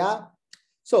link. Yeah.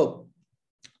 So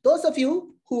those of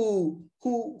you who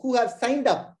have signed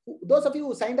up, those of you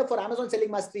who signed up for Amazon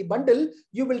Selling Mastery bundle,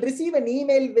 you will receive an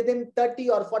email within 30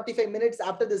 or 45 minutes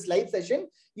after this live session.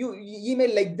 You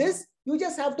email like this. You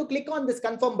just have to click on this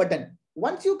confirm button.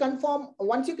 Once you click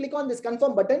on this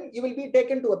confirm button, you will be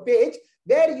taken to a page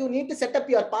where you need to set up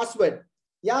your password.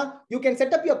 Yeah, you can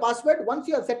set up your password. Once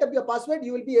you have set up your password,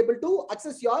 you will be able to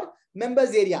access your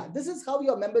members area. This is how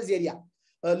your members area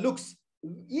looks.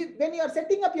 When you are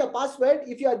setting up your password,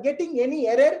 if you are getting any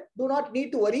error, do not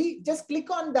need to worry. Just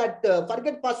click on that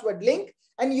forget password link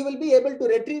and you will be able to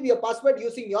retrieve your password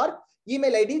using your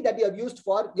email ID that you have used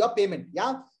for your payment.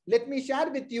 Yeah, let me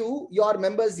share with you your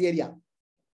members area.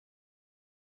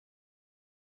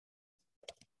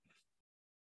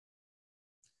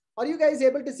 Are you guys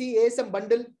able to see ASM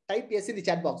bundle? Type yes in the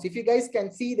chat box. If you guys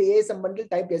can see the ASM bundle,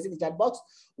 type yes in the chat box.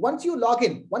 Once you log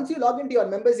into your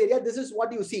members area, this is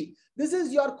what you see. This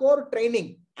is your core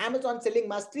training, Amazon Selling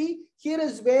Mastery. Here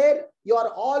is where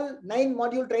your all 9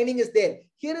 module training is there.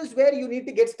 Here is where you need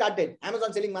to get started,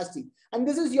 Amazon Selling Mastery. And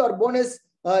this is your bonus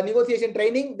negotiation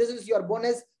training. This is your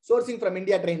bonus sourcing from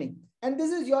India training. And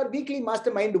this is your weekly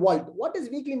mastermind vault. What is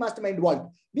weekly mastermind vault?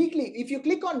 Weekly, if you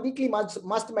click on weekly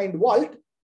mastermind vault,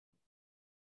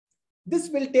 this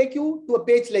will take you to a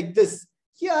page like this.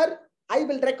 Here, I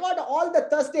will record all the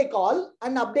Thursday call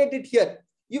and update it here.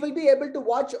 You will be able to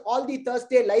watch all the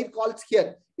Thursday live calls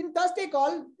here. In Thursday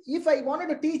call, if I wanted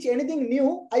to teach anything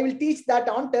new, I will teach that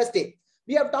on Thursday.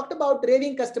 We have talked about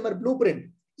raving customer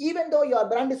blueprint. Even though your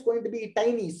brand is going to be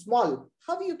tiny, small,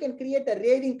 how you can create a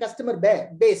raving customer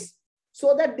base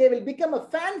so that they will become a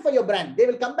fan for your brand. They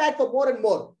will come back for more and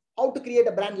more. How to create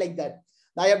a brand like that.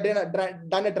 I have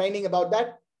done a training about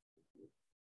that.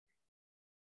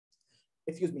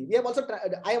 Excuse me. I have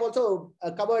also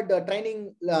covered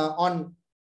training on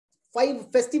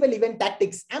 5 festival event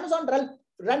tactics. Amazon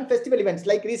run festival events.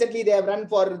 Like recently, they have run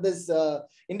for this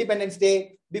Independence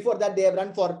Day. Before that, they have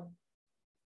run for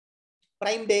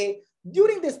Prime Day.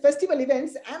 During these festival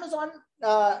events, Amazon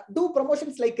do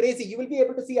promotions like crazy. You will be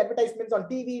able to see advertisements on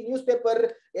TV,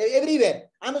 newspaper, everywhere.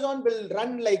 Amazon will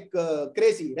run like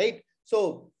crazy, right?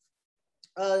 So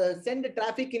send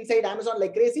traffic inside Amazon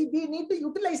like crazy. We need to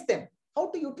utilize them. How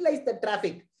to utilize the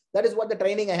traffic. That is what the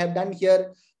training I have done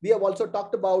here. We have also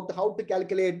talked about how to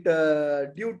calculate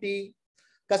custom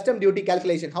duty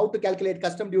calculation, how to calculate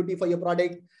custom duty for your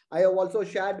product. I have also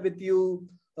shared with you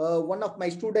one of my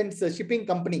students' shipping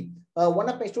company. One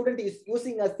of my students is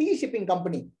using a C shipping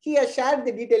company. He has shared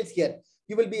the details here.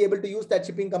 You will be able to use that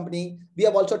shipping company. We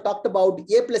have also talked about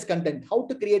A+ content, how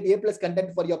to create A+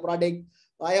 content for your product.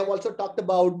 I have also talked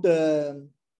about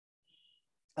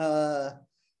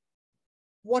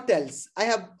what else? I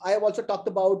have also talked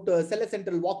about Seller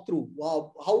Central walkthrough,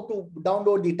 how to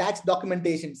download the tax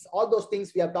documentations, all those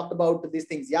things we have talked about these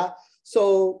things. Yeah.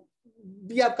 So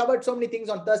we have covered so many things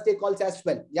on Thursday calls as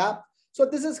well. Yeah. So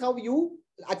this is how you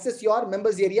access your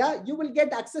members area. You will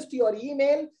get access to your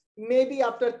email maybe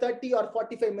after 30 or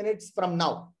 45 minutes from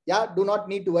now. Yeah. Do not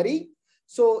need to worry.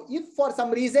 So if for some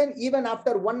reason, even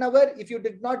after 1 hour, if you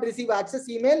did not receive access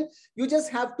email, you just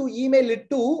have to email it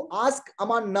to Ask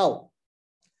Aman Now.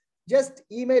 just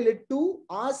email it to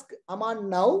ask Aman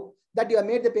now that you have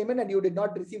made the payment and you did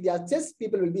not receive the access.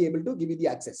 People will be able to give you the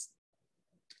access.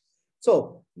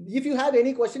 So if you have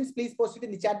any questions, please post it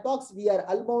in the chat box. We are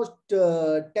almost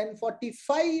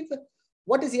 10:45.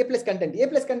 What is A+ content?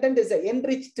 A+ content is an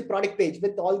enriched product page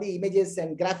with all the images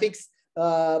and graphics.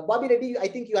 Bobby Reddy, I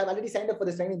think you have already signed up for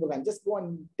this training program. Just go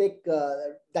and take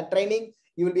that training.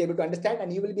 You will be able to understand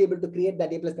and you will be able to create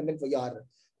that A+ content for your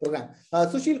program.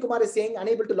 Sushil Kumar is saying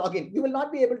unable to log in. You will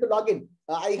not be able to log in.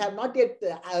 I have not yet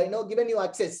given you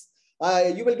access.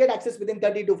 You will get access within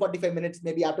 30 to 45 minutes,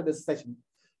 maybe after this session.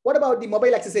 What about the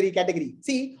mobile accessory category?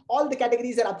 See, all the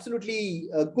categories are absolutely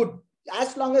good.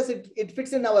 As long as it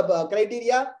fits in our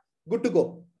criteria, good to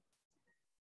go.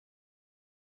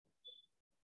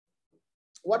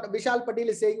 What Vishal Patel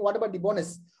is saying, what about the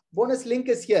bonus? Bonus link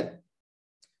is here.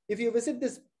 If you visit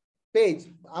this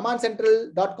page,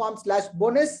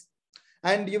 amancentral.com/bonus,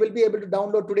 and you will be able to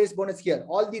download today's bonus here.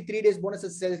 All the 3 days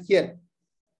bonuses are here.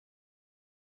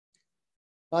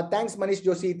 Thanks, Manish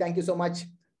Joshi. Thank you so much.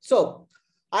 So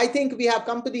I think we have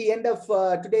come to the end of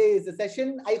today's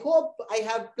session. I hope I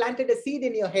have planted a seed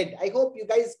in your head. I hope you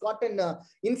guys got an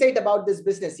insight about this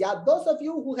business. Yeah, those of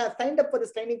you who have signed up for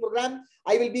this training program,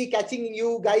 I will be catching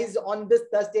you guys on this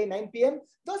Thursday, 9 p.m.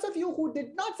 Those of you who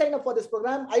did not sign up for this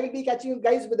program, I will be catching you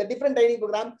guys with a different training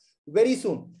program very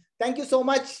soon. Thank you so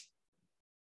much.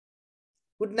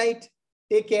 Good night.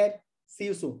 Take care. See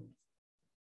you soon.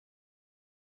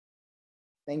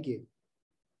 Thank you.